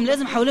لوحدهم،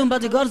 لازم حواليهم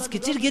بادي جاردز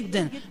كتير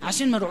جدا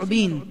عشان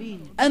مرعوبين.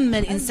 أما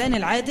الإنسان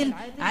العادل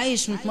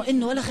عايش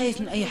مطمئن ولا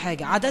خايف من أي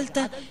حاجة.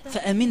 عدلت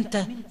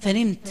فأمنت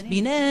فنمت،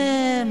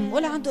 بينام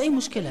ولا عنده أي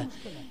مشكلة.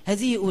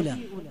 هذه أولى.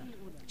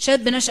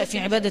 شاب نشأ في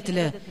عبادة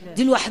الله،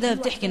 دي لوحدها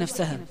بتحكي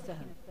نفسها.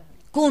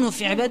 كونوا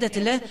في عبادة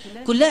الله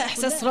كلها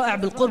إحساس رائع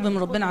بالقرب من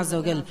ربنا عز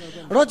وجل.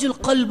 رجل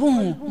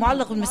قلبه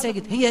معلق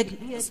بالمساجد، هي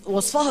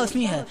وصفها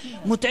فيها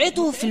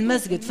متعته في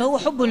المسجد، فهو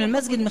حبه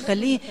للمسجد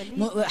مخليه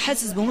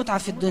حاسس بمتعة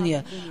في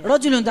الدنيا.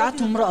 رجل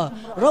دعته امرأة،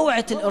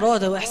 روعة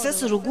الإرادة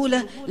وإحساس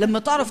الرجولة لما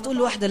تعرف تقول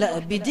لواحدة لا،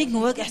 بيديك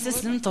جواك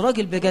إحساس إن أنت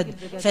راجل بجد،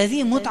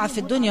 فهذه متعة في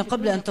الدنيا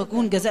قبل أن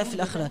تكون جزاء في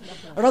الآخرة.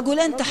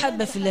 رجلان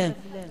تحبا في الله،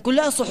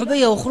 كلها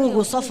صحوبية وخروج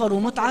وسفر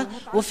ومتعة،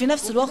 وفي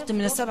نفس الوقت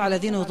من السبعة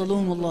الذين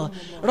يظلهم الله.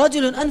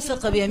 رجل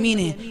أنفق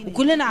بيمينه،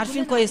 وكلنا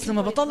عارفين كويس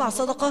لما بطلع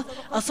صدقة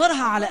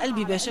أثرها على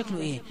قلبي بشكله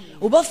إيه،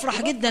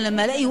 وبفرح جدا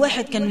لما ألاقي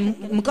واحد كان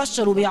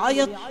مكشر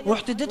وبيعيط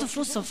ورحت اديته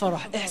فلوس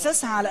الفرح،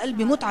 إحساسها على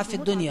قلبي متعة في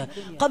الدنيا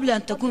قبل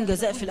أن تكون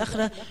جزاء في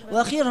الآخرة.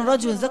 وأخيرا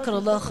رجل ذكر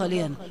الله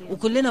خاليا،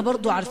 وكلنا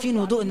برضو عارفين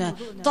ودقنا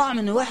طعم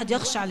أن واحد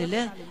يخشع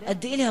لله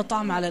قد إيه لها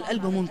طعم على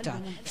القلب ممتع.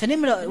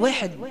 فنمرة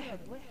واحد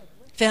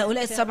في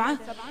هؤلاء السبعة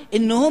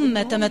إن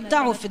هم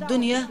تمتعوا في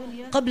الدنيا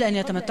قبل أن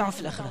يتمتعوا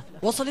في الآخرة.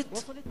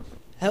 وصلت؟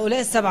 هؤلاء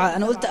السبعة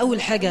أنا قلت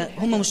أول حاجة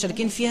هم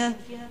مشتركين فيها،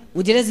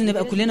 ودي لازم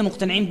نبقى كلنا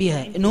مقتنعين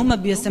بيها، إن هم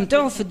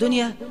بيستمتعوا في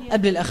الدنيا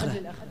قبل الآخرة.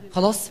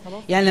 خلاص؟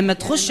 يعني لما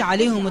تخش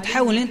عليهم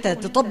وتحاول أنت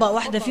تطبق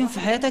واحدة فيهم في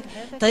حياتك،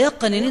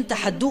 تيقن أن أنت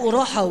هتدوق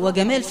راحة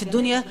وجمال في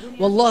الدنيا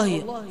والله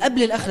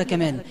قبل الآخرة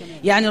كمان.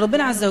 يعني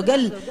ربنا عز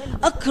وجل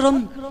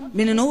أكرم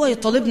من أن هو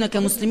يطالبنا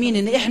كمسلمين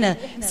أن إحنا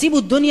سيبوا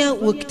الدنيا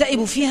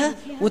واكتئبوا فيها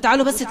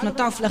وتعالوا بس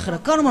تمتعوا في الآخرة.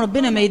 كرم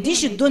ربنا ما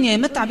يديش الدنيا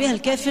يمتع بها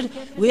الكافر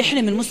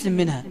ويحرم المسلم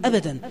منها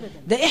أبدا.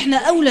 ده إحنا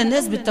أولى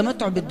الناس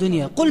بالتمتع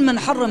بالدنيا. قل من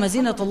حرم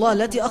زينة الله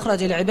التي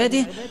أخرج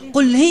لعباده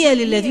قل هي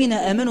للذين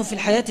آمنوا في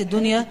الحياة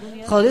الدنيا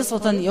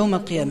خالصة يوم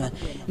القيامة.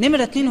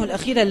 نمرة 2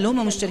 والأخيرة اللي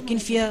هم مشتركين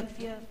فيها،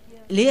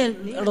 اللي هي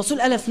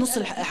الرسول قال في نص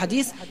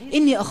الحديث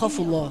إني أخاف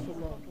الله.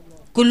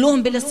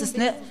 كلهم بلا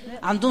استثناء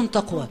عندهم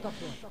تقوى.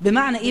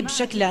 بمعنى إيه؟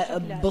 بشكل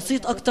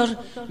بسيط أكتر،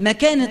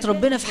 مكانة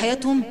ربنا في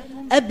حياتهم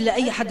قبل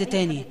أي حد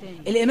تاني.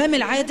 الإمام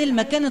العادل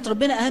مكانة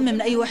ربنا أهم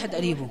من أي واحد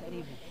قريبه.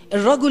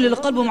 الرجل اللي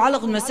قلبه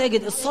معلق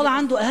بالمساجد الصلاة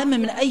عنده أهم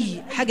من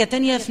أي حاجة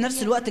تانية في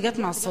نفس الوقت جات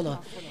مع الصلاة.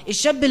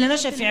 الشاب اللي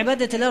نشأ في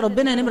عبادة الله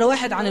ربنا نمرة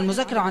واحد عن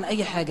المذاكرة عن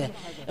أي حاجة.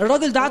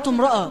 الراجل دعته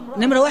امرأة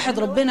نمرة واحد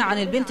ربنا عن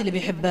البنت اللي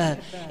بيحبها.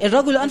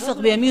 الرجل أنفق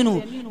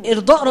بيمينه،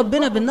 إرضاء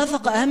ربنا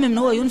بالنفقة أهم من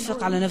هو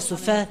ينفق على نفسه.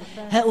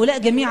 فهؤلاء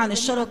جميعا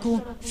اشتركوا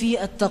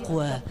في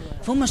التقوى،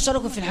 فهم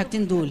اشتركوا في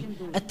الحاجتين دول.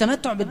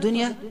 التمتع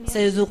بالدنيا،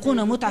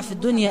 سيذوقون متعة في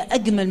الدنيا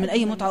أجمل من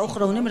أي متعة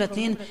أخرى. ونمرة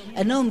 2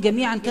 أنهم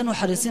جميعا كانوا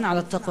حريصين على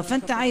التقوى.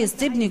 فأنت عايز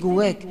تبني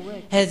جواك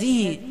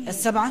هذه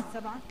السبعة،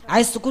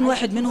 عايز تكون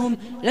واحد منهم،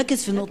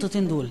 ركز في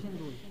النقطتين دول.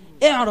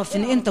 اعرف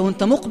ان انت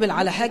وانت مقبل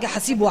على حاجة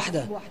هسيب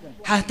واحدة،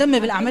 ههتم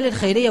بالأعمال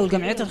الخيرية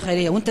والجمعيات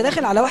الخيرية، وانت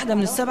داخل على واحدة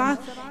من السبعة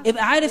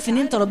ابقى عارف ان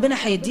انت ربنا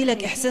هيدي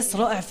لك احساس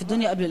رائع في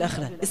الدنيا قبل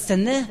الآخرة،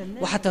 استناه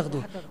وهتاخده.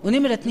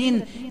 ونمرة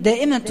 2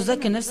 دائما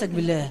تذكر نفسك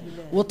بالله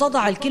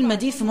وتضع الكلمة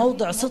دي في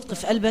موضع صدق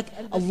في قلبك.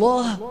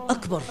 الله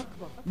أكبر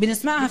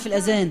بنسمعها في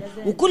الأذان،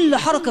 وكل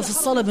حركة في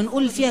الصلاة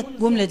بنقول فيها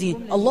الجملة دي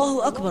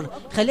الله أكبر.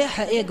 خليها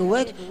حقيقية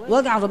جواك،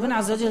 واجعل ربنا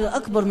عز وجل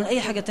أكبر من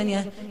أي حاجة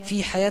تانية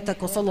في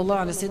حياتك. وصلى الله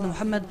على سيدنا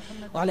محمد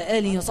وعلى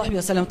آله وصحبه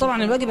وسلم.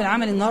 طبعا الواجب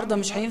العملي النهاردة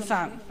مش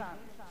هينفع،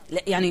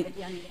 لا يعني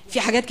في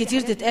حاجات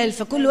كتير تتقال،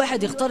 فكل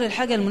واحد يختار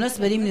الحاجة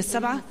المناسبة ليه من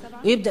السبعة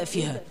ويبدأ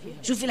فيها.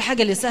 شوف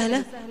الحاجة اللي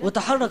سهلة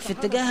وتحرك في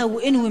اتجاهها،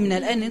 وانوي من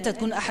الآن ان انت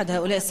تكون أحد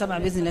هؤلاء السبعة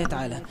بإذن الله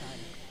تعالى.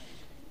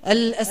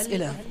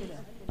 الأسئلة.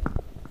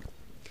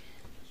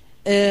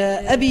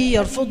 أبي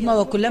يرفضنا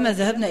وكلما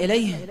ذهبنا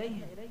إليه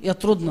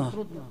يطردنا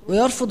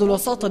ويرفض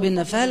الوساطة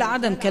بيننا، فهل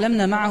عدم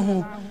كلامنا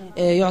معه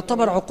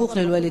يعتبر عقوق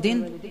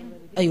للوالدين؟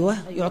 أيوة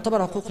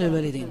يعتبر عقوق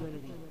للوالدين.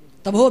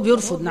 طب هو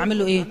بيرفض نعمل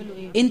له إيه؟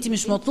 أنت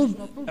مش مطلوب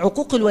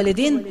عقوق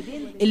الوالدين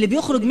اللي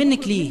بيخرج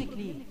منك ليه،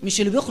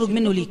 مش اللي بيخرج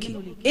منه ليكي.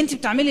 انت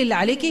بتعملي اللي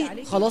عليكي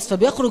خلاص،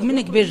 فبيخرج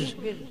منك بر.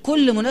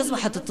 كل مناسبة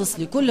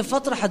هتتصلي، كل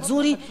فترة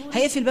هتزوري،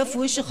 هيقفل الباب في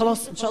وشك،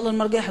 خلاص ان شاء الله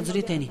المرة الجاية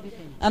هتزوريه تاني.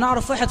 انا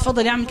اعرف واحد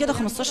فضل يعمل كده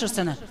 15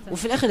 سنة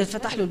وفي الاخر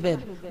اتفتح له الباب،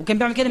 وكان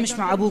بيعمل كده مش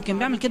مع ابوه، كان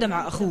بيعمل كده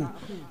مع اخوه،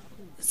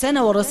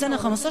 سنة ورا سنة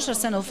 15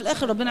 سنة، وفي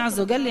الآخر ربنا عز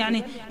وجل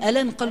يعني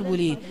ألان قلبه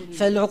ليه.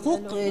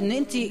 فالعقوق إن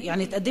أنت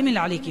يعني تقدمي اللي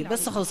عليكي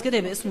بس خلاص كده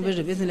يبقى اسمه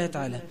بر بإذن الله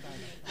تعالى.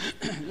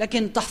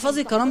 لكن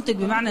تحفظي كرامتك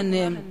بمعنى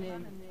أن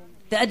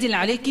تأدي اللي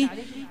عليكي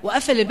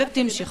وقفل الباب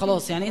تمشي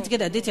خلاص، يعني أنت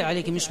كده أديتي اللي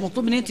عليكي، مش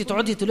مطلوب أن أنت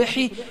تقعدي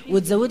تلوحي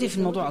وتزودي في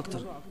الموضوع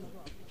أكتر.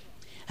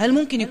 هل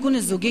ممكن يكون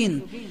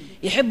الزوجين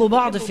يحبوا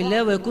بعض في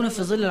الله ويكونوا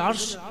في ظل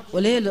العرش،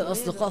 ولا هي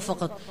للأصدقاء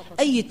فقط؟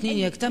 أي اتنين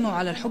يجتمعوا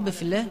على الحب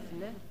في الله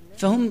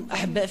فهم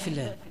أحباء في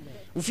الله.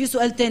 وفي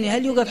سؤال تاني،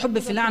 هل يوجد حب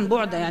في الله عن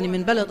بعد يعني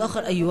من بلد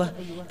آخر؟ أيوة،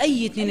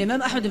 أي اتنين.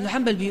 الإمام أحمد بن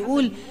حنبل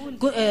بيقول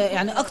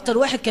يعني أكتر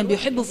واحد كان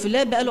بيحبه في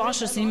الله بقاله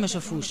 10 سنين ما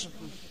شافوش.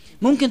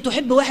 ممكن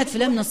تحب واحد في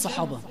الله من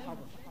الصحابة،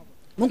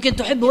 ممكن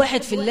تحب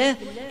واحد في الله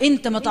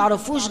انت ما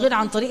تعرفوش غير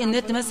عن طريق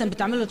النت مثلا،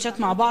 بتعملوا تشات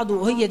مع بعض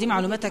وهي دي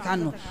معلوماتك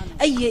عنه.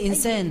 اي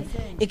انسان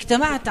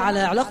اجتمعت على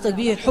علاقتك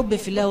به الحب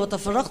في الله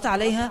وتفرقت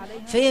عليها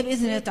فهي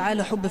باذن الله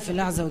تعالى حب في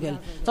الله عز وجل.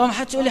 طبعا ما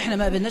حدش يقول احنا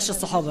ما قابلناش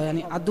الصحابه،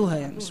 يعني عدوها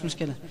يعني مش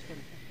مشكله.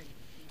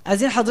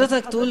 عايزين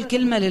حضرتك تقول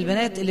كلمه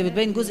للبنات اللي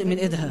بتبين جزء من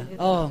ايدها.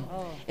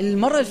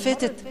 المره اللي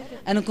فاتت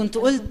انا كنت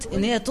قلت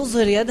ان هي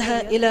تظهر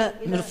يدها الى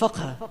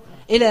مرفقها،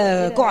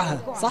 الى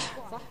كوعها، صح؟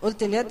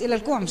 قلت اليد الى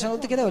الكوع، مش انا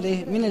قلت كده ولا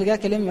ايه؟ مين اللي جاي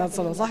كلمني يا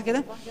صلاح؟ صح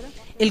كده.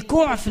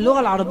 الكوع في اللغه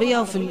العربيه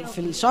وفي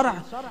الشرع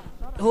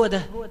هو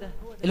ده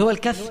اللي هو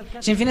الكف،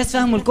 عشان في ناس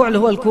فهموا الكوع اللي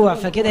هو الكوع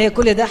فكده هي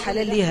كل ده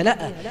حلال ليها.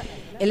 لا،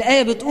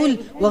 الايه بتقول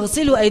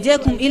واغسلوا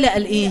ايديكم الى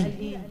الايه؟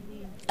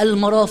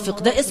 المرافق.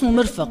 ده اسمه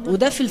مرفق،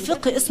 وده في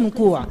الفقه اسمه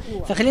كوع.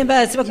 فخلينا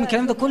بقى سيبك من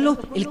الكلام ده كله.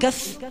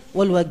 الكف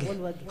والوجه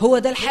هو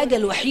ده الحاجة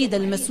الوحيدة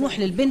المسموح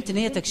للبنت ان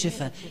هي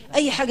تكشفها.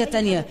 اي حاجة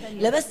تانية،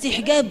 لبستي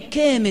حجاب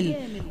كامل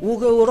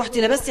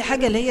ورحتي لبستي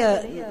حاجة اللي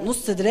هي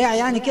نص دراع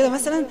يعني كده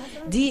مثلا،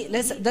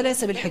 ده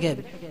ليس بالحجاب.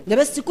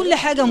 لبستي كل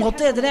حاجة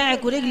مغطية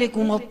دراعك ورجلك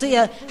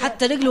ومغطية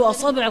حتى رجل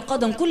واصابع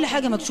القدم، كل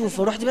حاجة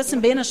مكشوفة، ورحتي بس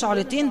مبينة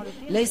شعرتين،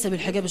 ليس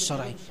بالحجاب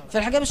الشرعي.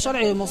 فالحجاب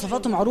الشرعي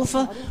مواصفاته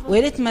معروفة،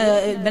 ويا ريت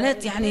ما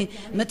البنات يعني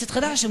ما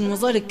تتخدعش من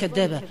المظاهر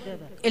الكذابة.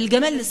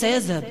 الجمال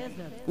سيذهب،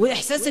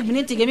 واحساسك بان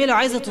انت جميله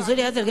وعايزه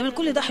تظهري هذا الجمال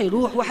كل ده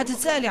هيروح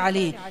وهتتسالي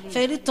عليه.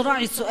 فيا ريت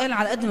تراعي السؤال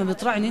على قد ما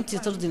بتراعي ان انت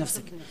ترضي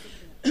نفسك.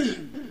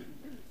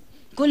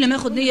 كل ما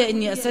اخد نيه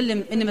اني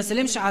اسلم، اني ما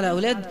اسلمش على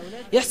اولاد،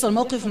 يحصل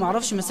موقف ما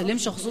اعرفش ما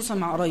اسلمش، خصوصا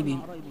مع قرايبي،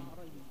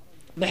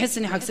 بحس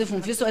اني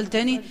هكسفهم. في سؤال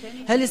تاني،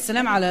 هل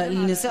السلام على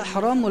النساء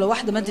حرام؟ ولو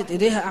واحده مدت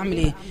ايديها اعمل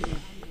ايه؟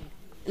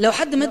 لو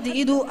حد مد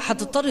ايده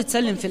هتضطر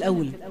تسلم في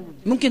الاول،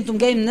 ممكن تقوم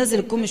جاي منزل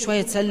الكم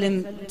شويه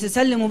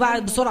تسلم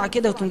وبعد بسرعه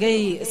كده وتقوم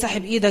جاي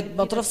ساحب ايدك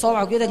باطراف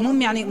صوابعك وايدك.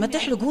 المهم يعني ما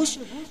تحرجوش،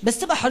 بس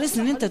تبقى حريص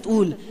ان انت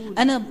تقول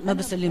انا ما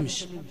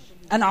بسلمش،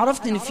 انا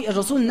عرفت ان في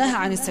الرسول نهى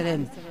عن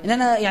السلام، ان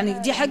انا يعني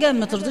دي حاجه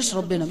ما ترضيش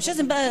ربنا. مش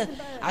لازم بقى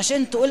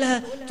عشان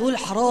تقولها تقول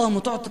حرام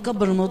وتقعد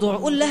تكبر الموضوع.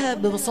 قول لها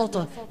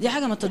ببساطه دي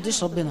حاجه ما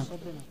ترضيش ربنا،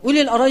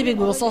 قولي لقرايبك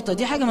ببساطه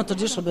دي حاجه ما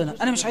ترضيش ربنا،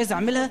 انا مش عايز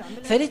اعملها،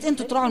 فياريت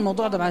انتوا تراعوا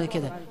الموضوع ده بعد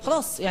كده.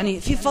 خلاص يعني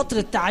في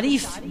فتره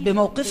تعريف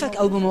بموقفك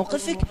او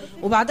بموقفك،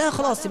 وبعدها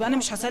خلاص يبقى انا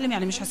مش هسلم،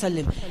 يعني مش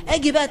هسلم.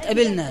 اجي بقى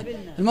تقابلنا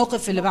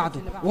الموقف اللي بعده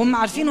وهم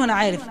عارفين وانا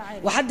عارف،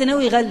 وحد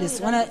ناوي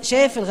يغلس وانا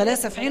شايف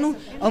الغلاسه في عينه،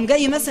 اقوم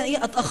جاي مثلا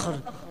ايه اتاخر،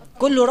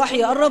 كله راح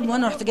يقرب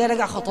وانا رحت جاي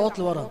راجع خطوات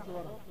لورا.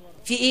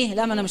 في ايه؟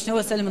 لا ما انا مش ناوي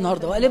اسلم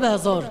النهارده، واقلبها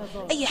هزار،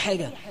 اي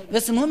حاجه،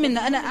 بس المهم ان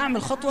انا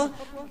اعمل خطوه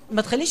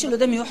ما تخليش اللي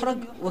قدامي يحرج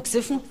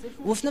واكسفه،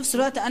 وفي نفس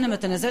الوقت انا ما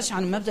اتنازلش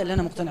عن المبدا اللي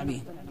انا مقتنع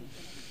بيه.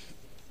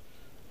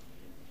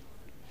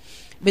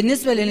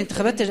 بالنسبه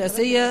للانتخابات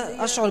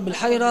الرئاسيه اشعر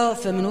بالحيره،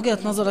 فمن وجهه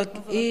نظرك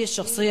ايه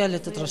الشخصيه اللي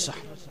تترشح؟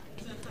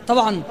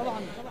 طبعا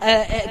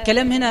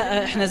كلام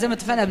هنا احنا زي ما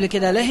اتفقنا قبل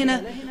كده، لا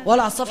هنا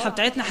ولا على الصفحه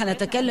بتاعتنا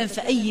هنتكلم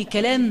في اي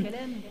كلام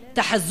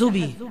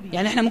تحزبي.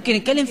 يعني احنا ممكن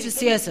نتكلم في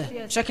السياسة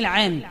بشكل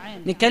عام،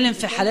 نتكلم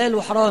في حلال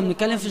وحرام،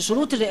 نتكلم في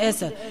شروط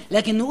الرئاسة،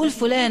 لكن نقول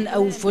فلان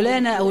او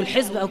فلانة او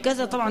الحزب او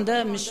كذا، طبعا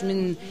ده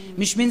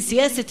مش من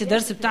سياسة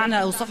الدرس بتاعنا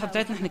او الصفحة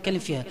بتاعتنا احنا نتكلم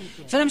فيها.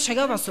 فانا مش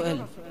هجاوب على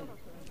السؤال،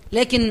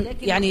 لكن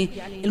يعني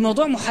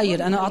الموضوع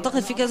محير. انا اعتقد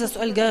في كذا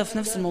سؤال جاء في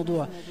نفس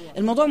الموضوع.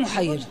 الموضوع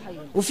محير،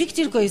 وفي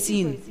كتير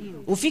كويسين،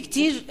 وفي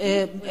كتير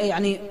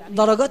يعني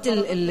درجات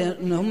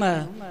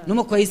ان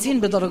هم كويسين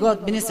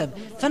بدرجات بنسب.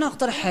 فانا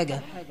اقترح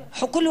حاجة،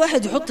 كل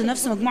واحد يحط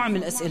لنفسه مجموعة من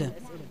الأسئلة.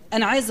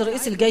 أنا عايز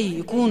الرئيس الجاي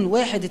يكون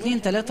 1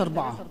 2 3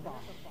 4،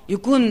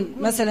 يكون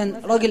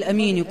مثلا راجل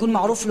أمين، يكون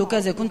معروف له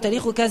كذا، يكون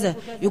تاريخه كذا،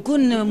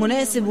 يكون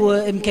مناسب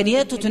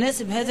وإمكانياته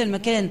تناسب هذا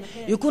المكان،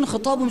 يكون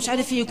خطابه مش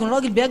عارف ايه، يكون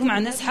راجل بيجمع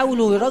الناس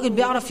حوله، راجل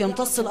بيعرف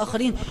يمتص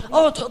الآخرين.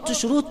 اقعد حط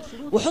شروط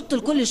وحط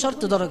لكل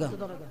شرط درجة.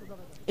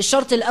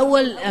 الشرط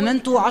الأول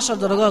أمانته 10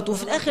 درجات،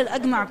 وفي الآخر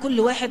أجمع كل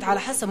واحد على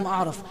حسب ما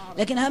أعرف.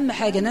 لكن أهم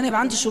حاجة أن أنا يبقى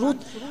عندي شروط،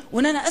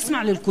 وأن أنا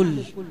أسمع للكل،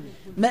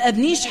 ما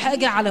أبنيش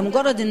حاجة على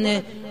مجرد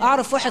أن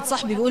أعرف واحد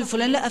صاحبي بيقول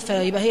فلان لا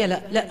فيبقى هي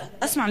لا. لا،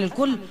 أسمع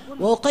للكل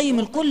وأقيم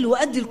الكل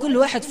وأدي لكل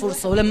واحد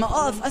فرصة. ولما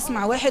أقف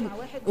أسمع واحد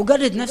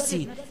أجرد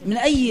نفسي من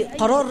أي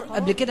قرار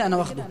قبل كده أنا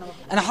واخده.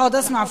 أنا هقعد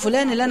أسمع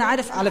فلان اللي أنا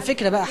عارف على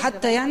فكرة بقى،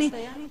 حتى يعني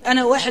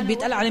أنا واحد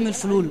بيتقال عليه من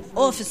الفلول،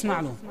 أقف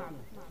اسمع له،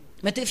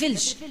 ما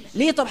تقفلش.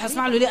 ليه؟ طب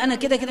هسمع له ليه؟ انا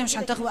كده كده مش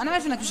هنتخبه، انا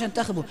عارف انك مش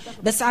هنتخبه،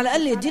 بس على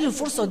الاقل اديله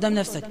الفرصه قدام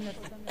نفسك.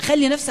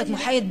 خلي نفسك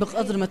محايد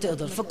بقدر ما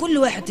تقدر، فكل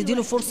واحد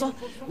تديله فرصه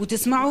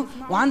وتسمعه،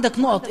 وعندك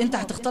نقط انت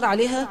هتختار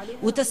عليها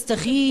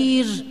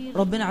وتستخير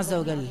ربنا عز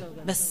وجل.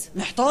 بس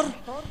محتار،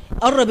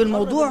 قرب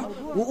الموضوع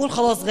وقول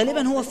خلاص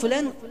غالبا هو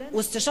فلان،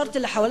 واستشرت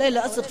اللي حواليا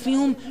اللي اثق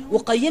فيهم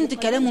وقيمت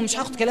كلامهم، مش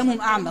هاخد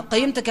كلامهم اعمى،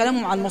 قيمت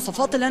كلامهم على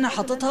المواصفات اللي انا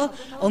حاططها،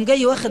 اقوم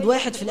جاي واخد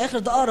واحد في الاخر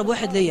ده اقرب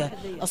واحد ليا.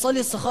 اصلي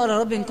الصخاره: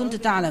 ربي ان كنت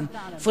تعلم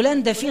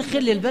فلان ده فيه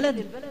خير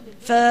للبلد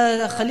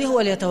فخليه هو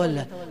اللي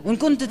يتولى، وان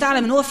كنت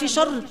تعلم ان هو فيه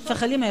شر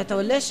فخليه ما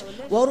يتولاش،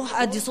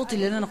 واروح ادي صوتي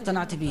اللي انا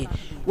اقتنعت بيه.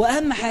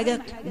 واهم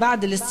حاجه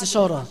بعد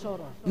الاستشاره: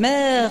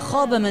 ما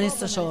خاب من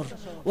استشار،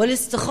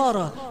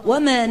 والاستخاره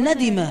وما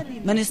ندم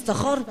من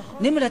استخار.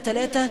 نمره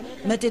 3: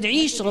 ما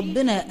تدعيش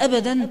ربنا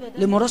ابدا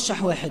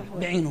لمرشح واحد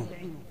بعينه.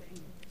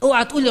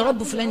 اوعى تقول يا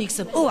رب فلان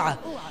يكسب، اوعى.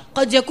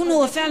 قد يكون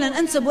هو فعلا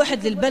انسب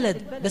واحد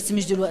للبلد بس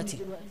مش دلوقتي،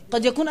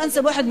 قد يكون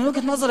انسب واحد من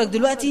وجهة نظرك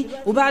دلوقتي،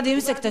 وبعد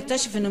يمسك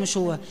تكتشف انه مش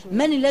هو.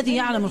 من الذي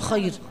يعلم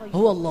الخير؟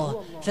 هو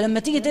الله. فلما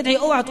تيجي تدعي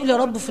اوعى تقول يا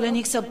رب فلان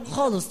يكسب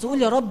خالص،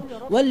 تقول يا رب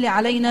ولي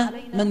علينا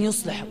من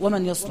يصلح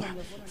ومن يصلح.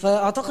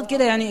 فاعتقد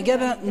كده يعني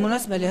اجابة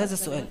مناسبة لهذا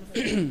السؤال.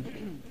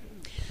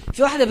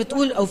 في واحدة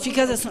بتقول، أو في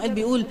كذا سؤال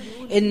بيقول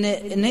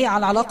إن هي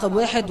على علاقة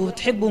بواحد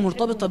وبتحبه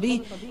ومرتبطة بيه،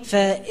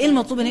 فإيه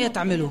المطلوب إن هي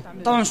تعمله؟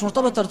 طبعا مش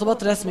مرتبطة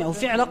ارتباط رسمي أو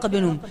في علاقة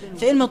بينهم،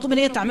 فإيه المطلوب إن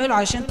هي تعمله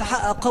عشان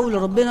تحقق قول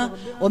ربنا: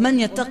 ومن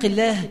يتق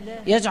الله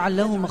يجعل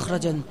له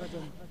مخرجا؟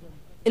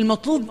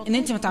 المطلوب إن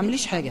أنت ما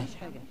تعمليش حاجة،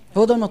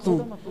 هو ده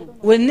المطلوب،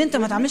 وإن أنت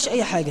ما تعملش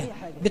أي حاجة.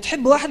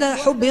 بتحب واحدة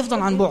حب يفضل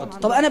عن بعد،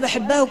 طب أنا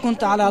بحبها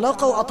وكنت على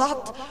علاقة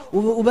وقطعت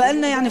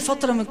وبقالنا يعني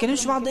فترة ما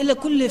نتكلمش بعض إلا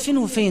كل فين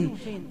وفين،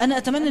 أنا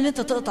أتمنى إن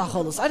أنت تقطع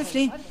خالص. عارف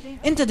ليه؟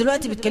 أنت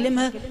دلوقتي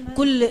بتكلمها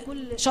كل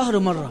شهر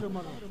مرة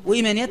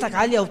وإيمانياتك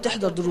عالية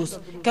وبتحضر دروس،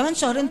 كمان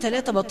شهرين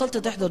 3 بطلت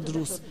تحضر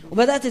دروس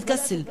وبدأت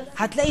تكسل،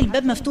 هتلاقي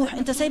الباب مفتوح،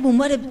 أنت سايبه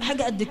موارب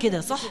حاجة قد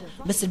كده صح،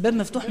 بس الباب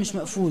مفتوح مش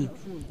مقفول،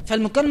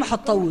 فالمكالمة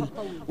هتطول،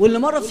 واللي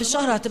مرة في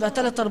الشهر هتبقى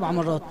 3-4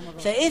 مرات.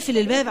 فاقفل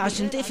الباب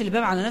عشان تقفل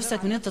الباب على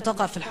نفسك من أنت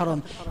تقع في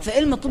الحرام. فإيه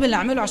المطلوب اللي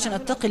أعمله عشان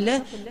أتقي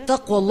الله؟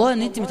 تقوى الله،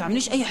 إن أنت ما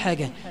تعمليش أي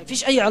حاجة،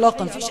 مفيش أي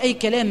علاقة، مفيش أي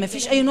كلام،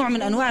 مفيش أي نوع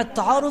من أنواع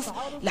التعارف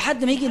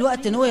لحد ما يجي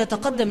الوقت إن هو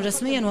يتقدم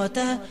رسميا،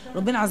 وقتها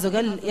ربنا عز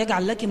وجل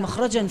يجعل لك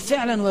مخرجا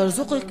فعلا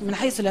ويرزقك من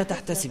حيث لا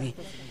تحتسبي.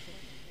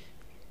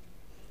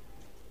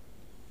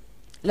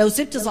 لو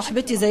سبت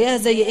صاحبتي زيها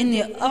زي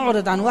اني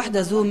اعرض عن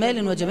واحدة ذو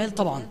مال وجمال،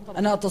 طبعا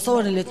انا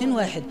اتصور ان الاثنين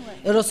واحد.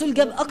 الرسول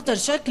جاب اكتر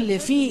شكل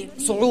فيه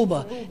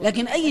صعوبة،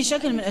 لكن اي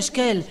شكل من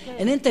اشكال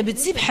ان انت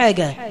بتسيب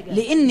حاجة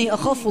لاني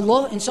اخاف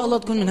الله، ان شاء الله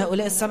تكون من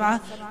هؤلاء ال7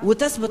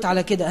 وتثبت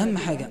على كده. اهم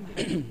حاجة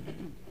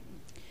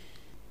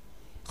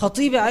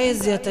خطيبي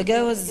عايز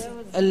يتجاوز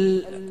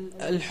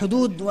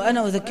الحدود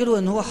وانا اذكره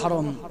ان هو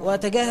حرام،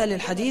 واتجاهل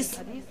الحديث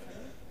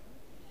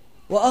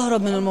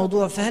واهرب من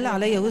الموضوع، فهل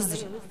علي وزر؟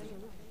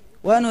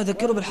 وأنا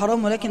أذكره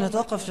بالحرام ولكن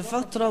يتوقف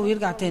لفترة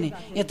ويرجع تاني.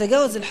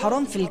 يتجاوز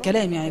الحرام في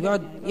الكلام، يعني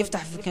بيقعد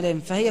يفتح في الكلام،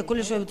 فهي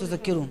كل شوية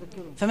بتذكره،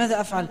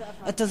 فماذا أفعل؟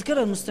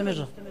 التذكرة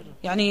المستمرة.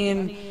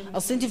 يعني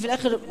أصل أنت في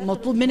الآخر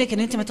مطلوب منك أن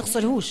أنت ما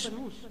تخسرهوش،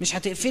 مش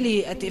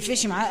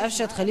هتقفشي معاه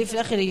قفشة تخليه في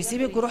الآخر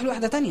يسيبك ويروح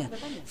لواحدة تانية.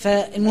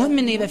 فالمهم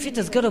أن يبقى في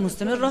تذكرة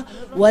مستمرة،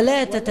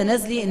 ولا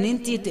تتنازلي أن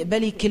أنت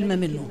تقبلي كلمة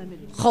منه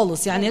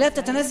خالص، يعني لا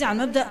تتنازلي عن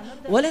مبدأ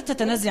ولا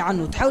تتنازلي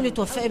عنه، تحاولي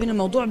توفقي بين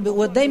الموضوع،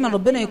 ودايما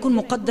ربنا يكون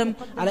مقدم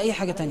على أي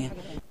حاجة تانية.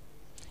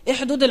 ايه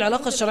حدود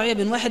العلاقة الشرعية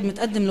بين واحد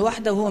متقدم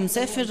لواحدة وهو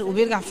مسافر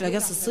وبيرجع في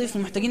اجازة الصيف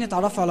ومحتاجين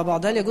يتعرفوا على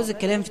بعض؟ هل يجوز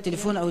الكلام في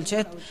التليفون او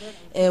الشات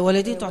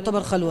ولا دي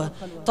تعتبر خلوة؟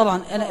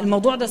 طبعا انا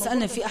الموضوع ده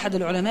سألنا فيه احد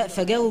العلماء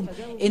فجاوب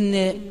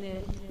ان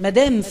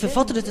مدام في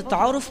فترة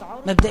التعارف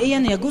مبدئيا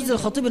يجوز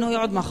للخطيب ان هو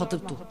يقعد مع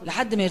خطيبته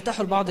لحد ما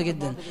يرتاحوا لبعض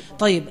جدا.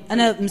 طيب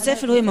انا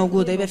مسافر وهي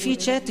موجودة، يبقى في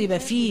شات، يبقى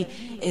في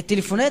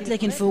تليفونات،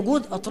 لكن في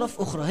وجود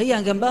اطراف اخرى،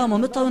 هي جنبها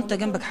مامتها وانت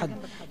جنبك حد،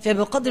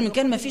 فبقدر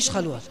الامكان ما فيش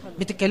خلوة،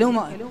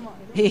 بتتكلموا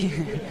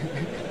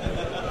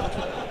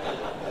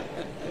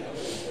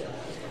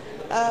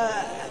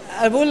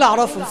أنا بقول اللي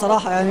أعرفه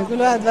بصراحة، يعني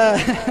كل واحد بقى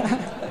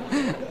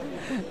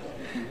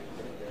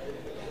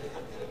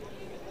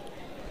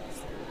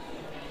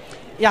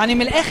يعني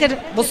من الآخر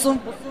بصوا،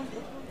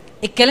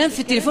 الكلام في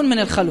التليفون من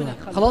الخلوة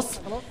خلاص.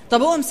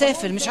 طب هو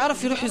مسافر مش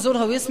عارف يروح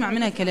يزورها ويسمع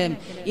منها كلام،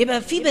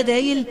 يبقى في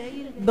بدايل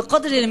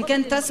بقدر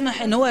الامكان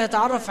تسمح ان هو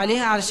يتعرف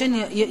عليها علشان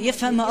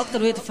يفهمها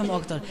اكتر وهي تفهمه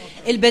اكتر.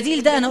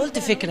 البديل ده انا قلت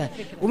فكرة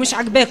ومش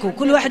عجباكم،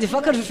 كل واحد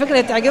يفكر في الفكرة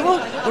اللي تعجبه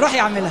ويروح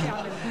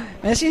يعملها،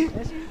 ماشي؟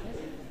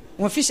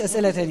 ومفيش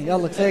اسئلة تاني،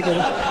 يلا كفاية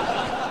كده.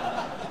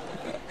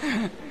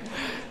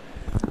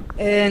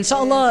 ان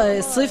شاء الله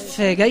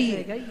الصيف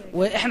جاي،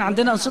 واحنا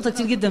عندنا انشطه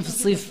كتير جدا في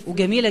الصيف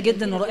وجميله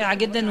جدا ورائعه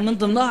جدا، ومن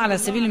ضمنها على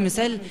سبيل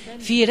المثال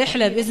في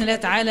رحله باذن الله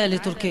تعالى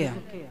لتركيا.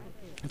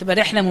 هتبقى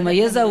رحله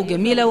مميزه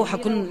وجميله،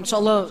 وهكون ان شاء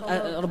الله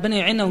ربنا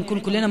يعيننا ونكون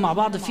كلنا مع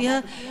بعض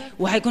فيها،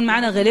 وهيكون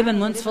معانا غالبا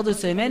مهندس فاضل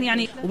سليمان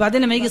يعني،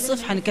 وبعدين لما يجي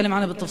الصيف هنتكلم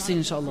عنها بالتفصيل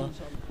ان شاء الله.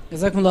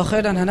 جزاكم الله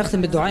خيرا.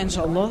 هنختم بالدعاء ان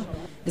شاء الله.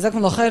 جزاكم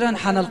الله خيرا.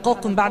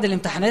 هنلقاكم بعد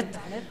الامتحانات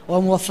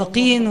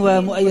وموفقين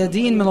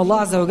ومؤيدين من الله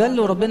عز وجل،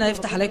 وربنا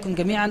يفتح عليكم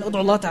جميعا.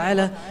 ادعوا الله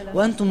تعالى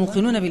وأنتم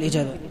موقنون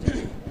بالإجابة.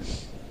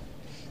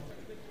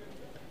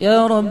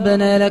 يا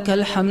ربنا لك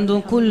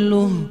الحمد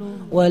كله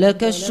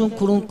ولك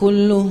الشكر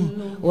كله،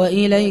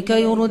 وإليك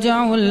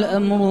يرجع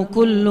الأمر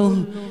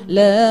كله،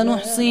 لا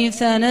نحصي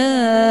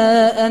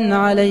ثناء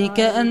عليك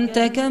أنت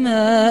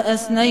كما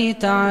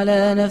أثنيت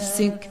على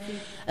نفسك.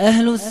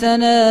 أهل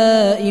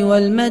الثناء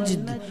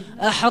والمجد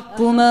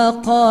أحق ما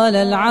قال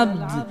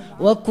العبد،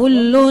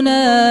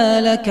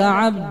 وكلنا لك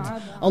عبد.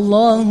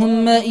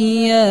 اللهم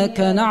إياك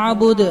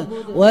نعبد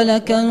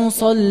ولك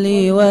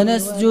نصلي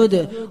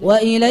ونسجد،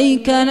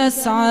 وإليك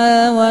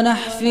نسعى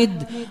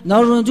ونحفد،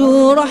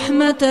 نرجو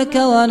رحمتك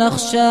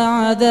ونخشى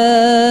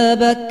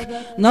عذابك،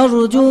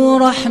 نرجو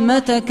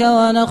رحمتك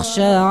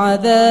ونخشى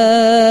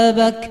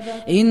عذابك،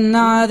 إن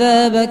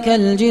عذابك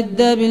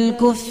الجد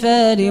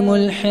بالكفار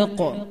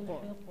ملحق.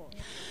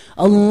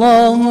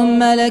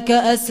 اللهم لك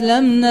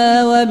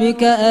أسلمنا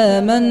وبك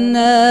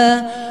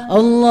آمنا،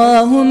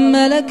 اللهم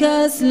لك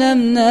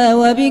أسلمنا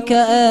وبك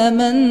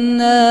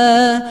آمنا،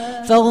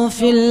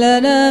 فاغفر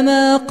لنا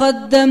ما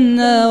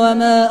قدمنا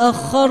وما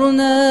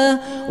أخرنا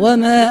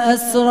وما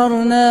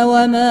أسررنا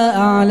وما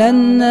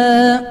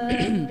أعلنا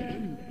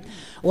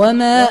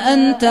وما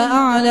أنت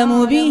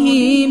أعلم به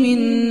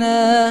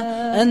منا.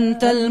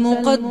 أنت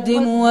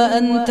المقدم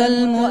وأنت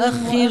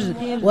المؤخر،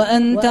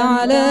 وأنت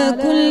على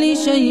كل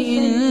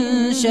شيء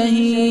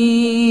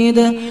شهيد.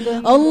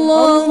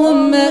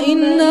 اللهم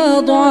إنا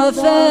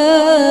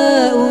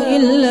ضعفاء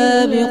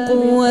إلا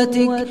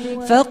بقوتك،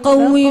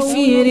 فقو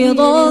في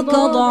رضاك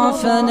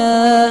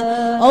ضعفنا.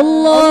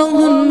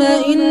 اللهم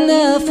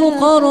إنا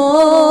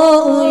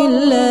فقراء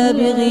إلا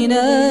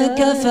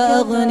بغناك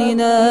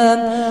فأغننا.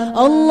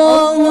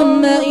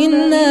 اللهم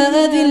إنا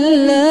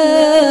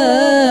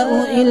أذلاء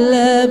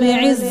إلا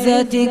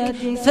بعزتك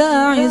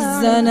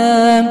فأعزنا.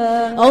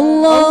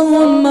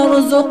 اللهم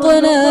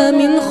ارزقنا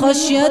من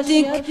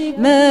خشيتك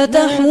ما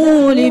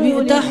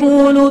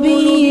تحول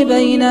به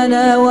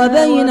بيننا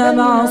وبين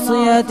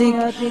معصيتك،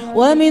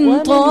 ومن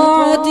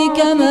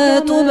طاعتك ما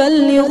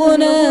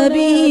تبلغنا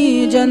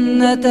به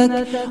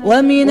جنتك،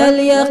 ومن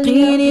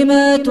اليقين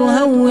ما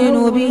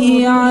تهون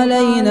به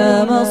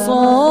علينا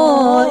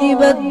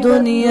مصائب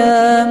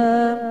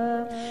الدنيا.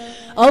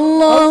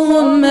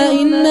 اللهم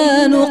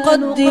إنا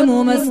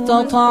نقدم ما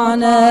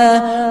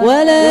استطعنا،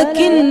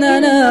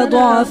 ولكننا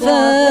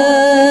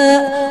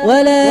ضعفاء،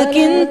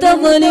 ولكن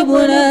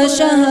تغلبنا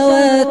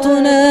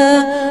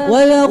شهواتنا،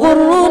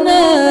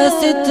 ويغرنا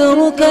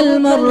سترك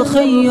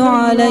المرخي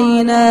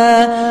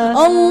علينا.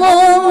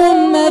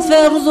 اللهم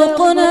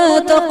فارزقنا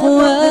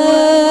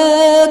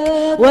تقواك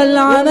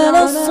والعمل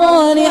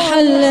الصالح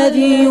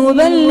الذي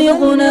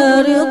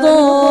يبلغنا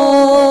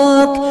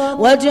رضاك،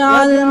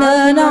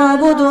 واجعلنا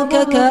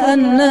نعبدك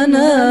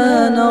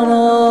كأننا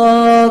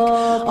نراك.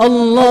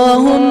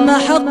 اللهم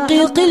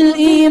حقق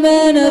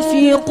الإيمان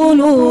في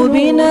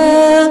قلوبنا،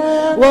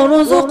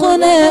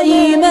 وارزقنا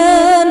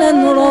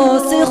إيمانا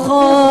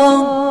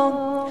راسخا،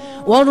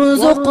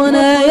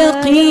 وارزقنا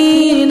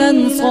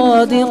يقينا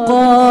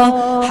صادقا،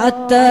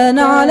 حتى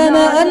نعلم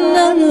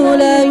أنه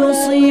لا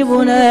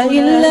يصيبنا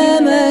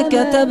إلا ما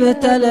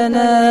كتبت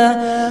لنا.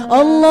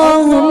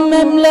 اللهم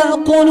املأ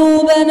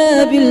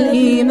قلوبنا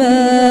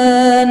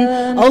بالإيمان،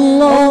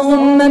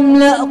 اللهم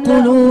املأ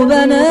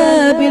قلوبنا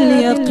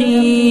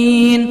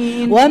باليقين،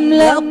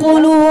 واملأ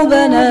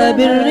قلوبنا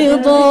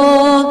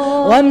بالرضا،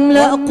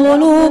 واملأ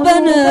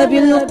قلوبنا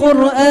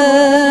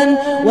بالقرآن،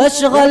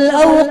 واشغل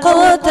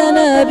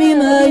أوقاتنا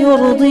بما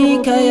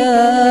يرضيك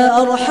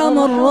يا أرحم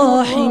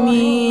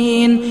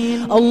الراحمين.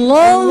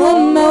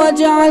 اللهم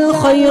واجعل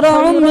خير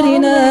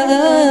عمرنا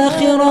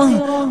آخرة،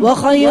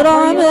 وخير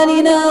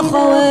عملنا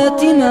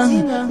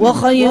خواتمه،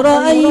 وخير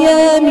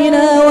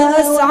أيامنا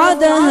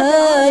وأسعدها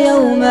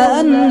يوم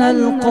أن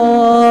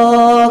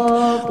نلقاك.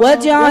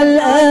 واجعل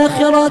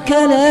آخر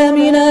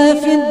كلامنا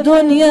في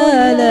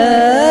الدنيا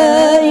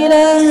لا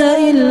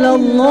إله إلا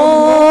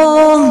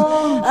الله.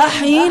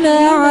 أحينا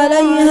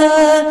عليها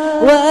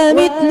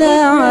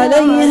وأمتنا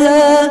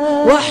عليها،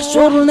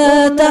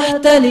 واحشرنا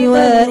تحت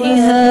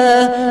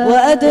لوائها،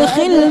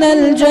 وأدخلنا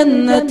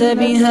الجنة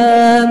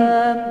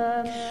بها.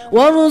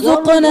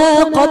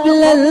 وارزقنا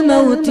قبل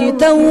الموت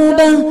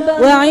توبة،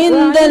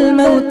 وعند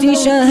الموت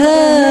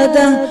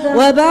شهادة،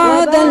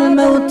 وبعد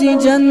الموت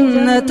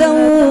جنة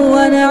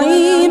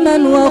ونعيما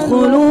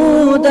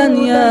وخلودا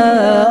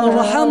يا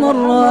أرحم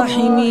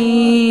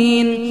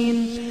الراحمين.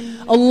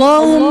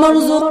 اللهم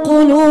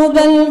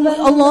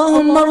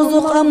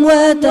ارزق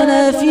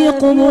أمواتنا في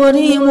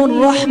قبورهم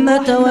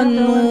الرحمة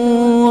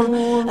والنور،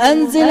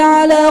 أنزل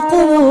على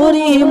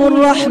قبورهم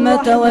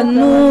الرحمة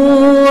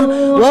والنور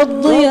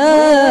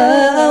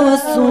والضياء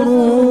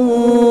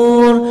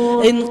والسرور،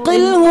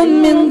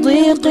 انقلهم من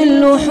ضيق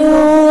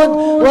اللحود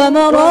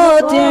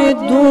ومراتع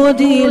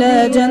الدود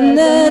إلى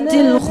جنات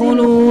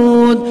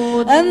الخلود،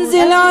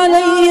 أنزل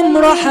عليهم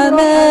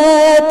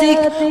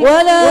رحماتك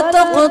ولا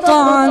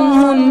تقطع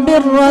عنهم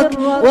برك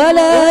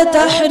ولا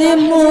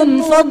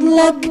تحرمهم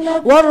فضلك،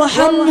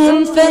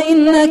 وارحمهم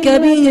فإنك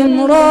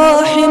بهم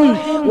راحم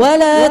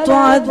ولا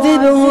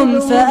تعذبهم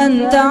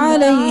فأنت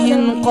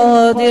عليهم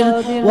قادر،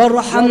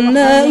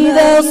 وارحمنا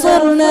إذا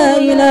صرنا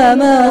إلى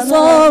ما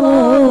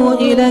صاروا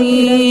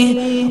إليه،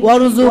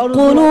 وارزق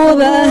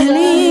قلوب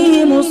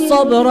أهليهم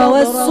الصبر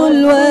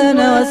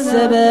والسلوان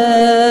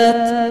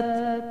والثبات،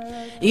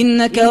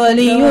 إنك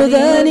ولي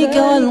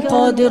ذلك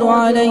والقادر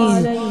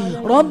عليه.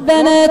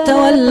 ربنا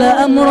تول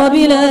أمر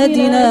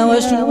بلادنا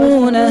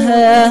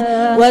وشؤونها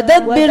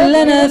ودبر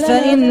لنا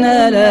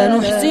فإنا لا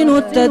نحسن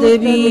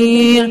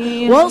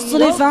التدبير،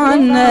 واصرف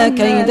عنا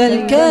كيد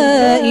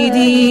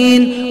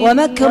الكائدين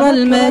ومكر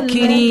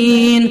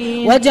الماكرين،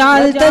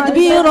 واجعل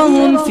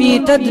تدبيرهم في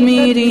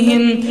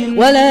تدميرهم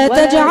ولا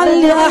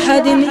تجعل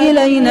لأحد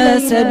إلينا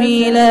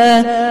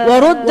سبيلا،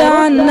 ورد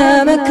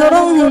عنا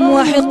مكرهم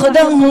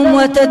وحقدهم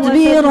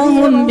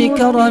وتدبيرهم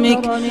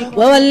بكرمك،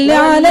 وول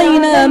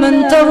علينا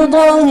من ترضاه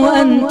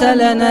أنت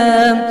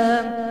لنا،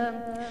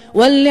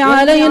 ول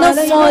علينا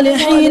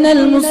الصالحين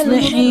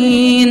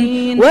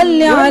المصلحين،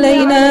 ول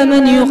علينا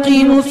من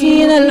يقيم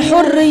فينا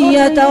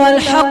الحرية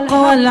والحق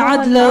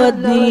والعدل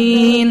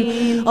والدين.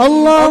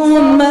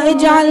 اللهم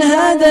اجعل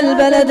هذا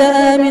البلد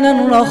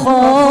آمنا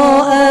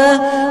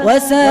رخاء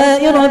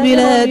وسائر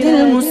بلاد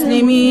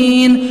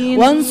المسلمين،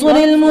 وانصر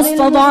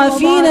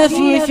المستضعفين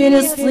في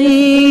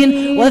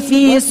فلسطين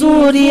وفي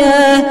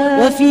سوريا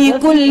وفي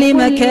كل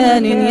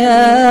مكان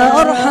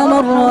يا أرحم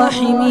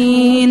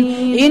الراحمين،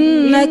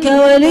 إنك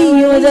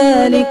ولي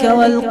ذلك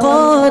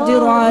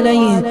والقادر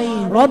عليه.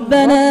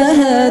 ربنا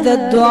هذا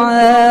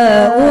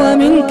الدعاء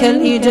ومنك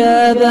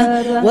الإجابة،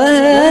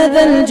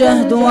 وهذا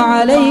الجهد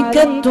وعليك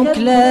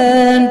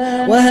التكلان،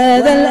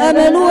 وهذا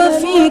الأمل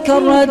وفيك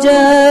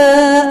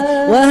الرجاء،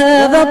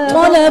 وهذا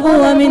الطلب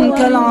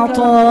ومنك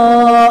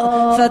العطاء،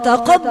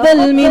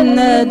 فتقبل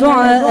منا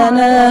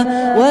دعاءنا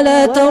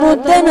ولا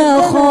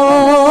تردنا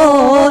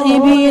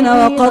خائبين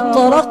وقد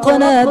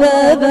طرقنا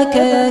بابك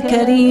يا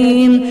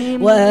كريم.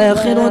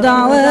 وآخر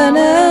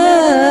دعوانا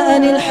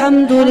أن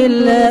الحمد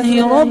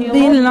لله رب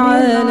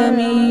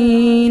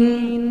العالمين.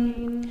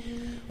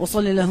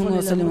 وصل اللهم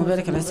وسلم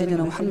وبارك على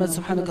سيدنا محمد.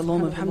 سبحانك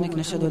اللهم وبحمدك،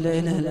 نشهد أن لا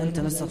إله إلا أنت،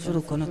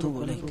 نستغفرك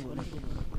ونتوب إليك.